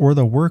words or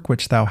the work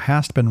which thou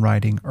hast been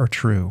writing are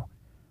true.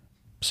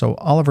 So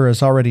Oliver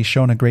has already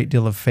shown a great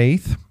deal of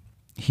faith.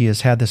 He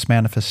has had this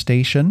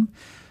manifestation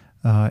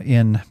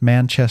in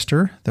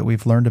Manchester that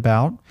we've learned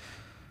about,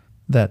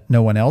 that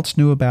no one else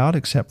knew about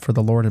except for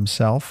the Lord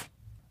himself.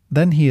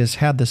 Then he has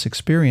had this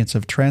experience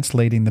of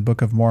translating the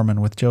Book of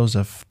Mormon with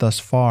Joseph thus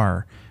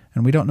far,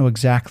 and we don't know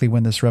exactly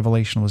when this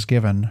revelation was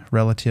given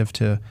relative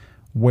to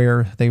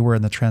where they were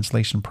in the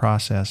translation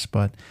process,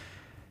 but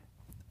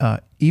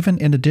even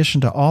in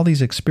addition to all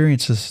these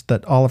experiences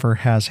that Oliver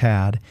has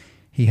had,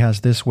 he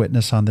has this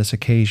witness on this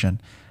occasion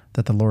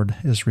that the Lord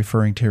is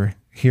referring to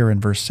here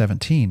in verse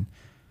 17.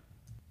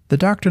 The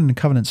Doctrine and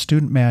Covenants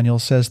Student Manual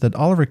says that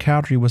Oliver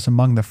Cowdery was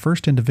among the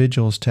first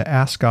individuals to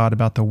ask God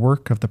about the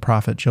work of the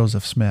prophet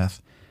Joseph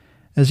Smith.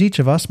 As each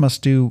of us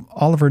must do,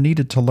 Oliver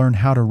needed to learn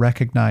how to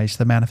recognize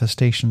the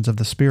manifestations of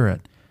the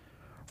Spirit.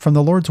 From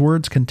the Lord's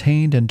words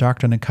contained in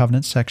Doctrine and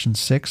Covenants, section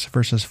 6,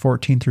 verses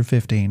 14 through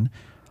 15,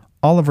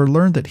 Oliver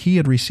learned that he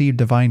had received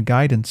divine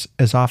guidance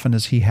as often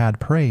as he had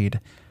prayed.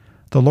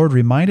 The Lord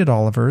reminded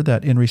Oliver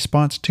that in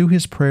response to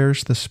his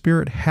prayers, the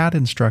Spirit had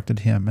instructed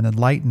him and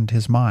enlightened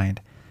his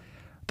mind.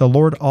 The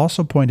Lord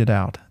also pointed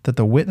out that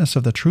the witness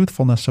of the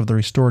truthfulness of the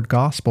restored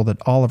gospel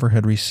that Oliver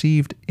had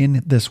received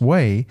in this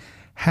way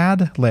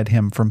had led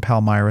him from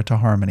Palmyra to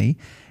Harmony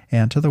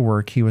and to the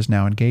work he was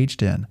now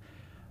engaged in.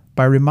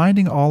 By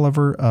reminding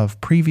Oliver of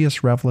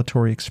previous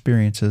revelatory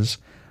experiences,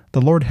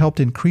 the Lord helped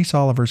increase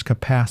Oliver's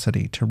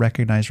capacity to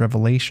recognize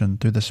revelation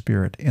through the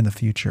Spirit in the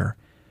future.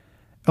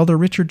 Elder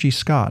Richard G.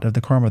 Scott of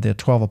the Quorum of the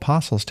 12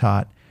 Apostles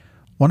taught,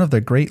 one of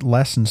the great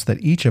lessons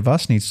that each of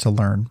us needs to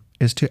learn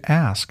is to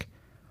ask.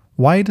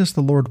 Why does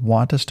the Lord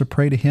want us to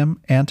pray to Him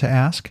and to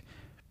ask?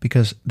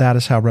 Because that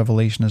is how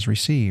revelation is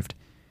received.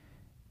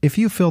 If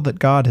you feel that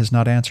God has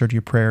not answered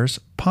your prayers,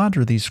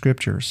 ponder these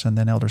scriptures, and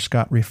then Elder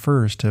Scott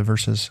refers to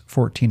verses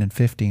 14 and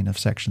 15 of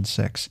section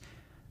 6.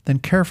 Then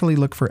carefully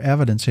look for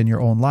evidence in your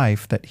own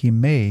life that He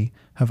may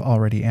have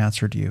already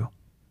answered you.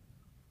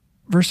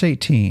 Verse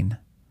 18,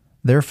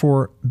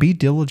 Therefore be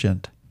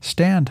diligent,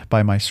 stand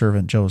by my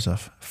servant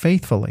Joseph,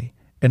 faithfully,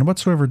 in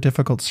whatsoever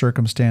difficult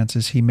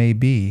circumstances he may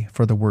be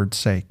for the word's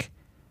sake.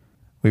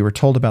 We were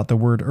told about the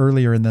word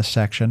earlier in this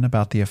section,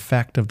 about the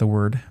effect of the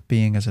word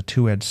being as a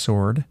two-edged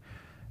sword.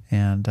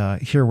 And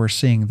here we're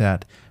seeing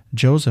that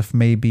Joseph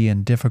may be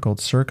in difficult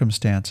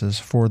circumstances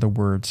for the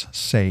word's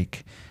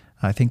sake.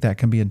 I think that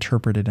can be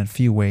interpreted in a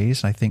few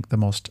ways. I think the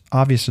most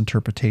obvious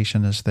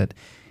interpretation is that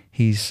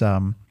he's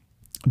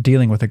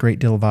dealing with a great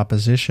deal of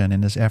opposition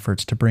in his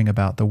efforts to bring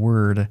about the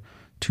word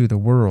to the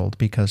world,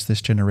 because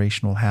this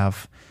generation will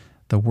have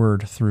the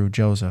word through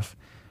Joseph.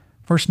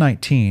 Verse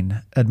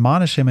 19,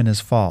 Admonish him in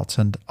his faults,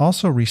 and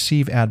also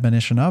receive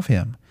admonition of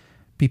him.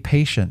 Be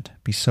patient,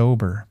 be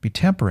sober, be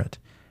temperate,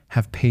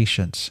 have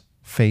patience,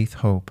 faith,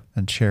 hope,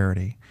 and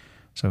charity.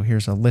 So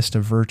here's a list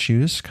of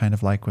virtues, kind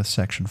of like with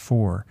section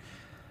 4.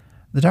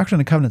 The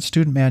Doctrine and Covenants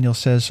Student Manual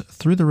says,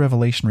 through the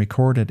revelation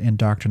recorded in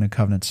Doctrine and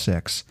Covenants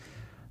 6,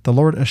 the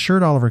Lord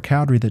assured Oliver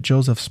Cowdery that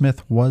Joseph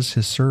Smith was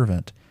his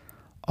servant.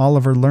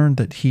 Oliver learned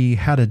that he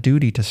had a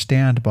duty to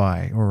stand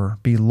by or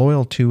be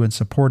loyal to and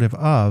supportive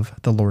of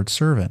the Lord's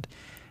servant,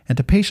 and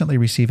to patiently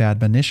receive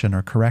admonition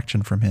or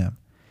correction from him.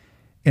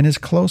 In his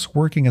close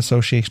working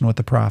association with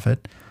the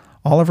prophet,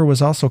 Oliver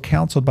was also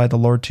counseled by the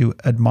Lord to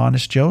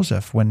admonish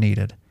Joseph when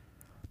needed.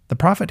 The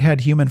prophet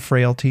had human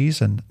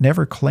frailties and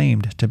never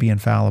claimed to be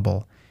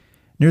infallible.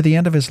 Near the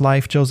end of his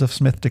life, Joseph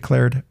Smith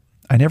declared,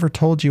 I never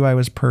told you I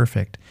was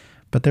perfect,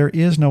 but there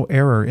is no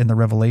error in the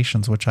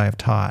revelations which I have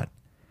taught.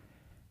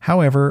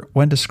 However,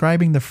 when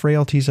describing the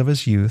frailties of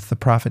his youth, the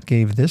prophet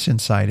gave this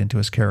insight into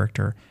his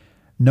character.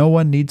 No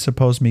one need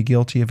suppose me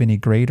guilty of any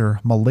great or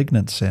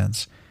malignant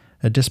sins.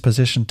 A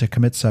disposition to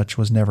commit such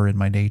was never in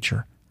my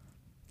nature.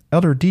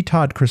 Elder D.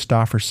 Todd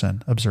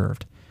Christofferson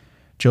observed,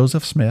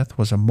 Joseph Smith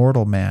was a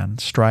mortal man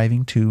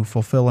striving to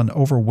fulfill an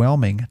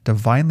overwhelming,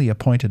 divinely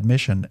appointed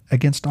mission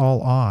against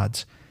all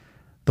odds.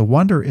 The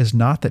wonder is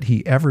not that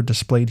he ever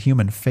displayed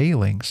human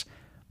failings,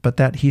 but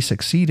that he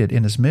succeeded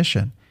in his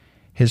mission.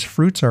 His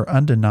fruits are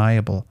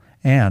undeniable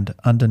and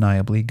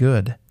undeniably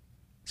good.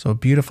 So a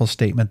beautiful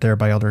statement there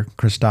by Elder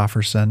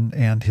Christofferson,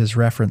 and his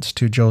reference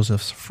to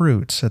Joseph's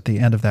fruits at the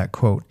end of that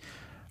quote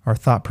are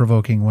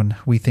thought-provoking when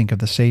we think of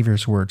the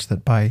Savior's words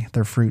that by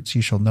their fruits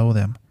ye shall know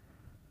them.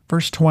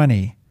 Verse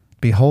 20,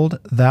 Behold,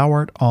 thou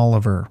art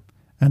Oliver,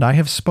 and I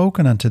have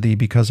spoken unto thee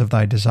because of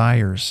thy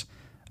desires.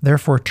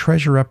 Therefore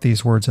treasure up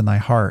these words in thy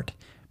heart.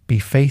 Be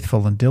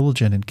faithful and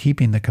diligent in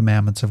keeping the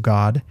commandments of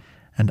God,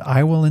 and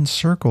I will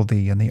encircle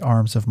thee in the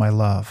arms of my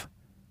love.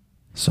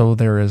 So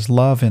there is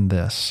love in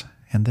this,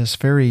 and this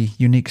very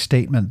unique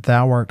statement,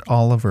 thou art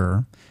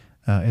Oliver,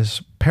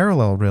 is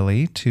parallel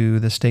really to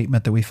the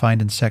statement that we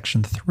find in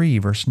section 3,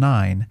 verse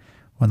 9,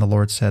 when the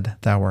Lord said,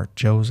 thou art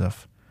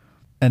Joseph.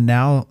 And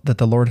now that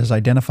the Lord has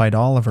identified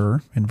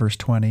Oliver in verse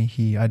 20,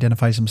 he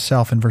identifies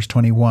himself in verse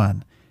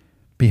 21.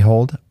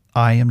 Behold,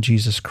 I am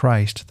Jesus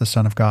Christ, the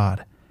Son of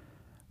God.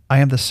 I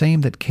am the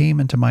same that came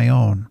into my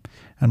own,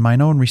 and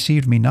mine own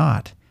received me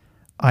not.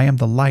 I am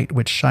the light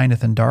which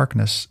shineth in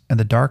darkness, and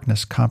the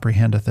darkness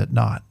comprehendeth it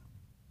not.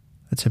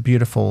 It's a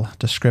beautiful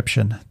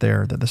description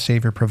there that the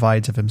Savior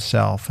provides of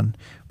himself, and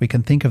we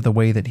can think of the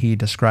way that he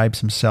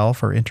describes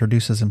himself or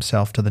introduces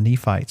himself to the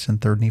Nephites in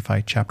 3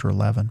 Nephi chapter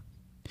 11.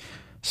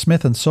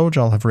 Smith and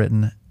Sojal have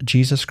written,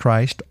 Jesus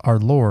Christ, our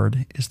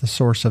Lord, is the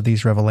source of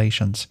these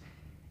revelations.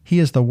 He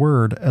is the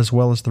Word as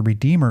well as the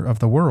Redeemer of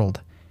the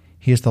world.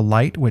 He is the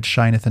light which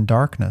shineth in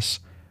darkness,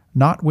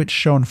 not which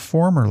shone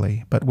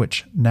formerly, but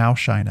which now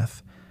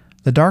shineth.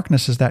 The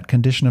darkness is that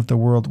condition of the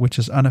world which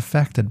is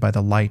unaffected by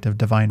the light of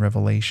divine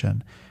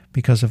revelation,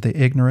 because of the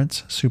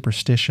ignorance,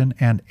 superstition,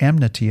 and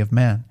enmity of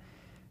men.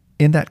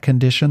 In that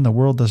condition, the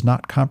world does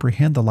not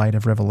comprehend the light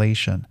of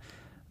revelation.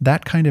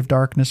 That kind of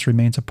darkness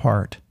remains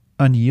apart,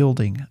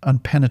 unyielding,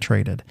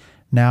 unpenetrated,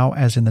 now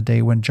as in the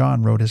day when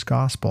John wrote his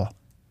gospel.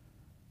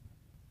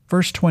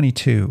 Verse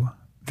 22,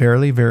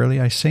 Verily, verily,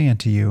 I say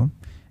unto you,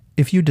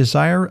 if you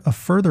desire a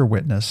further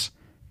witness,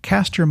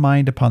 cast your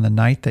mind upon the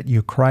night that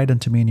you cried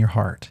unto me in your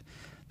heart,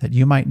 that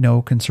you might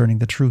know concerning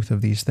the truth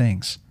of these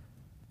things.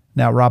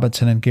 Now,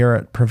 Robinson and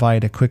Garrett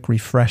provide a quick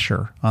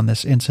refresher on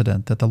this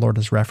incident that the Lord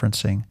is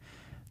referencing.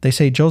 They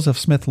say Joseph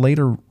Smith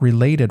later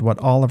related what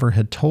Oliver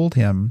had told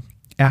him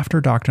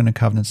after Doctrine and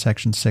Covenants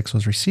section 6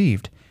 was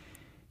received.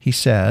 He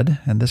said,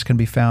 and this can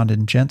be found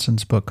in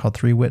Jensen's book called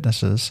 3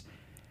 Witnesses,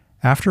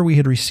 after we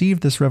had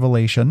received this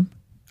revelation,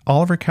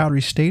 Oliver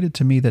Cowdery stated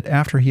to me that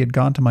after he had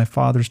gone to my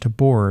father's to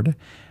board,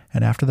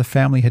 and after the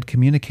family had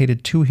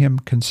communicated to him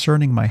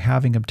concerning my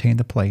having obtained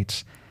the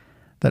plates,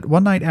 that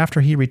one night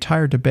after he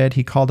retired to bed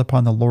he called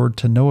upon the Lord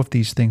to know if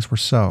these things were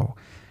so,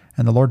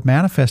 and the Lord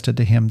manifested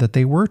to him that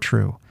they were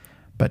true,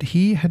 but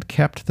he had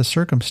kept the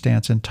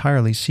circumstance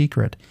entirely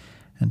secret,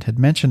 and had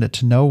mentioned it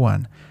to no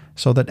one,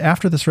 so that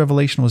after this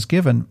revelation was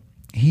given,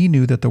 he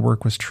knew that the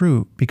work was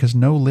true, because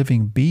no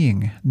living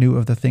being knew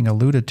of the thing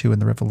alluded to in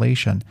the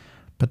revelation,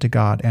 but to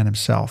God and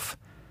himself.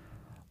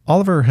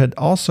 Oliver had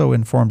also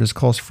informed his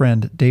close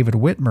friend David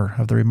Whitmer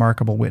of the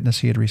remarkable witness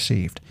he had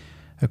received.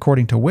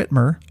 According to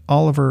Whitmer,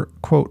 Oliver,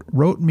 quote,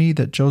 wrote me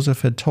that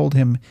Joseph had told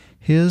him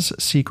his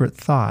secret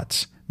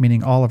thoughts,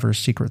 meaning Oliver's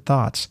secret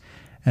thoughts,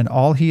 and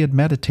all he had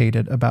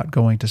meditated about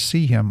going to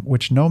see him,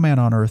 which no man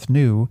on earth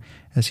knew,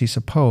 as he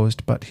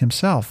supposed, but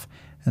himself,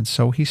 and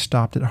so he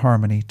stopped at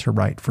Harmony to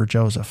write for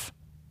Joseph.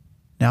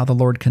 Now the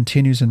Lord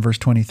continues in verse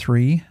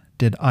 23,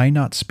 Did I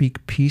not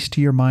speak peace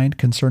to your mind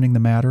concerning the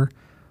matter?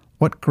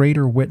 What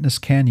greater witness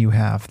can you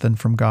have than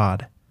from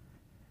God?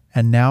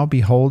 And now,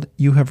 behold,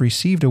 you have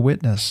received a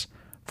witness,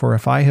 for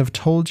if I have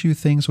told you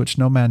things which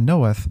no man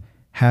knoweth,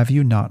 have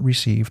you not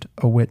received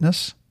a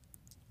witness?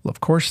 Well, of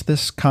course,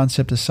 this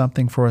concept is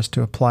something for us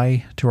to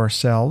apply to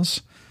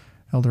ourselves.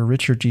 Elder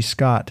Richard G.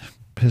 Scott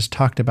has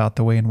talked about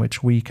the way in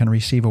which we can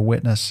receive a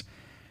witness.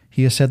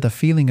 He has said the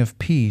feeling of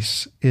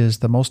peace is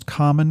the most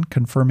common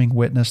confirming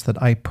witness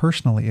that I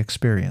personally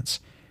experience.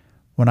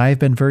 When I have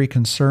been very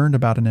concerned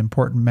about an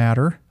important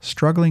matter,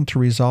 struggling to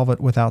resolve it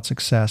without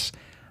success,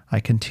 I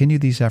continue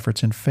these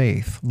efforts in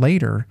faith.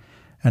 Later,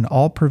 an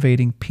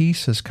all-pervading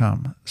peace has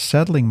come,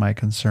 settling my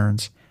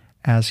concerns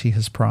as he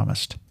has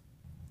promised.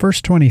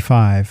 Verse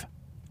 25,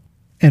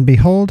 And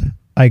behold,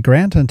 I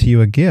grant unto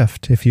you a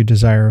gift, if you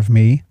desire of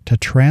me, to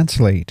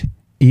translate,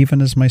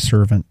 even as my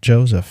servant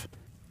Joseph.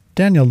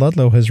 Daniel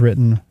Ludlow has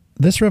written,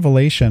 This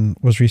revelation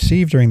was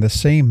received during the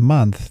same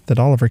month that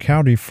Oliver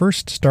Cowdery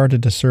first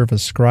started to serve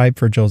as scribe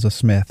for Joseph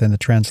Smith in the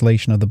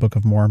translation of the Book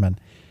of Mormon.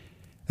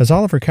 As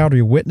Oliver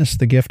Cowdery witnessed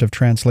the gift of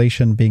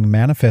translation being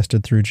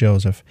manifested through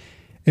Joseph,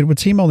 it would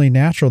seem only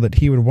natural that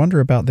he would wonder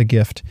about the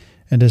gift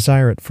and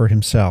desire it for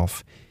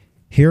himself.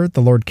 Here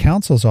the Lord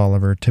counsels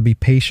Oliver to be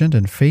patient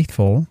and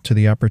faithful to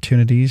the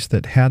opportunities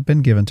that had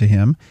been given to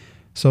him,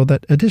 so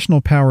that additional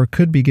power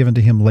could be given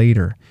to him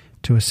later,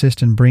 to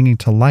assist in bringing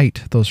to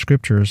light those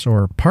scriptures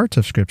or parts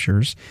of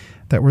scriptures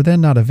that were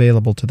then not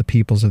available to the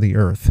peoples of the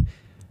earth.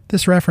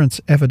 This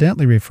reference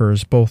evidently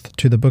refers both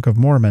to the Book of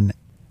Mormon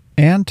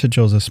and to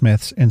Joseph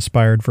Smith's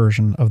inspired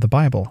version of the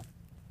Bible.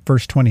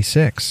 Verse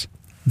 26,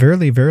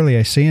 Verily, verily,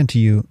 I say unto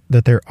you,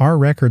 that there are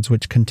records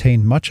which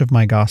contain much of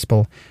my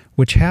gospel,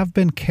 which have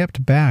been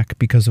kept back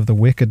because of the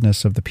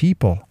wickedness of the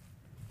people.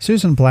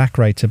 Susan Black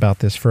writes about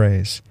this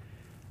phrase.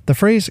 The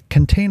phrase,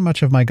 contain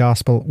much of my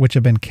gospel, which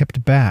have been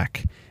kept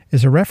back,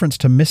 is a reference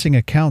to missing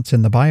accounts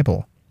in the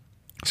Bible.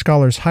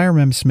 Scholars Hiram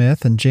M.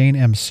 Smith and Jane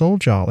M.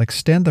 Soljal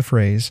extend the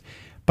phrase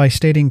by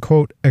stating,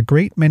 quote, A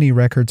great many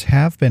records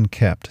have been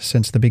kept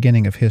since the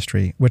beginning of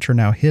history, which are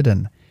now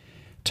hidden.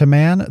 To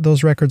man,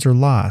 those records are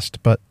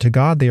lost, but to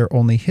God they are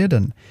only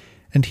hidden,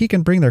 and he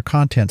can bring their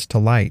contents to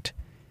light.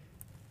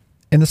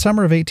 In the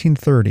summer of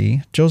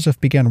 1830,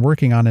 Joseph began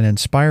working on an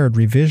inspired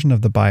revision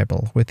of the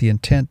Bible with the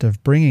intent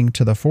of bringing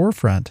to the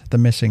forefront the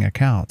missing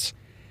accounts.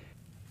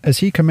 As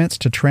he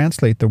commenced to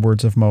translate the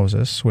words of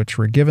Moses, which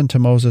were given to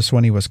Moses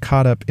when he was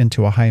caught up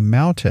into a high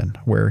mountain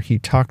where he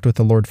talked with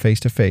the Lord face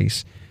to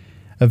face,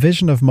 a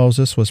vision of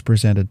Moses was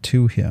presented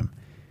to him.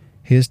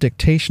 His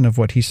dictation of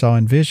what he saw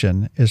in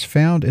vision is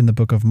found in the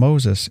Book of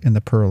Moses in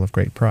the Pearl of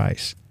Great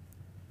Price.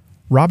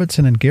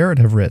 Robinson and Garrett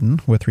have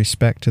written, with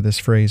respect to this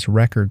phrase,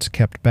 records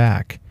kept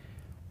back,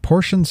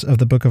 portions of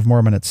the Book of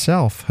Mormon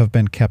itself have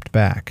been kept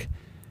back.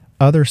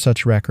 Other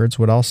such records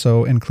would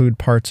also include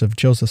parts of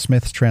Joseph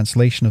Smith's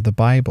translation of the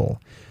Bible,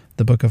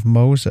 the Book of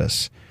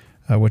Moses,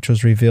 which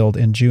was revealed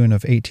in June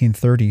of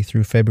 1830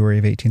 through February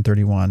of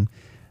 1831,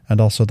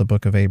 and also the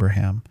Book of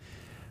Abraham.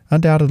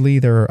 Undoubtedly,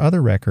 there are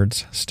other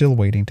records still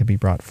waiting to be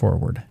brought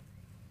forward.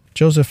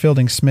 Joseph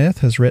Fielding Smith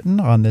has written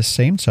on this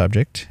same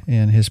subject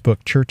in his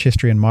book Church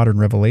History and Modern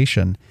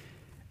Revelation.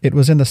 It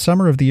was in the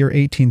summer of the year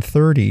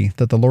 1830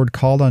 that the Lord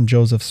called on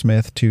Joseph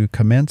Smith to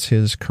commence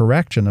his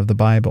correction of the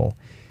Bible.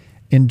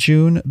 In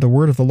June, the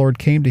word of the Lord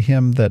came to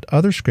him that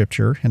other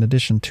scripture, in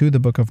addition to the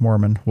Book of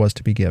Mormon, was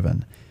to be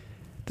given.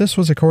 This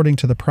was according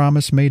to the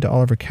promise made to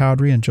Oliver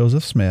Cowdery and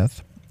Joseph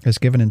Smith, as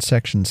given in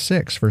section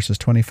 6, verses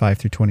 25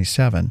 through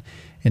 27,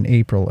 in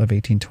April of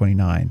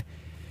 1829.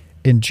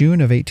 In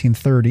June of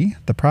 1830,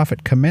 the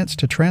prophet commenced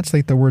to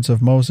translate the words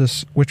of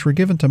Moses, which were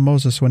given to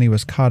Moses when he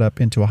was caught up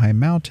into a high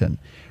mountain,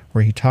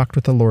 where he talked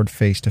with the Lord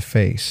face to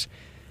face.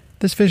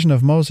 This vision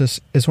of Moses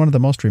is one of the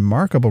most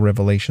remarkable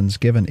revelations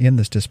given in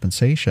this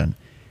dispensation.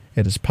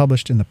 It is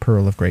published in the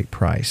Pearl of Great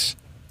Price.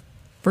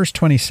 Verse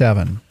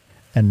 27,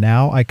 "And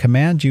now I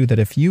command you that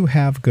if you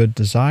have good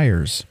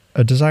desires,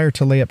 a desire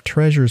to lay up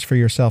treasures for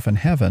yourself in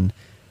heaven,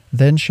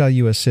 then shall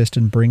you assist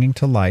in bringing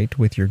to light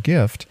with your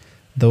gift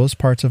those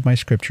parts of my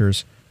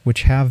scriptures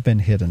which have been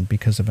hidden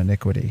because of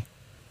iniquity."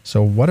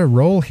 So what a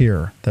role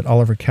here that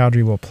Oliver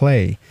Cowdery will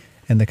play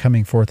in the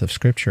coming forth of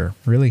Scripture.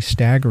 Really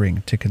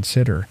staggering to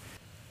consider.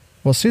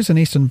 Well, Susan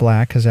Easton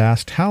Black has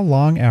asked, how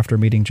long after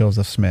meeting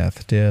Joseph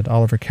Smith did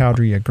Oliver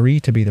Cowdery agree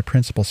to be the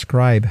principal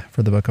scribe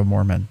for the Book of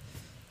Mormon?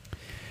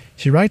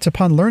 She writes,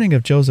 upon learning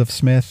of Joseph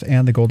Smith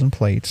and the golden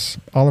plates,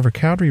 Oliver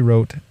Cowdery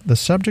wrote, "The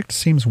subject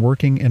seems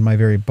working in my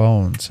very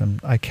bones, and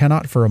I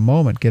cannot for a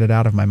moment get it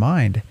out of my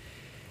mind.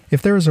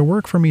 If there is a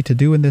work for me to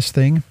do in this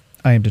thing,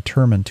 I am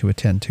determined to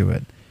attend to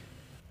it."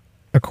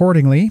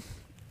 Accordingly,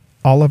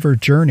 Oliver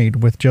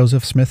journeyed with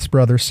Joseph Smith's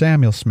brother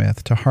Samuel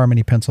Smith to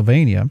Harmony,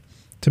 Pennsylvania,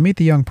 to meet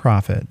the young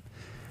prophet.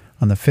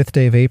 On the 5th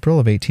day of April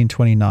of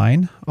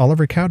 1829,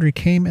 Oliver Cowdery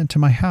came into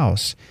my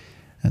house,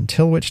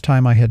 until which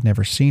time I had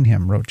never seen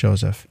him, wrote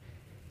Joseph.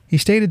 He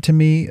stated to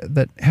me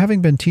that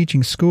having been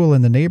teaching school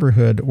in the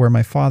neighborhood where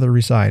my father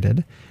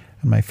resided,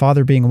 and my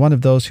father being one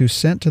of those who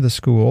sent to the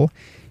school,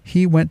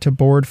 he went to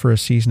board for a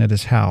season at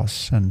his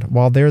house, and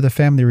while there the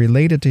family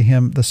related to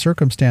him the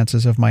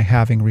circumstances of my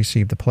having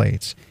received the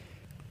plates.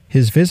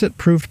 His visit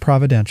proved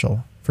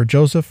providential, for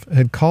Joseph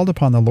had called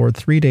upon the Lord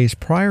 3 days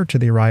prior to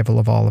the arrival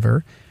of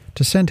Oliver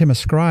to send him a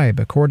scribe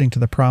according to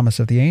the promise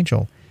of the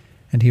angel,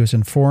 and he was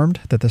informed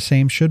that the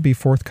same should be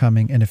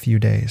forthcoming in a few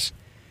days.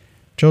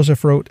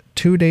 Joseph wrote,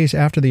 2 days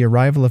after the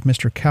arrival of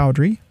Mr.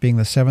 Cowdery, being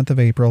the 7th of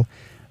April,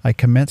 I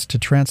commenced to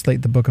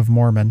translate the Book of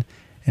Mormon,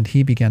 and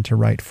he began to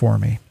write for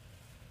me.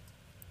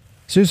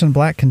 Susan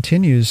Black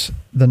continues,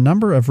 the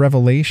number of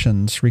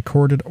revelations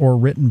recorded or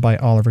written by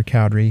Oliver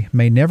Cowdery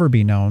may never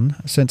be known,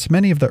 since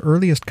many of the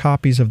earliest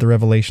copies of the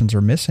revelations are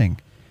missing.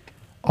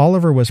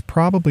 Oliver was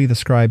probably the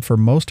scribe for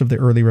most of the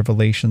early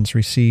revelations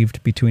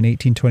received between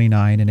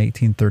 1829 and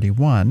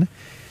 1831,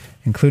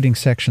 including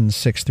sections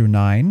 6 through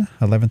 9,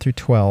 11 through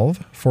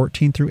 12,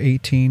 14 through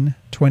 18,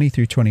 20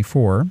 through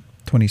 24,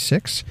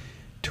 26,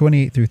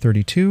 28 through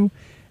 32,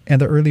 and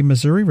the early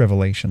Missouri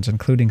revelations,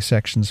 including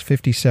sections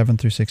 57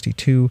 through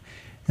 62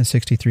 and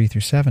 63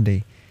 through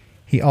 70.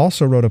 He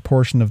also wrote a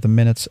portion of the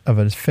minutes of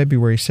a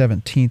February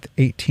 17,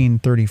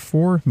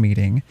 1834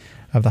 meeting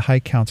of the High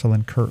Council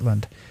in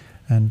Kirtland,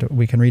 and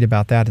we can read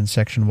about that in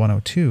section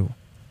 102.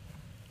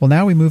 Well,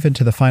 now we move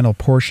into the final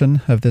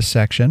portion of this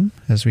section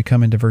as we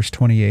come into verse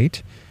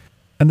 28,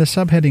 and the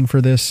subheading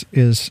for this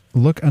is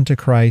Look unto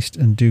Christ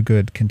and do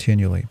good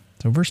continually.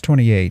 So verse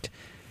 28,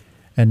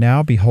 And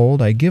now,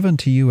 behold, I give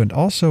unto you and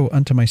also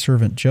unto my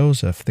servant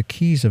Joseph the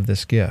keys of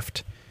this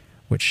gift,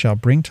 which shall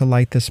bring to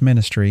light this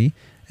ministry,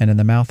 and in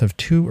the mouth of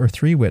 2 or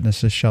 3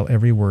 witnesses shall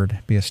every word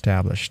be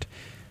established.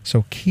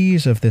 So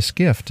keys of this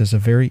gift is a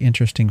very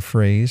interesting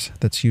phrase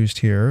that's used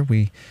here.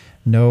 We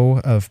know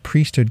of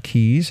priesthood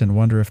keys and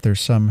wonder if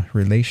there's some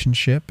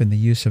relationship in the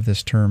use of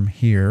this term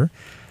here.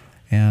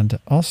 And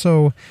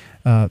also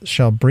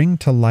shall bring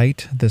to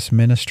light this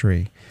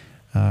ministry,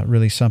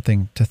 really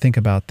something to think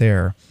about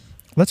there.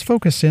 Let's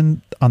focus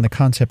in on the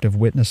concept of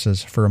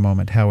witnesses for a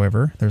moment,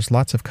 however. There's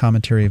lots of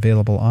commentary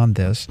available on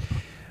this.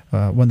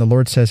 When the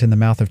Lord says, in the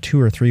mouth of 2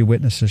 or 3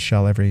 witnesses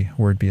shall every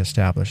word be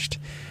established.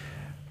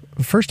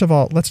 First of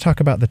all, let's talk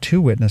about the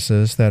 2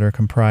 witnesses that are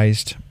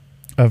comprised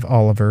of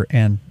Oliver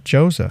and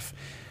Joseph.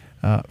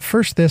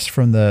 First, this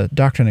from the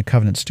Doctrine and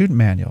Covenants Student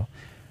Manual.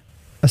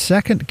 A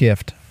second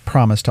gift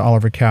promised to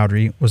Oliver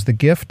Cowdery was the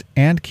gift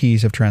and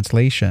keys of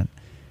translation.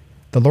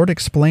 The Lord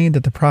explained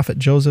that the prophet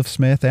Joseph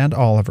Smith and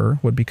Oliver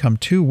would become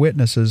 2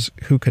 witnesses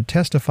who could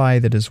testify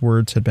that his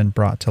words had been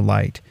brought to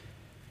light.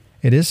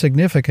 It is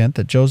significant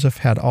that Joseph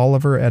had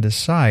Oliver at his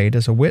side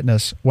as a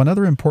witness when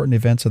other important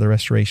events of the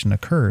Restoration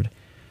occurred.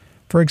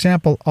 For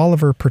example,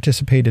 Oliver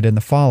participated in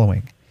the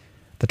following: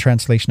 the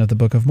translation of the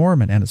Book of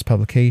Mormon and its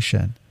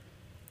publication,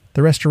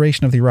 the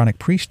restoration of the Aaronic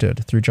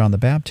priesthood through John the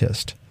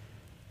Baptist,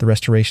 the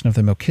restoration of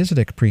the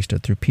Melchizedek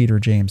priesthood through Peter,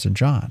 James, and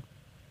John,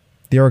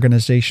 the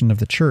organization of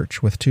the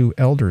church with 2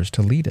 elders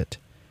to lead it,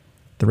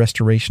 the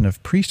restoration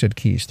of priesthood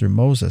keys through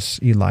Moses,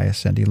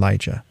 Elias, and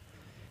Elijah.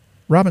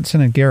 Robinson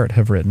and Garrett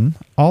have written,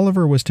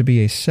 Oliver was to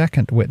be a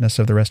second witness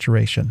of the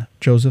restoration,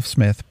 Joseph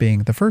Smith being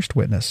the first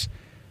witness.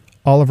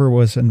 Oliver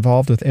was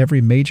involved with every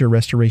major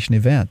restoration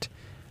event,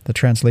 the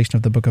translation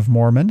of the Book of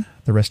Mormon,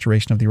 the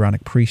restoration of the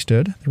Aaronic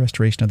priesthood, the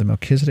restoration of the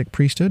Melchizedek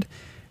priesthood,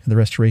 and the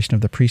restoration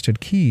of the priesthood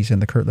keys in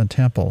the Kirtland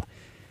Temple.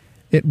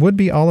 It would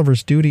be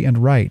Oliver's duty and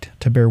right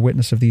to bear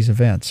witness of these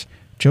events.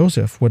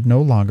 Joseph would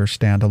no longer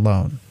stand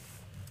alone.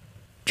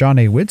 John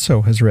A.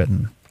 Widsoe has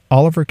written,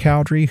 Oliver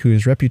Cowdery,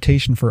 whose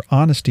reputation for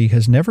honesty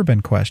has never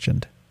been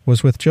questioned,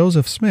 was with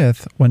Joseph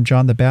Smith when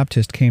John the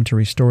Baptist came to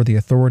restore the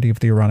authority of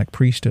the Aaronic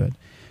priesthood,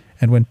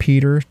 and when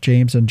Peter,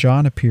 James, and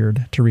John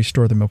appeared to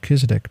restore the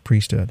Melchizedek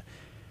priesthood,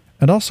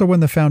 and also when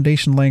the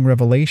foundation-laying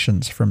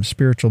revelations from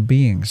spiritual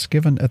beings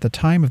given at the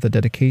time of the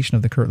dedication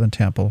of the Kirtland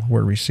Temple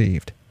were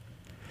received.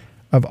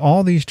 Of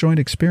all these joint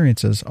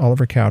experiences,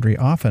 Oliver Cowdery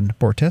often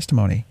bore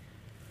testimony.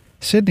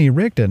 Sidney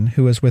Rigdon,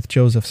 who was with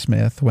Joseph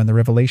Smith when the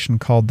revelation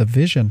called the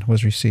Vision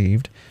was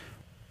received,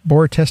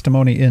 bore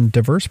testimony in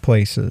diverse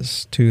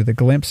places to the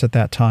glimpse at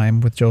that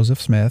time with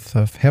Joseph Smith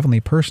of heavenly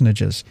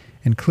personages,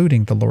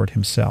 including the Lord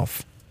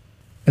himself.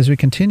 As we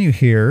continue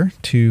here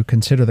to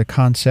consider the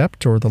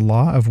concept or the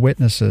law of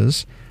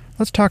witnesses,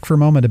 let's talk for a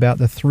moment about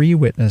the 3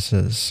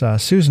 witnesses.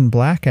 Susan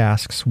Black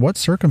asks, what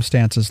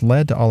circumstances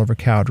led to Oliver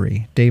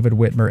Cowdery, David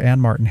Whitmer, and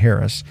Martin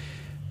Harris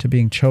to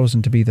being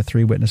chosen to be the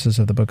 3 witnesses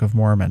of the Book of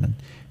Mormon? And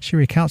she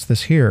recounts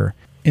this here.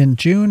 In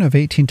June of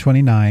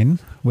 1829,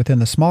 within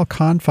the small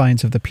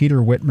confines of the Peter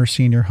Whitmer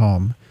Sr.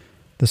 home,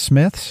 the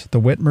Smiths, the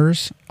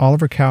Whitmers,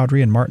 Oliver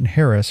Cowdery, and Martin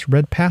Harris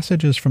read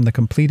passages from the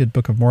completed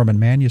Book of Mormon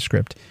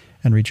manuscript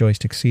and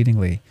rejoiced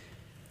exceedingly.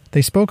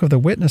 They spoke of the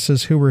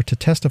witnesses who were to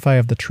testify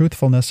of the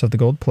truthfulness of the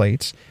gold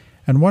plates,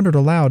 and wondered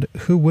aloud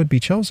who would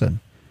be chosen.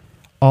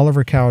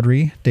 Oliver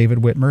Cowdery, David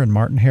Whitmer, and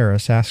Martin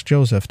Harris asked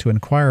Joseph to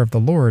inquire of the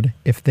Lord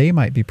if they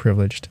might be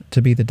privileged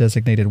to be the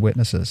designated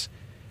witnesses.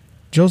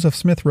 Joseph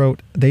Smith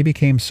wrote, They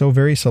became so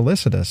very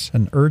solicitous,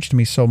 and urged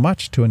me so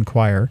much to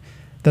inquire,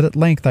 that at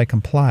length I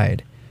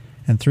complied,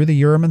 and through the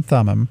Urim and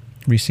Thummim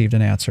received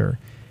an answer.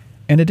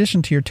 In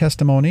addition to your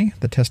testimony,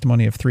 the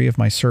testimony of 3 of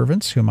my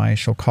servants, whom I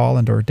shall call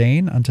and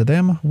ordain, unto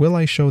them will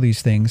I show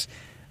these things,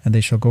 and they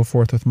shall go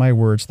forth with my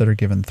words that are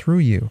given through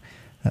you.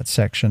 That's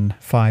section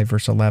 5,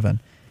 verse 11.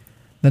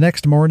 The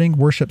next morning,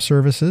 worship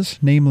services,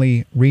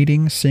 namely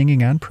reading,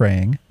 singing, and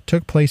praying,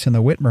 took place in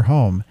the Whitmer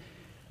home.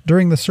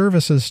 During the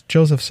services,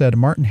 Joseph said,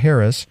 Martin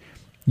Harris,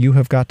 you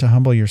have got to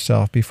humble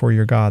yourself before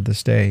your God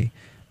this day,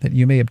 that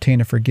you may obtain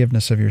a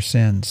forgiveness of your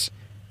sins.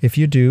 If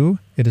you do,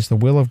 it is the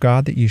will of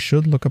God that you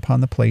should look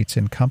upon the plates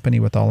in company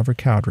with Oliver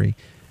Cowdery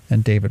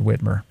and David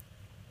Whitmer.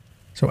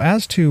 So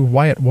as to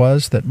why it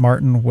was that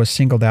Martin was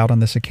singled out on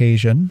this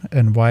occasion,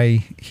 and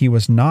why he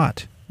was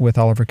not with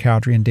Oliver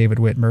Cowdery and David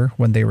Whitmer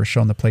when they were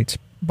shown the plates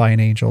by an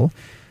angel,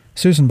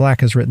 Susan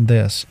Black has written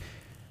this.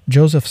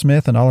 Joseph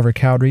Smith and Oliver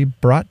Cowdery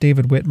brought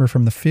David Whitmer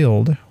from the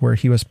field where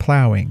he was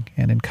plowing,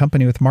 and in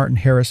company with Martin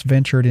Harris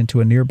ventured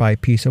into a nearby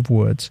piece of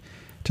woods,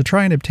 to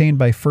try and obtain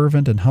by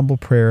fervent and humble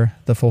prayer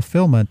the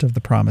fulfillment of the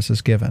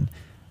promises given,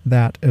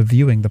 that of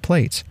viewing the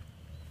plates.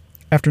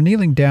 After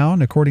kneeling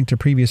down according to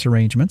previous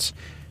arrangements,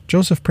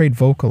 Joseph prayed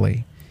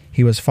vocally.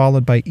 He was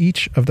followed by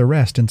each of the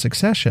rest in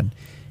succession,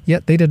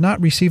 yet they did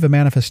not receive a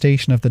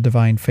manifestation of the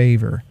divine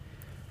favor.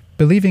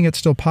 Believing it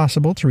still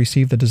possible to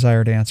receive the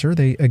desired answer,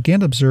 they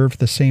again observed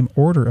the same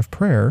order of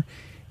prayer,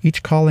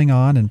 each calling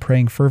on and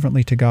praying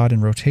fervently to God in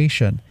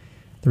rotation.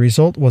 The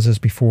result was as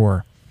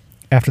before.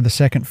 After the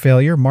second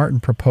failure, Martin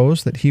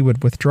proposed that he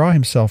would withdraw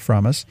himself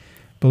from us,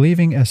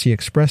 believing, as he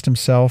expressed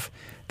himself,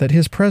 that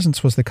his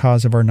presence was the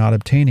cause of our not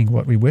obtaining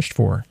what we wished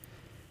for.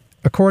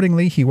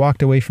 Accordingly, he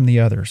walked away from the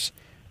others.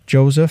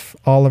 Joseph,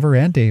 Oliver,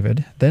 and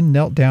David then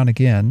knelt down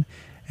again,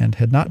 and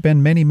had not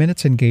been many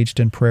minutes engaged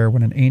in prayer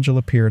when an angel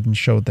appeared and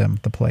showed them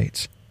the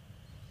plates.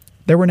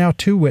 There were now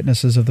 2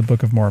 witnesses of the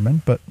Book of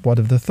Mormon, but what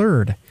of the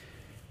third?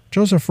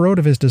 Joseph wrote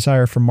of his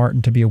desire for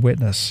Martin to be a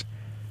witness.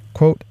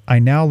 Quote, I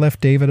now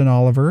left David and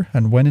Oliver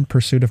and went in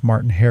pursuit of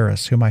Martin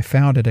Harris, whom I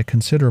found at a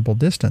considerable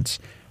distance,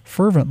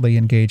 fervently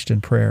engaged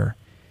in prayer.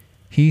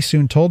 He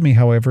soon told me,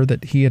 however,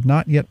 that he had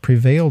not yet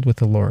prevailed with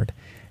the Lord,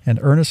 and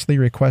earnestly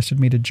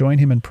requested me to join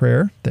him in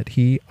prayer, that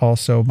he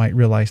also might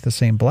realize the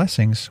same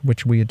blessings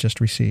which we had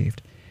just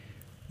received.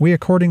 We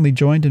accordingly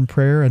joined in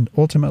prayer and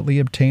ultimately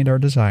obtained our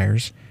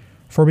desires,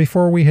 for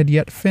before we had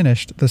yet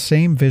finished, the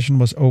same vision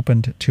was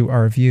opened to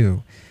our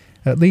view.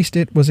 At least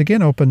it was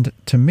again opened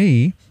to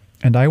me,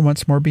 and I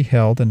once more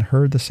beheld and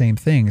heard the same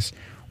things,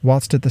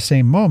 whilst at the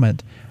same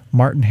moment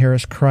Martin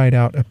Harris cried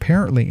out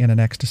apparently in an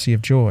ecstasy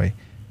of joy,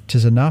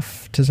 'Tis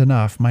enough, 'tis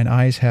enough, mine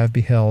eyes have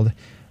beheld,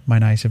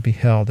 mine eyes have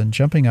beheld. And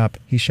jumping up,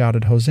 he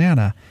shouted,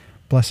 Hosanna,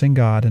 blessing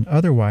God, and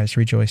otherwise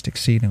rejoiced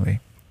exceedingly.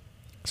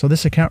 So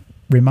this account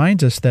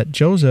reminds us that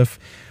Joseph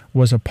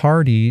was a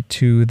party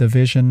to the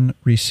vision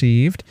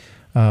received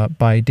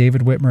by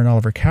David Whitmer and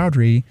Oliver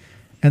Cowdery,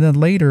 and then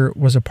later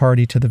was a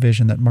party to the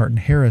vision that Martin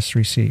Harris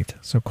received.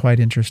 So quite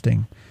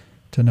interesting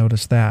to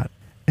notice that.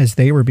 As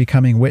they were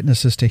becoming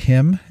witnesses to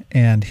him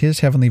and his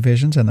heavenly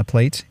visions and the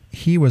plates,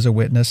 he was a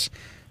witness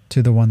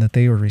to the one that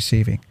they were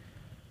receiving.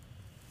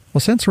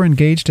 Well, since we're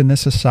engaged in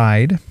this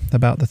aside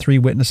about the three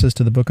witnesses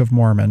to the Book of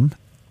Mormon,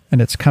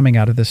 and it's coming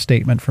out of this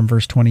statement from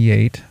verse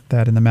 28,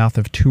 that in the mouth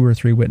of 2 or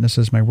 3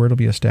 witnesses my word will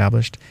be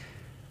established,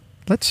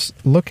 let's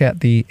look at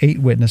the 8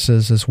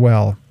 witnesses as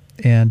well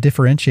and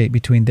differentiate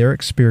between their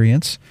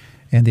experience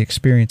and the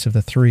experience of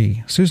the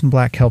 3. Susan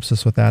Black helps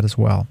us with that as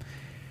well.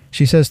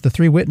 She says the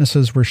 3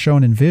 witnesses were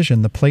shown in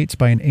vision the plates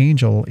by an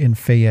angel in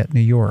Fayette, New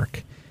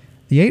York.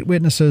 The 8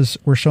 witnesses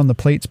were shown the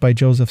plates by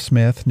Joseph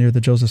Smith near the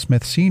Joseph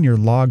Smith Sr.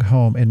 log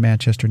home in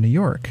Manchester, New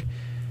York.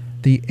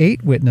 The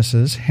 8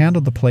 witnesses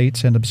handled the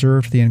plates and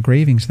observed the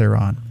engravings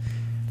thereon.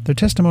 Their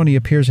testimony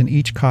appears in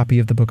each copy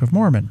of the Book of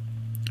Mormon.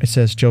 It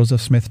says,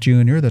 Joseph Smith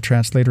Jr., the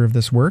translator of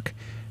this work,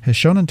 has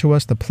shown unto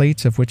us the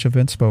plates of which have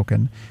been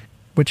spoken,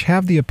 which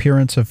have the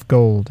appearance of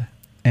gold,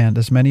 and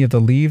as many of the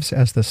leaves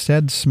as the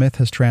said Smith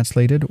has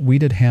translated, we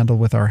did handle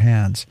with our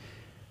hands.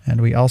 And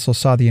we also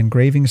saw the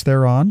engravings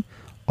thereon,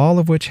 all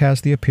of which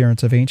has the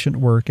appearance of ancient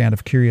work and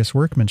of curious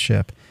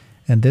workmanship,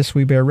 and this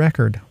we bear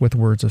record with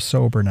words of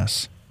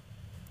soberness.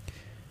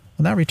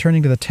 Well, now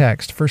returning to the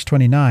text, verse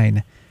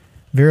 29,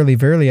 Verily,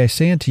 verily, I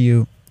say unto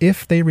you,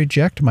 if they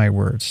reject my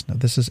words, now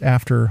this is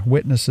after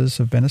witnesses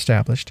have been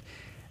established,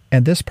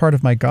 and this part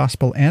of my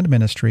gospel and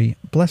ministry,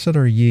 blessed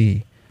are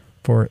ye,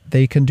 for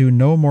they can do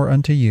no more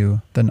unto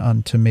you than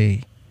unto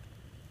me.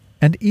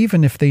 And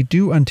even if they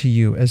do unto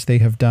you as they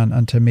have done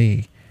unto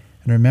me,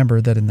 and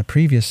remember that in the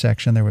previous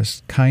section there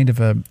was kind of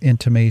an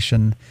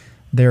intimation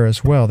there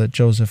as well that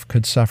Joseph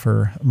could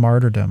suffer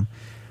martyrdom.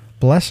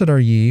 Blessed are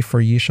ye, for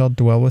ye shall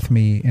dwell with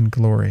me in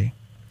glory.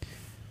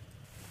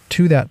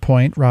 To that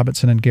point,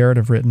 Robertson and Garrett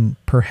have written,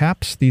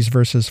 perhaps these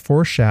verses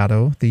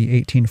foreshadow the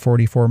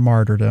 1844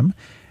 martyrdom,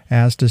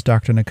 as does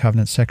Doctrine and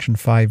Covenants section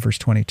 5, verse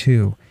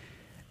 22.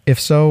 If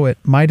so, it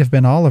might have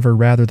been Oliver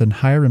rather than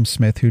Hiram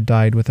Smith who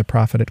died with the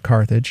prophet at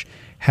Carthage,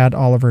 had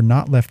Oliver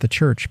not left the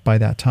church by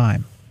that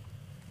time.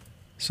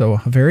 So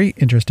a very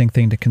interesting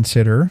thing to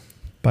consider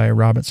by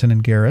Robertson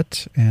and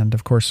Garrett. And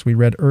of course, we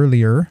read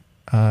earlier,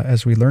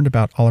 as we learned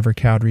about Oliver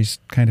Cowdery's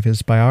kind of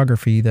his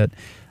biography, that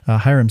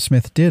Hiram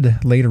Smith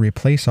did later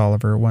replace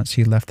Oliver once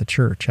he left the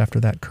church after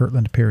that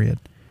Kirtland period.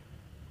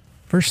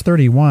 Verse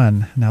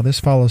 31, now this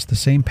follows the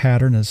same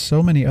pattern as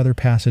so many other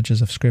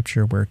passages of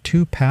Scripture where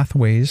 2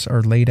 pathways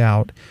are laid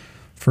out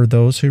for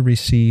those who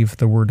receive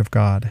the Word of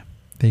God.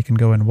 They can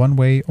go in one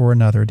way or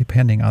another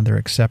depending on their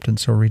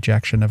acceptance or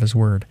rejection of His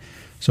Word.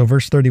 So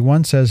verse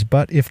 31 says,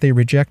 But if they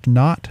reject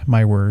not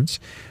my words,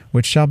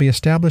 which shall be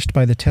established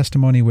by the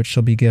testimony which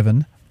shall be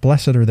given,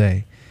 blessed are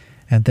they,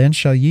 and then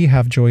shall ye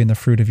have joy in the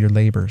fruit of your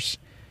labors.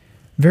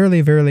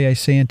 Verily, verily, I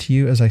say unto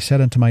you, as I said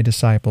unto my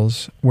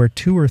disciples, where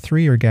 2 or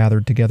 3 are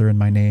gathered together in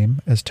my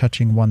name, as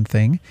touching one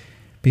thing,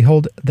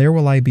 behold, there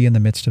will I be in the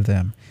midst of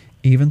them.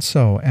 Even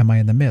so am I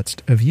in the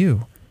midst of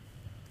you.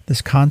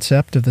 This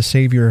concept of the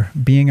Savior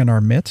being in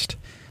our midst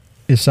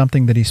is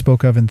something that he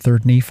spoke of in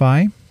 3rd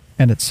Nephi,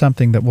 and it's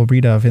something that we'll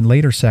read of in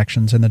later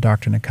sections in the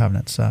Doctrine and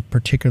Covenants,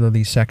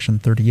 particularly section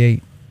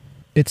 38.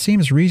 It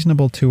seems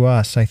reasonable to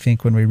us, I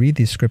think, when we read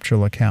these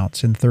scriptural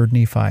accounts in 3rd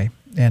Nephi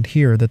and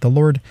here that the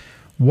Lord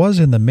was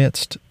in the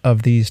midst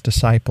of these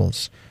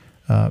disciples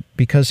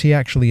because he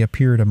actually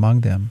appeared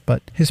among them.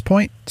 But his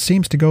point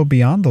seems to go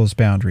beyond those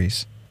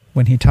boundaries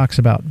when he talks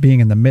about being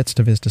in the midst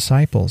of his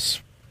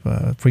disciples.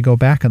 If we go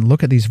back and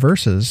look at these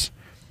verses,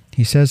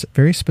 he says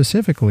very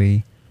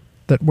specifically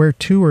that where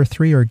 2 or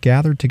 3 are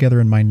gathered together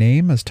in my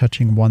name as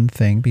touching one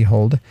thing,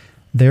 behold,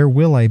 there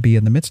will I be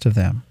in the midst of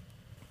them.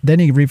 Then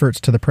he reverts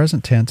to the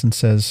present tense and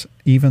says,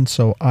 even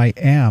so I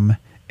am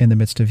in the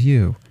midst of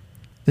you.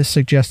 This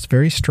suggests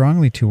very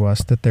strongly to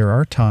us that there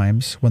are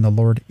times when the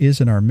Lord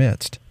is in our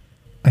midst.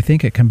 I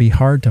think it can be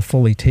hard to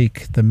fully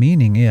take the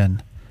meaning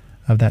in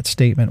of that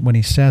statement when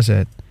he says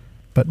it,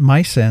 but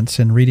my sense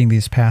in reading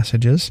these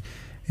passages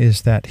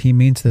is that he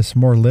means this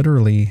more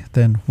literally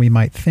than we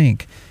might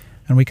think.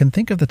 And we can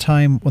think of the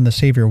time when the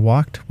Savior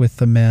walked with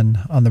the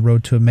men on the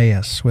road to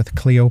Emmaus with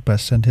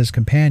Cleopas and his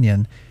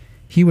companion.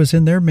 He was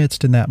in their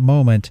midst in that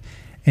moment,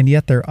 and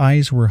yet their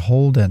eyes were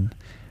holden,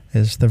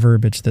 is the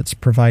verbiage that's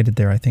provided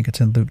there. I think it's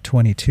in Luke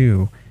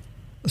 22,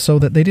 so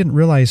that they didn't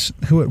realize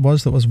who it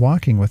was that was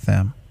walking with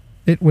them.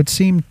 It would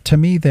seem to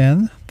me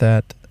then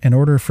that in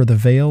order for the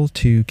veil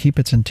to keep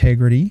its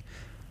integrity,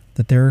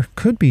 that there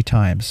could be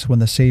times when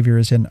the Savior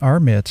is in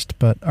our midst,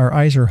 but our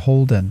eyes are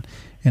holden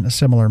in a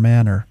similar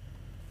manner.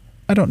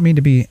 I don't mean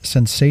to be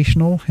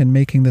sensational in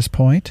making this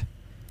point,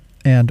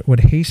 and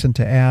would hasten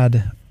to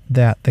add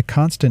that the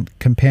constant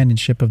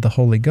companionship of the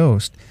Holy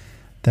Ghost,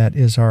 that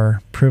is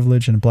our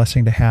privilege and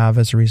blessing to have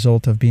as a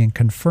result of being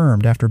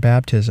confirmed after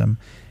baptism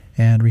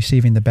and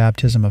receiving the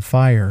baptism of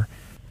fire,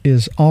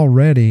 is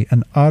already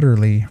an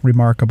utterly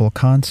remarkable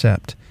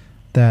concept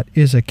that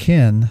is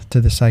akin to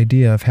this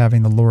idea of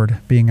having the Lord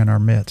being in our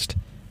midst.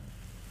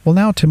 Well,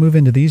 now to move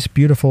into these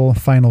beautiful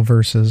final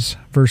verses.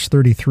 Verse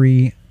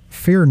 33,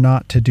 "Fear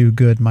not to do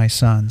good, my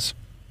sons."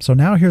 So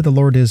now here the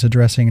Lord is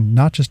addressing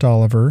not just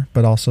Oliver,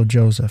 but also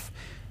Joseph.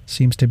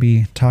 Seems to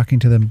be talking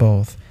to them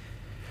both.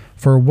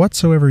 "For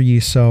whatsoever ye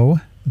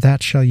sow,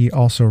 that shall ye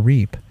also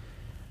reap.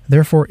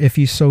 Therefore, if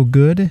ye sow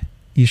good,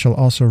 ye shall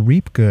also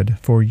reap good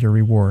for your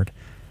reward."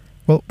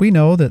 Well, we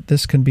know that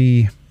this can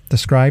be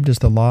described as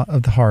the law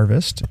of the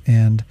harvest,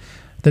 and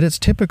that it's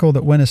typical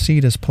that when a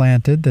seed is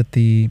planted, that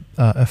the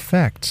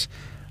effects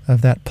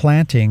of that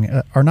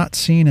planting are not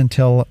seen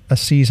until a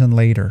season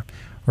later,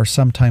 or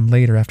sometime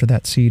later after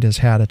that seed has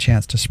had a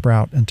chance to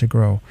sprout and to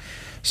grow.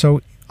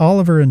 So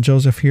Oliver and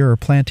Joseph here are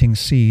planting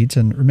seeds,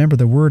 and remember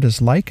the word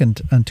is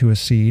likened unto a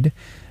seed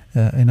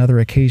in other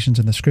occasions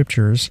in the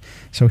scriptures.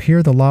 So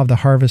here the law of the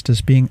harvest is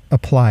being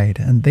applied,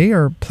 and they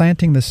are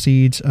planting the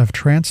seeds of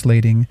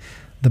translating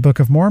the Book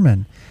of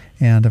Mormon,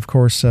 and of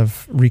course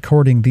of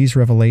recording these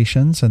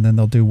revelations, and then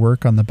they'll do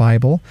work on the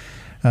Bible.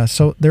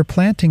 So they're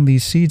planting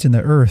these seeds in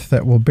the earth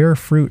that will bear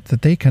fruit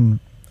that they can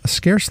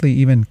scarcely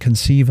even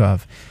conceive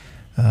of.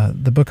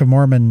 The Book of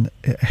Mormon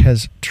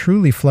has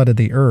truly flooded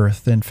the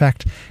earth. In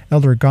fact,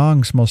 Elder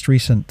Gong's most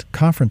recent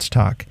conference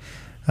talk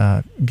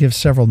gives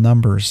several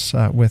numbers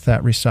with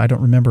that. I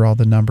don't remember all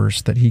the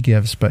numbers that he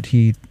gives, but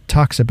he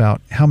talks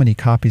about how many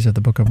copies of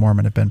the Book of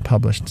Mormon have been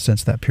published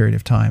since that period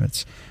of time.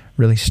 It's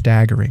really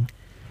staggering.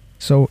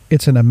 So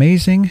it's an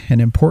amazing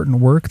and important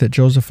work that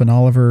Joseph and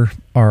Oliver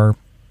are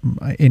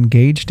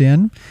engaged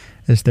in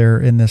as they're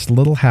in this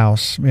little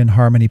house in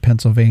Harmony,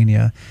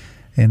 Pennsylvania,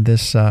 in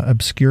this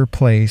obscure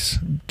place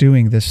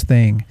doing this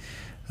thing.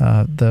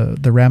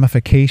 The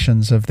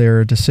ramifications of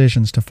their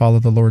decisions to follow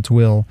the Lord's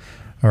will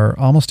are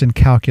almost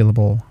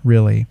incalculable,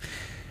 really.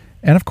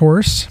 And of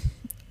course,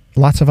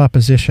 lots of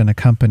opposition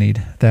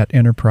accompanied that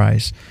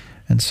enterprise.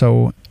 And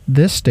so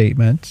this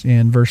statement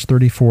in verse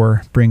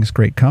 34 brings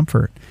great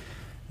comfort.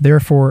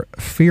 "Therefore,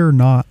 fear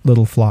not,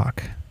 little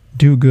flock,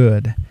 do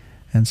good."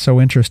 And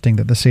so interesting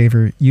that the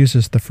Savior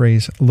uses the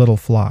phrase little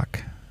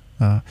flock.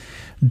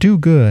 Do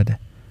good.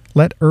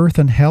 Let earth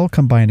and hell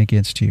combine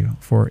against you,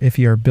 for if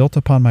ye are built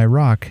upon my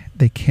rock,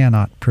 they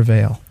cannot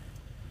prevail.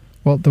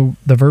 Well,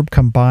 the verb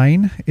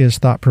combine is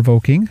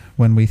thought-provoking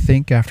when we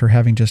think, after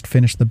having just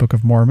finished the Book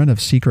of Mormon,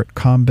 of secret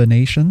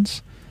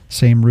combinations,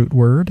 same root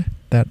word.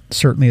 That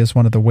certainly is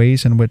one of the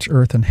ways in which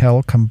earth and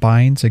hell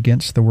combines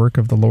against the work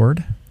of the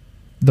Lord.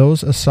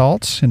 Those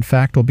assaults, in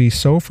fact, will be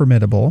so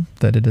formidable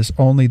that it is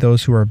only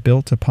those who are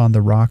built upon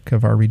the rock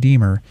of our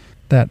Redeemer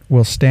that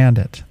will stand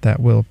it,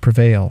 that will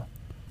prevail.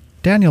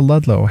 Daniel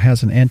Ludlow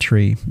has an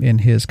entry in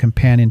his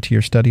Companion to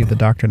Your Study of the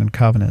Doctrine and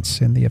Covenants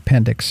in the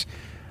appendix.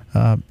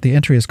 The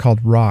entry is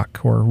called Rock,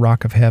 or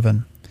Rock of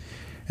Heaven.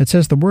 It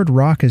says the word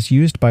rock is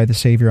used by the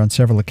Savior on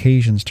several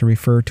occasions to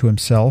refer to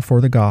himself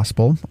or the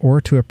gospel, or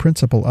to a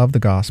principle of the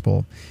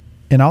gospel.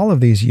 In all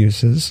of these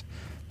uses,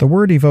 the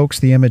word evokes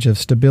the image of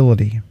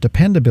stability,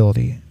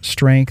 dependability,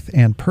 strength,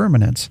 and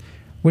permanence,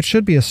 which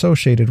should be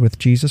associated with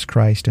Jesus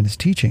Christ and his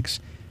teachings.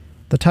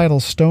 The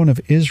title Stone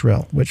of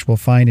Israel, which we'll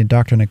find in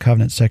Doctrine and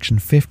Covenants section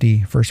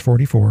 50, verse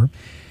 44,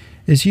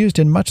 is used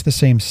in much the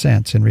same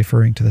sense in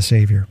referring to the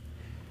Savior.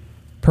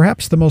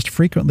 Perhaps the most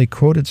frequently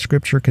quoted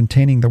scripture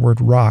containing the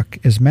word rock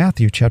is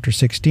Matthew chapter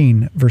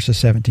 16, verses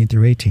 17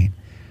 through 18.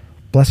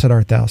 "Blessed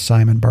art thou,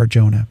 Simon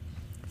Bar-Jonah,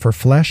 for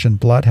flesh and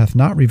blood hath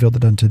not revealed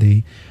it unto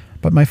thee,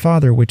 but my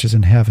Father which is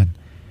in heaven.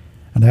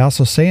 And I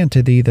also say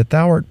unto thee that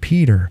thou art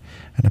Peter,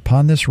 and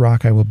upon this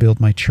rock I will build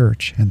my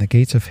church, and the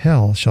gates of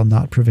hell shall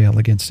not prevail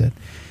against it."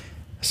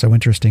 So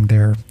interesting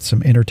there,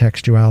 some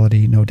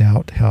intertextuality, no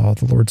doubt, how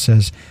the Lord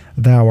says,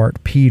 "Thou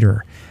art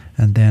Peter,"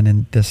 and then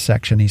in this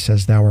section he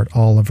says, "Thou art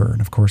Oliver,"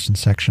 and of course in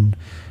section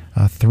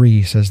 3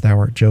 he says, "Thou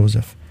art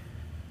Joseph."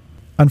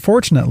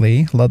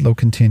 Unfortunately, Ludlow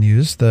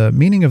continues, the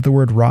meaning of the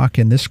word rock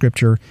in this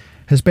scripture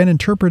has been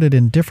interpreted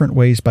in different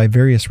ways by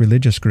various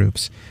religious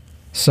groups.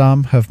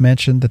 Some have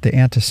mentioned that the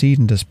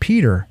antecedent is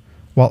Peter,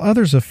 while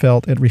others have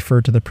felt it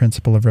referred to the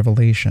principle of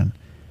revelation.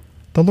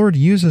 The Lord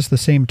uses the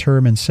same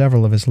term in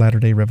several of his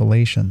latter-day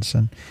revelations,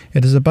 and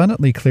it is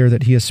abundantly clear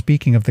that he is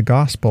speaking of the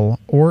gospel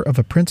or of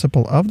a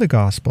principle of the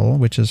gospel,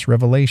 which is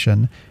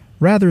revelation,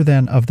 rather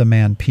than of the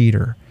man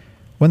Peter.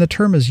 When the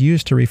term is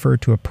used to refer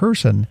to a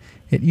person,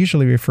 it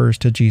usually refers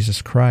to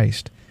Jesus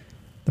Christ.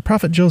 The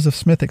prophet Joseph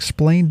Smith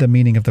explained the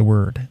meaning of the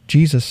word.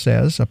 Jesus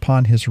says,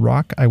 "Upon his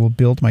rock I will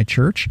build my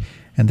church,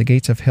 and the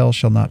gates of hell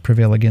shall not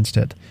prevail against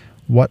it."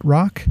 What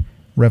rock?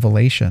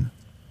 Revelation.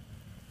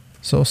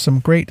 So some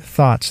great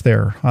thoughts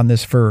there on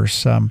this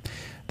verse.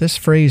 This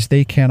phrase,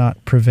 "they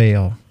cannot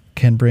prevail,"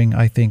 can bring,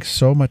 I think,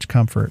 so much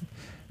comfort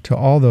to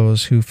all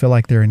those who feel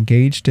like they're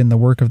engaged in the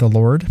work of the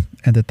Lord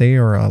and that they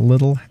are a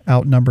little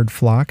outnumbered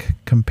flock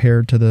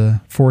compared to the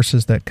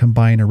forces that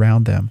combine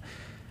around them.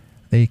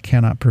 They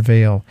cannot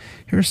prevail.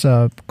 Here's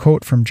a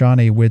quote from John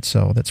A.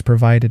 Widtsoe that's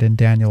provided in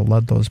Daniel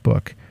Ludlow's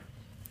book.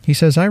 He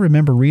says, "I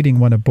remember reading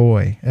when a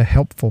boy a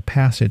helpful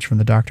passage from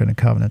the Doctrine and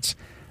Covenants.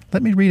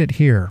 Let me read it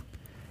here.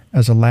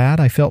 As a lad,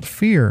 I felt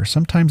fear,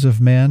 sometimes of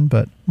men,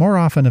 but more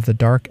often of the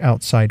dark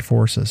outside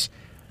forces.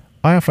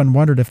 I often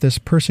wondered if this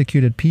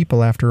persecuted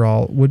people, after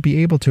all, would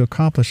be able to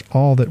accomplish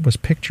all that was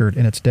pictured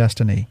in its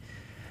destiny.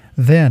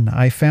 Then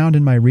I found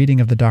in my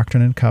reading of the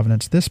Doctrine and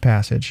Covenants this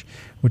passage,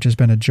 which has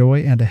been a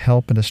joy and a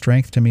help and a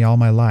strength to me all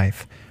my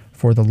life.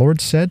 For the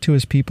Lord said to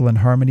his people in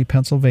Harmony,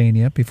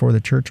 Pennsylvania, before the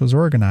church was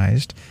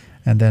organized,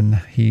 and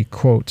then he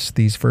quotes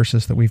these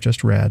verses that we've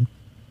just read,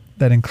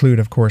 that include,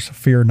 of course,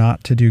 fear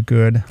not to do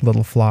good,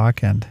 little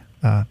flock, and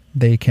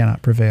they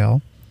cannot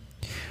prevail.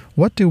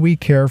 What do we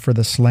care for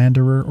the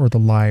slanderer or the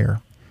liar?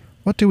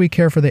 What do we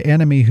care for the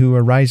enemy who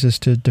arises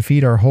to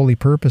defeat our holy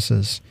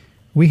purposes?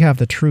 We have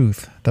the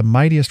truth, the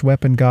mightiest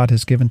weapon God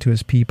has given to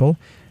his people,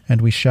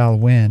 and we shall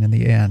win in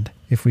the end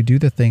if we do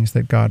the things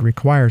that God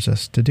requires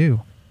us to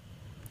do.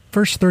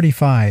 Verse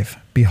 35,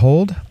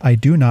 Behold, I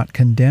do not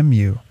condemn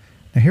you.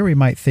 Now here we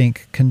might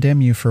think,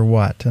 condemn you for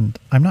what? And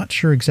I'm not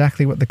sure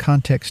exactly what the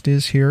context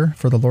is here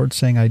for the Lord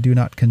saying, I do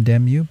not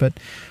condemn you, but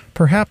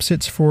perhaps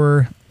it's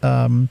for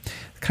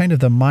kind of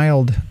the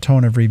mild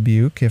tone of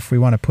rebuke, if we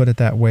want to put it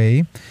that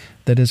way,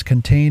 that is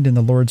contained in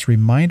the Lord's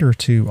reminder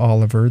to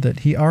Oliver that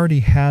he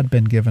already had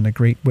been given a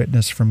great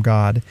witness from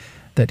God,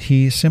 that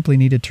he simply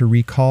needed to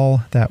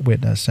recall that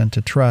witness and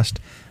to trust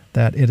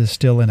that it is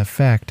still in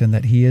effect and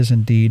that he is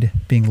indeed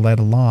being led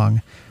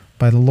along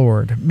by the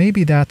Lord.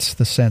 Maybe that's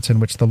the sense in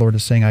which the Lord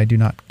is saying, I do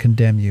not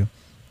condemn you.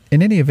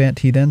 In any event,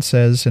 he then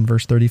says in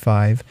verse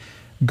 35,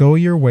 Go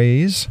your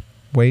ways,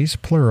 ways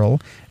plural,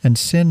 and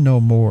sin no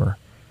more.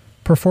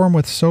 Perform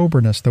with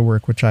soberness the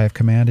work which I have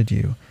commanded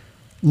you.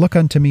 Look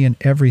unto me in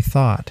every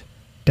thought.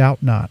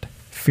 Doubt not,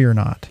 fear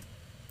not.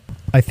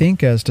 I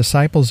think as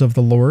disciples of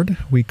the Lord,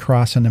 we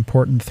cross an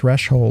important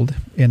threshold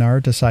in our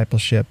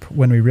discipleship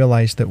when we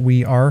realize that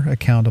we are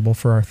accountable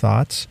for our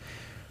thoughts.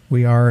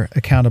 We are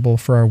accountable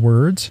for our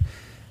words,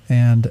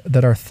 and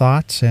that our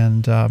thoughts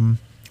and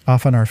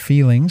often our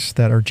feelings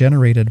that are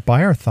generated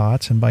by our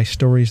thoughts and by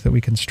stories that we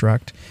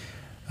construct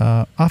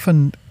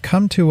often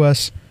come to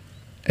us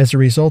as a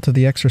result of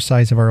the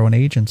exercise of our own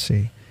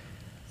agency.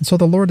 And so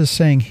the Lord is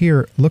saying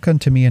here, look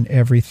unto me in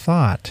every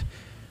thought.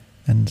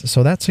 And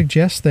so that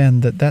suggests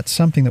then that that's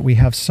something that we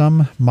have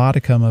some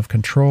modicum of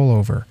control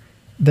over.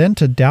 Then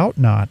to doubt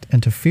not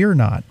and to fear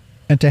not,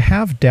 and to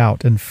have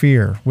doubt and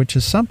fear, which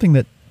is something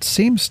that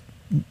seems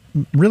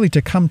really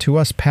to come to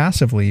us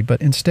passively,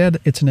 but instead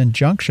it's an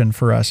injunction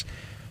for us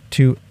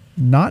to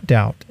not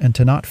doubt and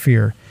to not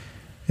fear,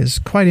 is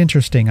quite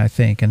interesting, I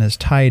think, and is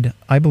tied,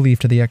 I believe,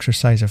 to the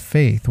exercise of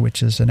faith,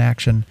 which is an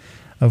action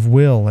of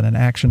will and an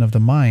action of the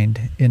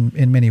mind in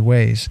many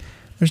ways.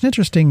 There's an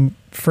interesting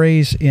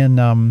phrase in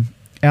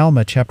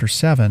Alma chapter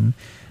 7,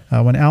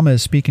 when Alma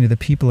is speaking to the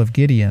people of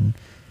Gideon.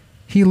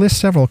 He lists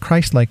several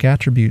Christ-like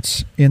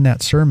attributes in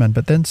that sermon,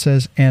 but then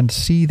says, and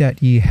see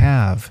that ye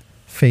have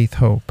faith,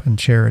 hope, and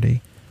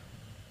charity.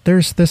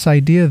 There's this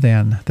idea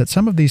then that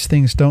some of these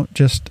things don't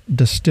just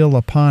distill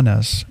upon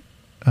us.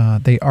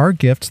 They are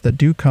gifts that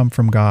do come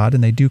from God,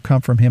 and they do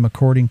come from Him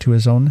according to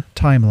His own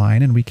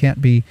timeline, and we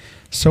can't be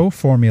so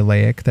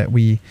formulaic that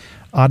we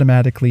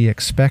automatically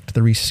expect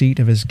the receipt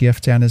of His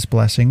gifts and His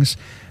blessings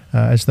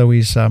as though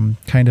He's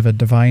kind of a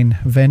divine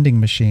vending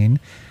machine.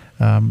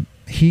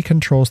 He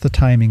controls the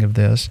timing of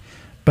this,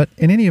 but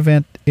in any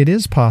event, it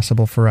is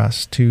possible for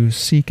us to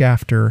seek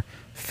after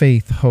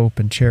faith, hope,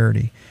 and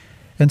charity.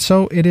 And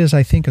so it is,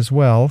 I think, as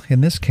well,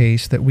 in this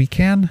case, that we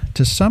can,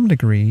 to some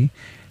degree,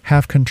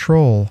 have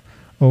control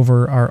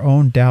over our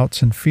own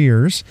doubts and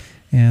fears,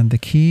 and the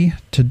key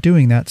to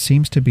doing that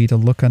seems to be to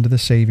look unto the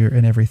Savior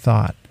in every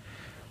thought.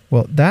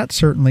 Well, that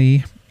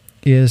certainly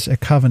is a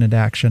covenant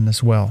action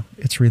as well.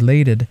 It's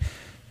related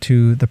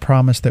to the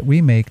promise that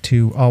we make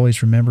to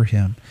always remember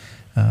Him,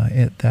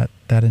 that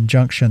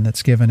injunction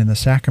that's given in the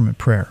sacrament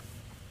prayer.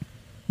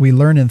 We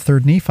learn in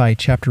 3 Nephi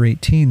chapter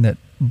 18 that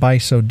by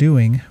so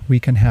doing, we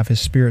can have His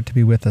Spirit to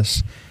be with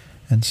us.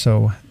 And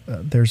so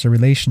there's a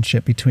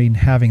relationship between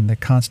having the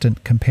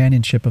constant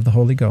companionship of the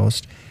Holy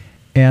Ghost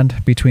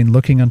and between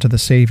looking unto the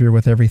Savior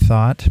with every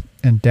thought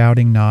and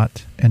doubting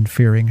not and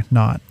fearing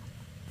not.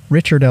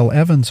 Richard L.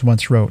 Evans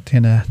once wrote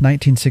in a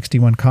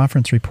 1961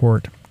 conference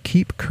report,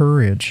 "Keep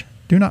courage.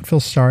 Do not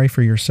feel sorry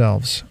for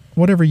yourselves.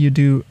 Whatever you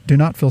do, do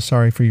not feel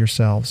sorry for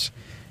yourselves.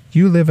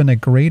 You live in a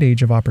great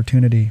age of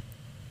opportunity.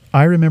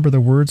 I remember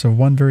the words of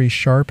one very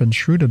sharp and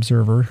shrewd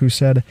observer who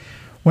said,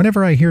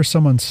 'Whenever I hear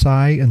someone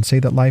sigh and say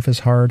that life is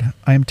hard,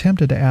 I am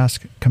tempted to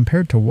ask,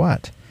 compared to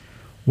what?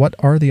 What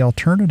are the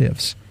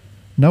alternatives?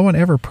 No one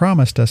ever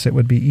promised us it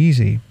would be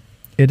easy.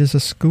 It is a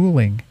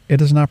schooling.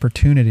 It is an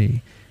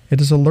opportunity. It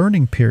is a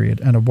learning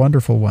period and a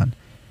wonderful one.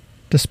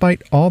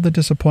 Despite all the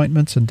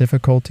disappointments and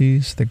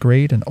difficulties, the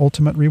great and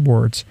ultimate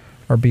rewards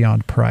are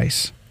beyond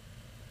price.'"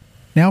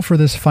 Now for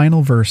this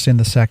final verse in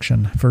the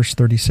section, verse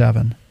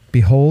 37.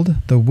 "Behold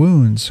the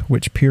wounds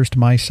which pierced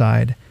my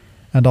side,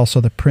 and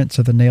also the prints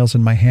of the nails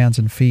in my hands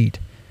and feet.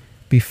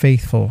 Be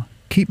faithful,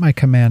 keep my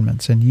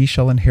commandments, and ye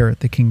shall inherit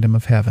the kingdom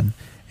of heaven.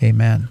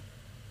 Amen."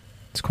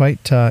 It's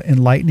quite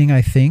enlightening,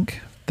 I think,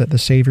 that the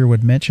Savior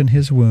would mention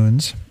His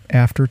wounds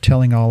after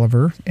telling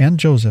Oliver and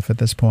Joseph at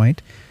this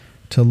point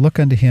to look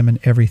unto Him in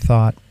every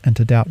thought and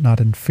to doubt not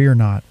and fear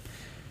not.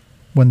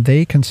 when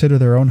they consider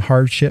their own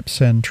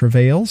hardships and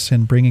travails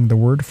in bringing the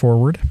word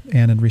forward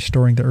and in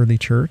restoring the early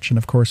church. And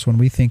of course, when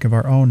we think of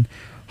our own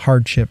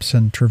hardships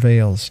and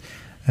travails,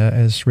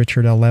 as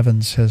Richard L.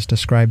 Evans has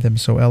described them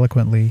so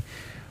eloquently,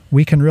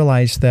 we can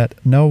realize that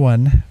no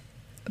one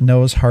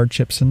knows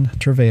hardships and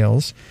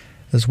travails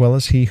as well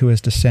as he who has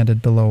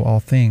descended below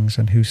all things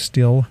and who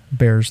still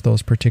bears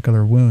those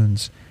particular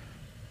wounds,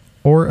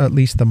 or at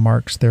least the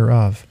marks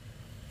thereof.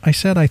 I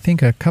said, I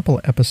think a couple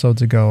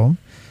episodes ago,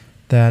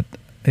 that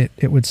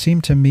it would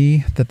seem to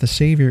me that the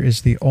Savior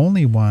is the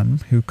only one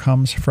who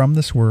comes from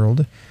this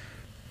world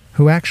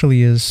who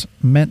actually is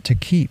meant to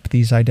keep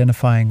these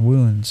identifying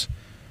wounds.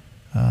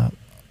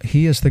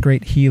 He is the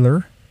great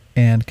healer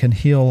and can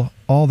heal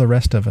all the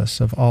rest of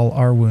us of all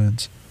our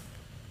wounds.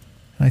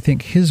 I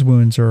think his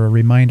wounds are a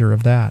reminder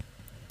of that.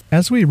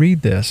 As we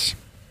read this,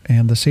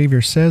 and the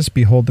Savior says,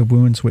 "Behold the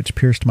wounds which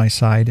pierced my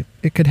side,"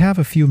 it could have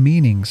a few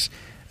meanings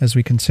as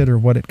we consider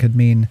what it could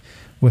mean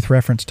with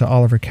reference to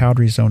Oliver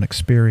Cowdery's own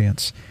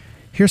experience.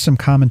 Here's some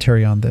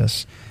commentary on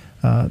this.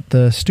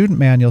 The student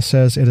manual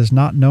says it is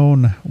not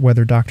known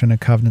whether Doctrine and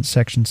Covenants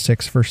section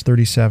 6 verse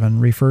 37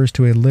 refers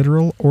to a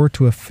literal or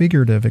to a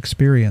figurative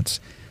experience.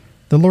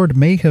 The Lord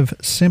may have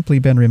simply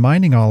been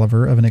reminding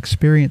Oliver of an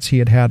experience he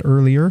had had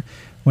earlier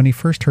when he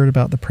first heard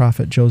about the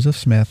prophet Joseph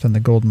Smith and the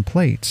golden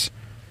plates.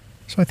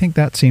 So I think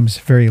that seems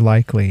very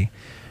likely.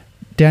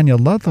 Daniel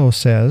Ludlow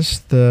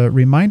says, the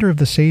reminder of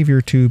the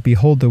Savior to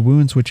behold the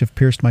wounds which have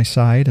pierced my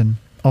side, and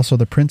also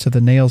the prints of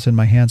the nails in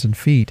my hands and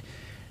feet,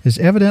 is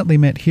evidently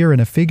meant here in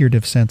a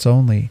figurative sense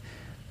only.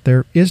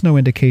 There is no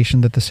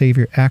indication that the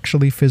Savior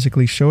actually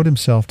physically showed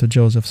himself to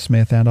Joseph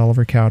Smith and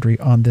Oliver Cowdery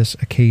on this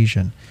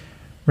occasion.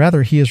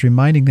 Rather, he is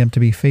reminding them to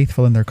be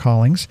faithful in their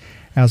callings,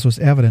 as was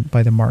evident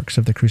by the marks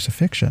of the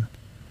crucifixion.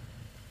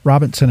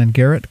 Robinson and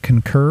Garrett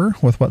concur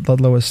with what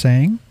Ludlow is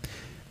saying.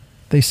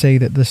 They say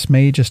that this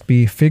may just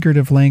be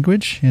figurative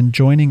language,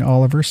 enjoining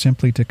Oliver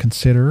simply to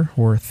consider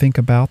or think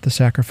about the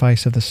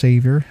sacrifice of the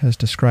Savior as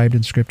described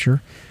in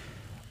Scripture.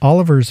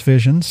 Oliver's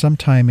vision,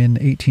 sometime in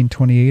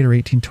 1828 or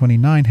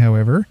 1829,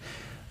 however,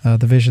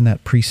 the vision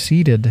that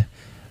preceded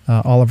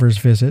Oliver's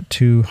visit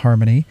to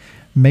Harmony,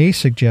 may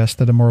suggest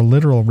that a more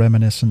literal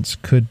reminiscence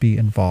could be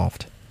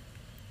involved.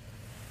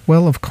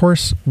 Well, of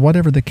course,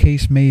 whatever the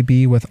case may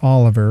be with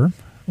Oliver,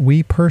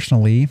 we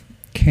personally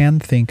can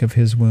think of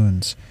his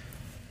wounds.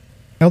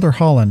 Elder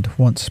Holland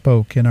once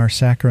spoke in our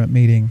sacrament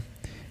meeting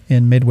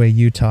in Midway,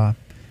 Utah,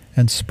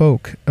 and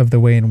spoke of the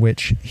way in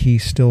which he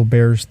still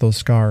bears those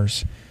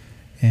scars,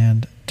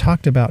 and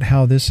talked about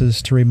how this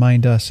is to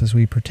remind us as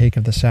we partake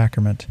of the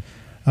sacrament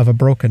of a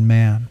broken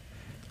man,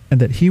 and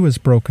that he was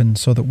broken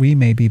so that we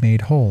may be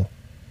made whole.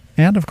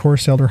 And of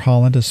course, Elder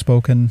Holland has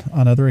spoken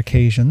on other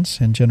occasions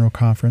in General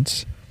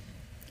Conference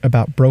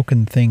about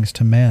broken things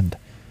to mend.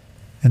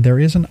 And there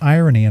is an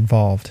irony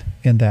involved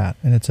in that,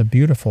 and it's a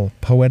beautiful,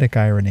 poetic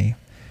irony,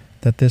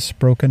 that this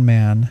broken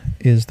man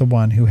is the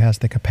one who has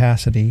the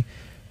capacity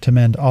to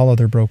mend all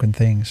other broken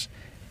things,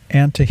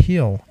 and to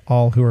heal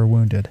all who are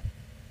wounded.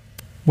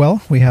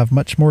 Well, we have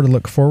much more to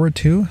look forward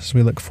to as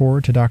we look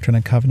forward to Doctrine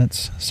and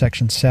Covenants,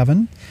 Section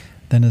 7.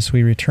 Then as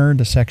we return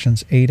to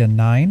Sections 8 and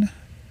 9,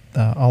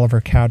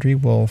 Oliver Cowdery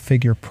will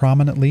figure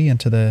prominently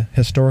into the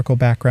historical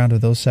background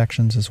of those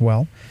sections as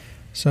well.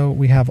 So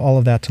we have all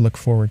of that to look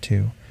forward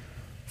to.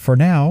 For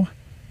now,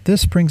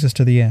 this brings us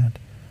to the end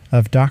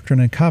of Doctrine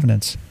and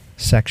Covenants,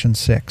 Section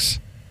 6.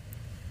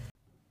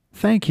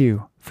 Thank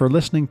you for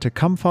listening to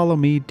Come Follow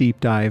Me Deep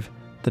Dive,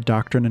 the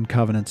Doctrine and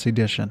Covenants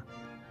edition.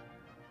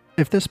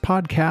 If this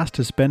podcast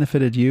has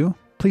benefited you,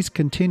 please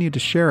continue to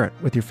share it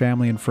with your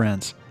family and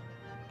friends.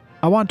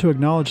 I want to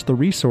acknowledge the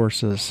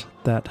resources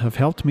that have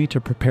helped me to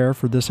prepare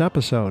for this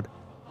episode.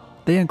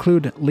 They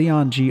include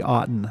Leon G.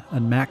 Otten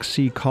and Max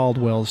C.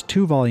 Caldwell's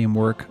 2-volume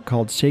work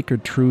called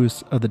Sacred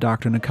Truths of the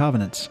Doctrine and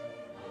Covenants,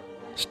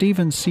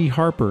 Stephen C.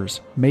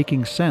 Harper's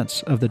Making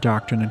Sense of the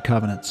Doctrine and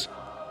Covenants,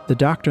 the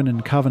Doctrine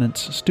and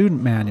Covenants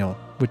Student Manual,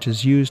 which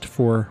is used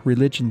for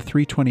Religion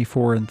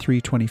 324 and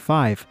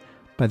 325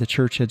 by the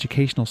Church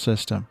Educational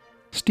System,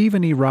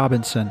 Stephen E.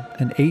 Robinson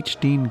and H.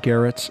 Dean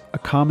Garrett's A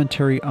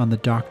Commentary on the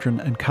Doctrine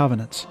and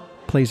Covenants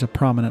plays a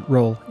prominent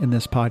role in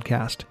this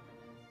podcast.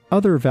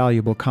 Other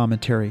valuable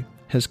commentary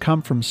has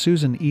come from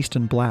Susan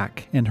Easton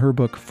Black in her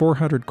book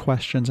 400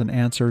 Questions and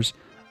Answers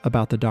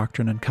about the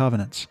Doctrine and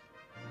Covenants.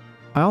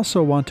 I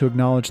also want to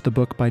acknowledge the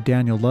book by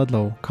Daniel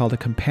Ludlow called A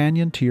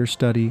Companion to Your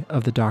Study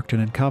of the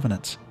Doctrine and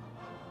Covenants.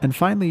 And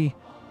finally,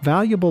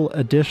 valuable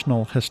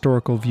additional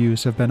historical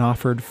views have been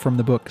offered from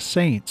the book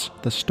Saints,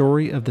 The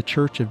Story of the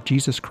Church of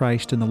Jesus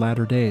Christ in the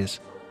Latter Days,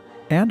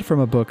 and from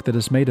a book that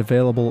is made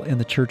available in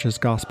the Church's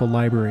Gospel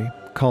Library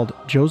called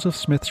Joseph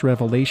Smith's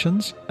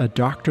Revelations, a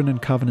Doctrine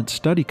and Covenants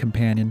Study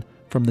Companion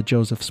from the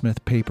Joseph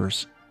Smith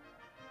Papers.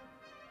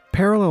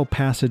 Parallel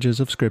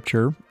passages of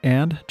Scripture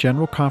and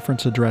General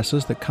Conference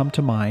addresses that come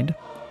to mind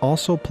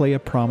also play a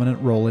prominent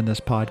role in this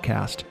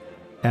podcast,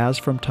 as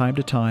from time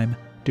to time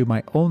do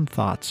my own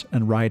thoughts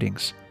and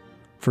writings.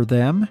 For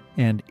them,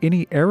 and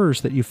any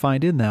errors that you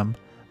find in them,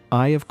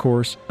 I, of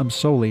course, am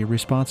solely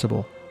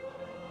responsible.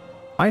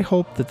 I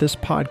hope that this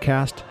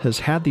podcast has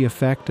had the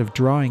effect of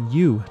drawing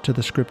you to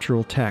the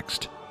scriptural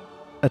text,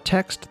 a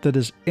text that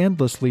is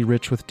endlessly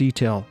rich with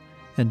detail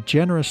and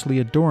generously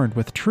adorned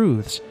with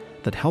truths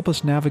that help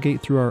us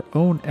navigate through our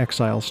own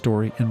exile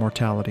story and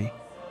mortality.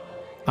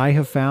 I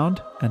have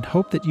found, and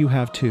hope that you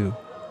have too,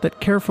 that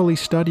carefully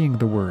studying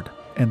the Word,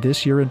 and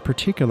this year in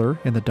particular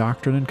in the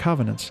Doctrine and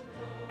Covenants,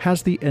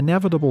 has the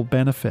inevitable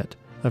benefit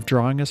of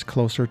drawing us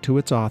closer to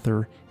its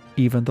author,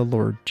 even the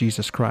Lord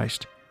Jesus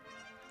Christ.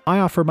 I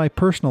offer my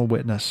personal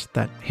witness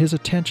that His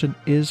attention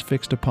is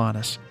fixed upon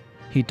us.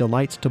 He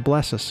delights to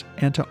bless us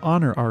and to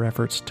honor our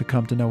efforts to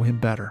come to know Him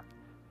better.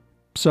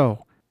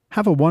 So,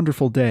 have a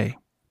wonderful day.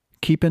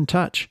 Keep in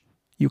touch.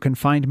 You can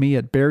find me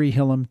at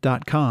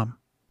barryhillam.com.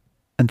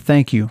 And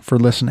thank you for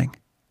listening.